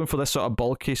definitely going for this sort of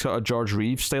bulky, sort of George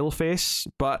Reeves style face,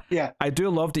 but Yeah. I do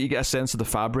love that you get a sense of the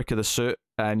fabric of the suit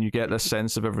and you get this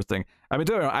sense of everything. I mean,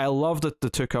 I love the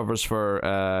two covers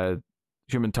for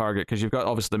Human Target, because you've got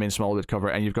obviously the main Smallwood cover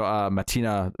and you've got a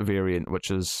Matina variant,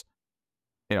 which is,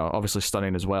 obviously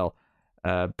stunning as well.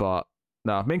 But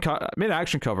no, main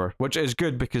action cover, which is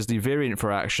good because the variant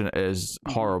for action is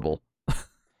horrible.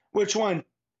 Which one?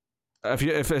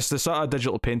 If it's the sort of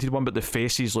digital painted one, but the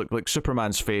faces look like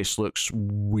Superman's face looks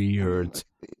weird.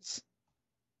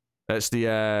 It's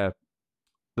the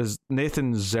there's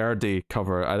Nathan Zerdy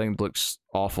cover. I think looks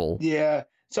awful. Yeah.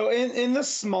 So in the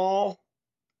small,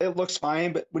 it looks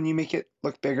fine, but when you make it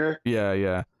look bigger,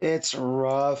 yeah, it's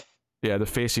rough. Yeah, the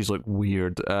faces look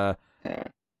weird. Yeah.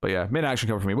 But yeah, main action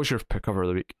cover for me. What's your cover of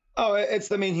the week? Oh, it's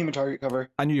the main Human Target cover.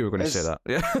 I knew you were going to say that.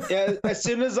 Yeah. Yeah. As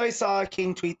soon as I saw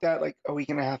King tweet that like a week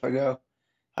and a half ago,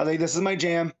 I was like, "This is my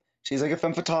jam." She's like a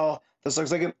femme fatale. This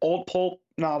looks like an old pulp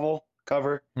novel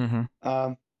cover.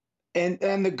 Mm-hmm.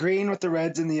 And the green with the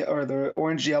reds and the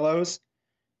orange yellows,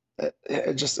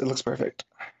 it looks perfect.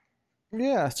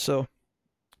 Yeah. So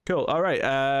cool. All right.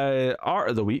 Art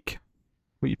of the week.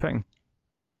 What are you picking?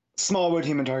 Smallwood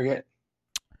Human Target.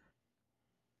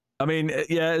 I mean,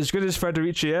 yeah, as good as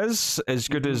Federici is, as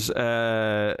good as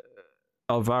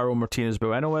Alvaro Martinez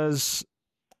Bueno is,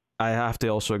 I have to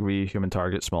also agree Human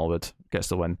Target Smallwood gets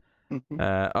the win.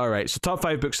 All right, so top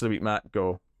 5 books of the week, Matt,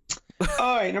 go.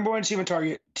 All right, number 1 is Human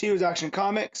Target, 2 is Action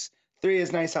Comics, 3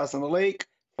 is Nice House on the Lake,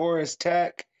 4 is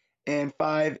Tech, and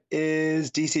 5 is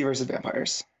DC versus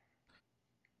Vampires.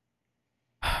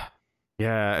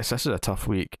 Yeah, this is a tough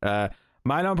week.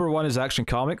 My number 1 is Action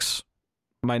Comics.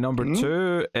 My number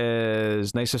 2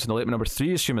 is Nice House on the Lake. My number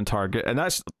 3 is Human Target, and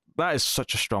that is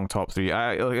such a strong top 3.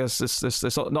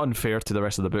 It's not unfair to the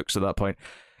rest of the books at that point.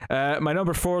 My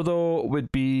number 4 though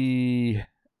would be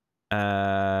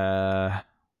DC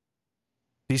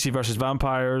versus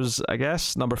Vampires, I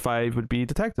guess. Number 5 would be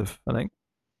Detective, I think.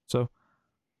 So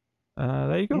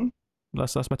there you go.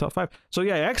 That's my top 5. So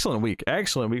yeah, excellent week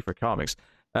for comics.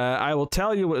 I will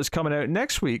tell you what is coming out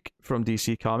next week from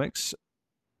DC Comics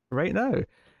right now.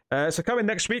 So coming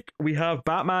next week, we have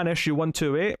Batman issue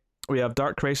 128. We have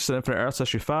Dark Crisis and Infinite Earths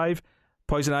issue 5,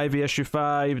 Poison Ivy issue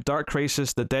 5, Dark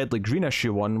Crisis The Deadly Green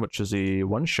issue 1, which is a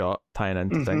one-shot tying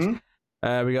into things.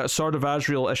 We got Sword of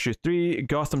Azrael issue 3,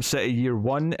 Gotham City Year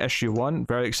 1 issue 1.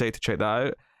 Very excited to check that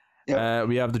out. Yep.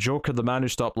 We have The Joker, The Man Who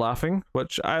Stopped Laughing,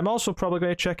 which I'm also probably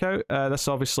going to check out. This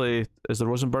obviously is the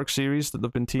Rosenberg series that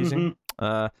they've been teasing.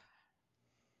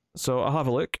 So I'll have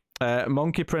a look.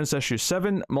 Monkey Prince issue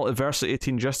 7, Multiversity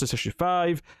Teen Justice issue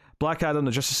 5, Black Adam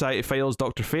The Justice Society Files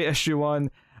Dr. Fate issue 1,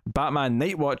 Batman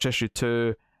Nightwatch issue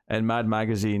 2, and Mad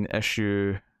Magazine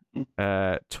issue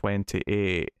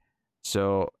 28.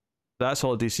 So that's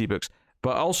all DC books.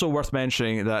 But also worth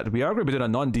mentioning that we are going to be doing a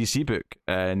non-DC book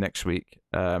next week,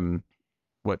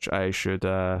 which I should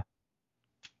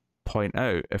point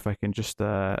out if I can just...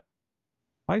 why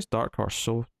is Dark Horse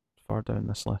so far down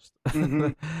this list?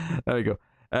 There we go.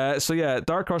 So yeah,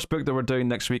 Dark Horse book that we're doing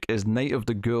next week is Night of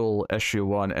the Ghoul issue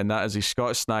 1, and that is a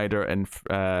Scott Snyder and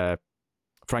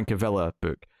Francavilla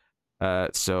book.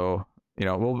 So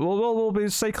we'll be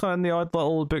cycling the odd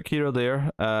little book here or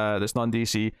there that's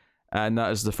non-DC, and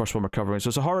that is the first one we're covering. So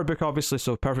it's a horror book, obviously,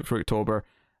 so perfect for October.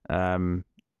 And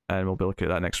we'll be looking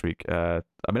at that next week. I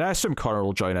mean, I assume Connor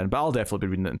will join in, but I'll definitely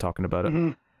be reading it and talking about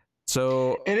it.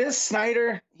 So it is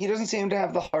Snyder. He doesn't seem to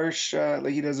have the harsh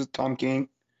like he does with Tom King.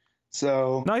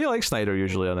 So no, he likes Snyder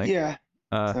usually, I think. Yeah.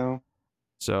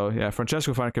 So yeah,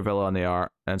 Francesco Francavilla on the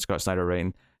art and Scott Snyder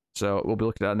writing. So we'll be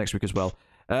looking at that next week as well.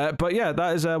 But yeah,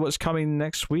 that is what's coming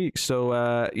next week.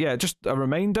 So yeah, just a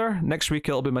reminder, next week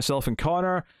it'll be myself and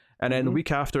Connor, and then the week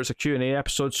after it's a Q&A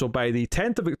episode. So by the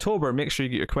 10th of October, make sure you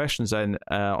get your questions in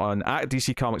on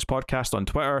 @DC Comics Podcast on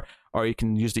Twitter, or you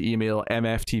can use the email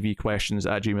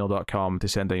mftvquestions@gmail.com to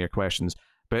send in your questions.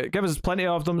 But give us plenty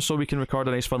of them so we can record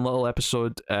a nice fun little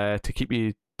episode to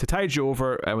tide you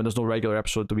over when there's no regular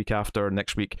episode the week after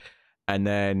next week, and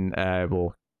then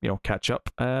we'll catch up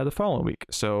the following week.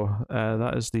 So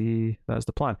that is the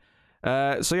plan.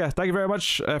 So yeah, thank you very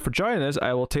much for joining us.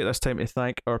 I will take this time to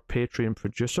thank our Patreon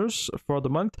producers for the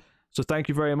month. So thank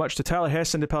you very much to Tyler Hess,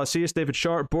 Cindy Palacios, David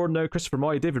Short, Board Now, Christopher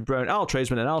Moy, David Brown, Al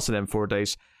Tradesman, and Alison M4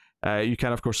 Dice. You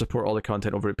can of course support all the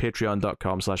content over at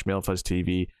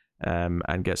patreon.com/MailFuzzTV.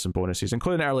 And get some bonuses,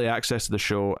 including early access to the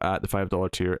show at the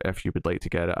 $5 tier if you would like to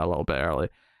get it a little bit early.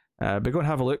 But go and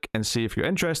have a look and see if you're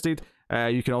interested.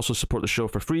 You can also support the show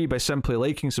for free by simply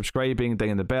liking, subscribing,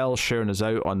 dinging the bell, sharing us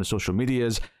out on the social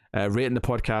medias, rating the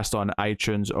podcast on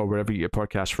iTunes or wherever you get your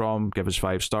podcast from. Give us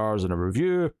 5 stars and a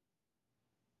review.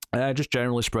 Just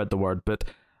generally spread the word, but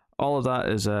all of that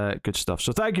is good stuff.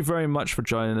 So thank you very much for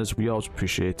joining us. We always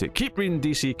appreciate it. Keep reading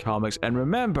DC Comics, and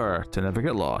remember to never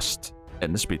get lost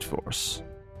in the Speed Force.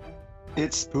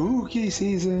 It's spooky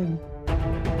season.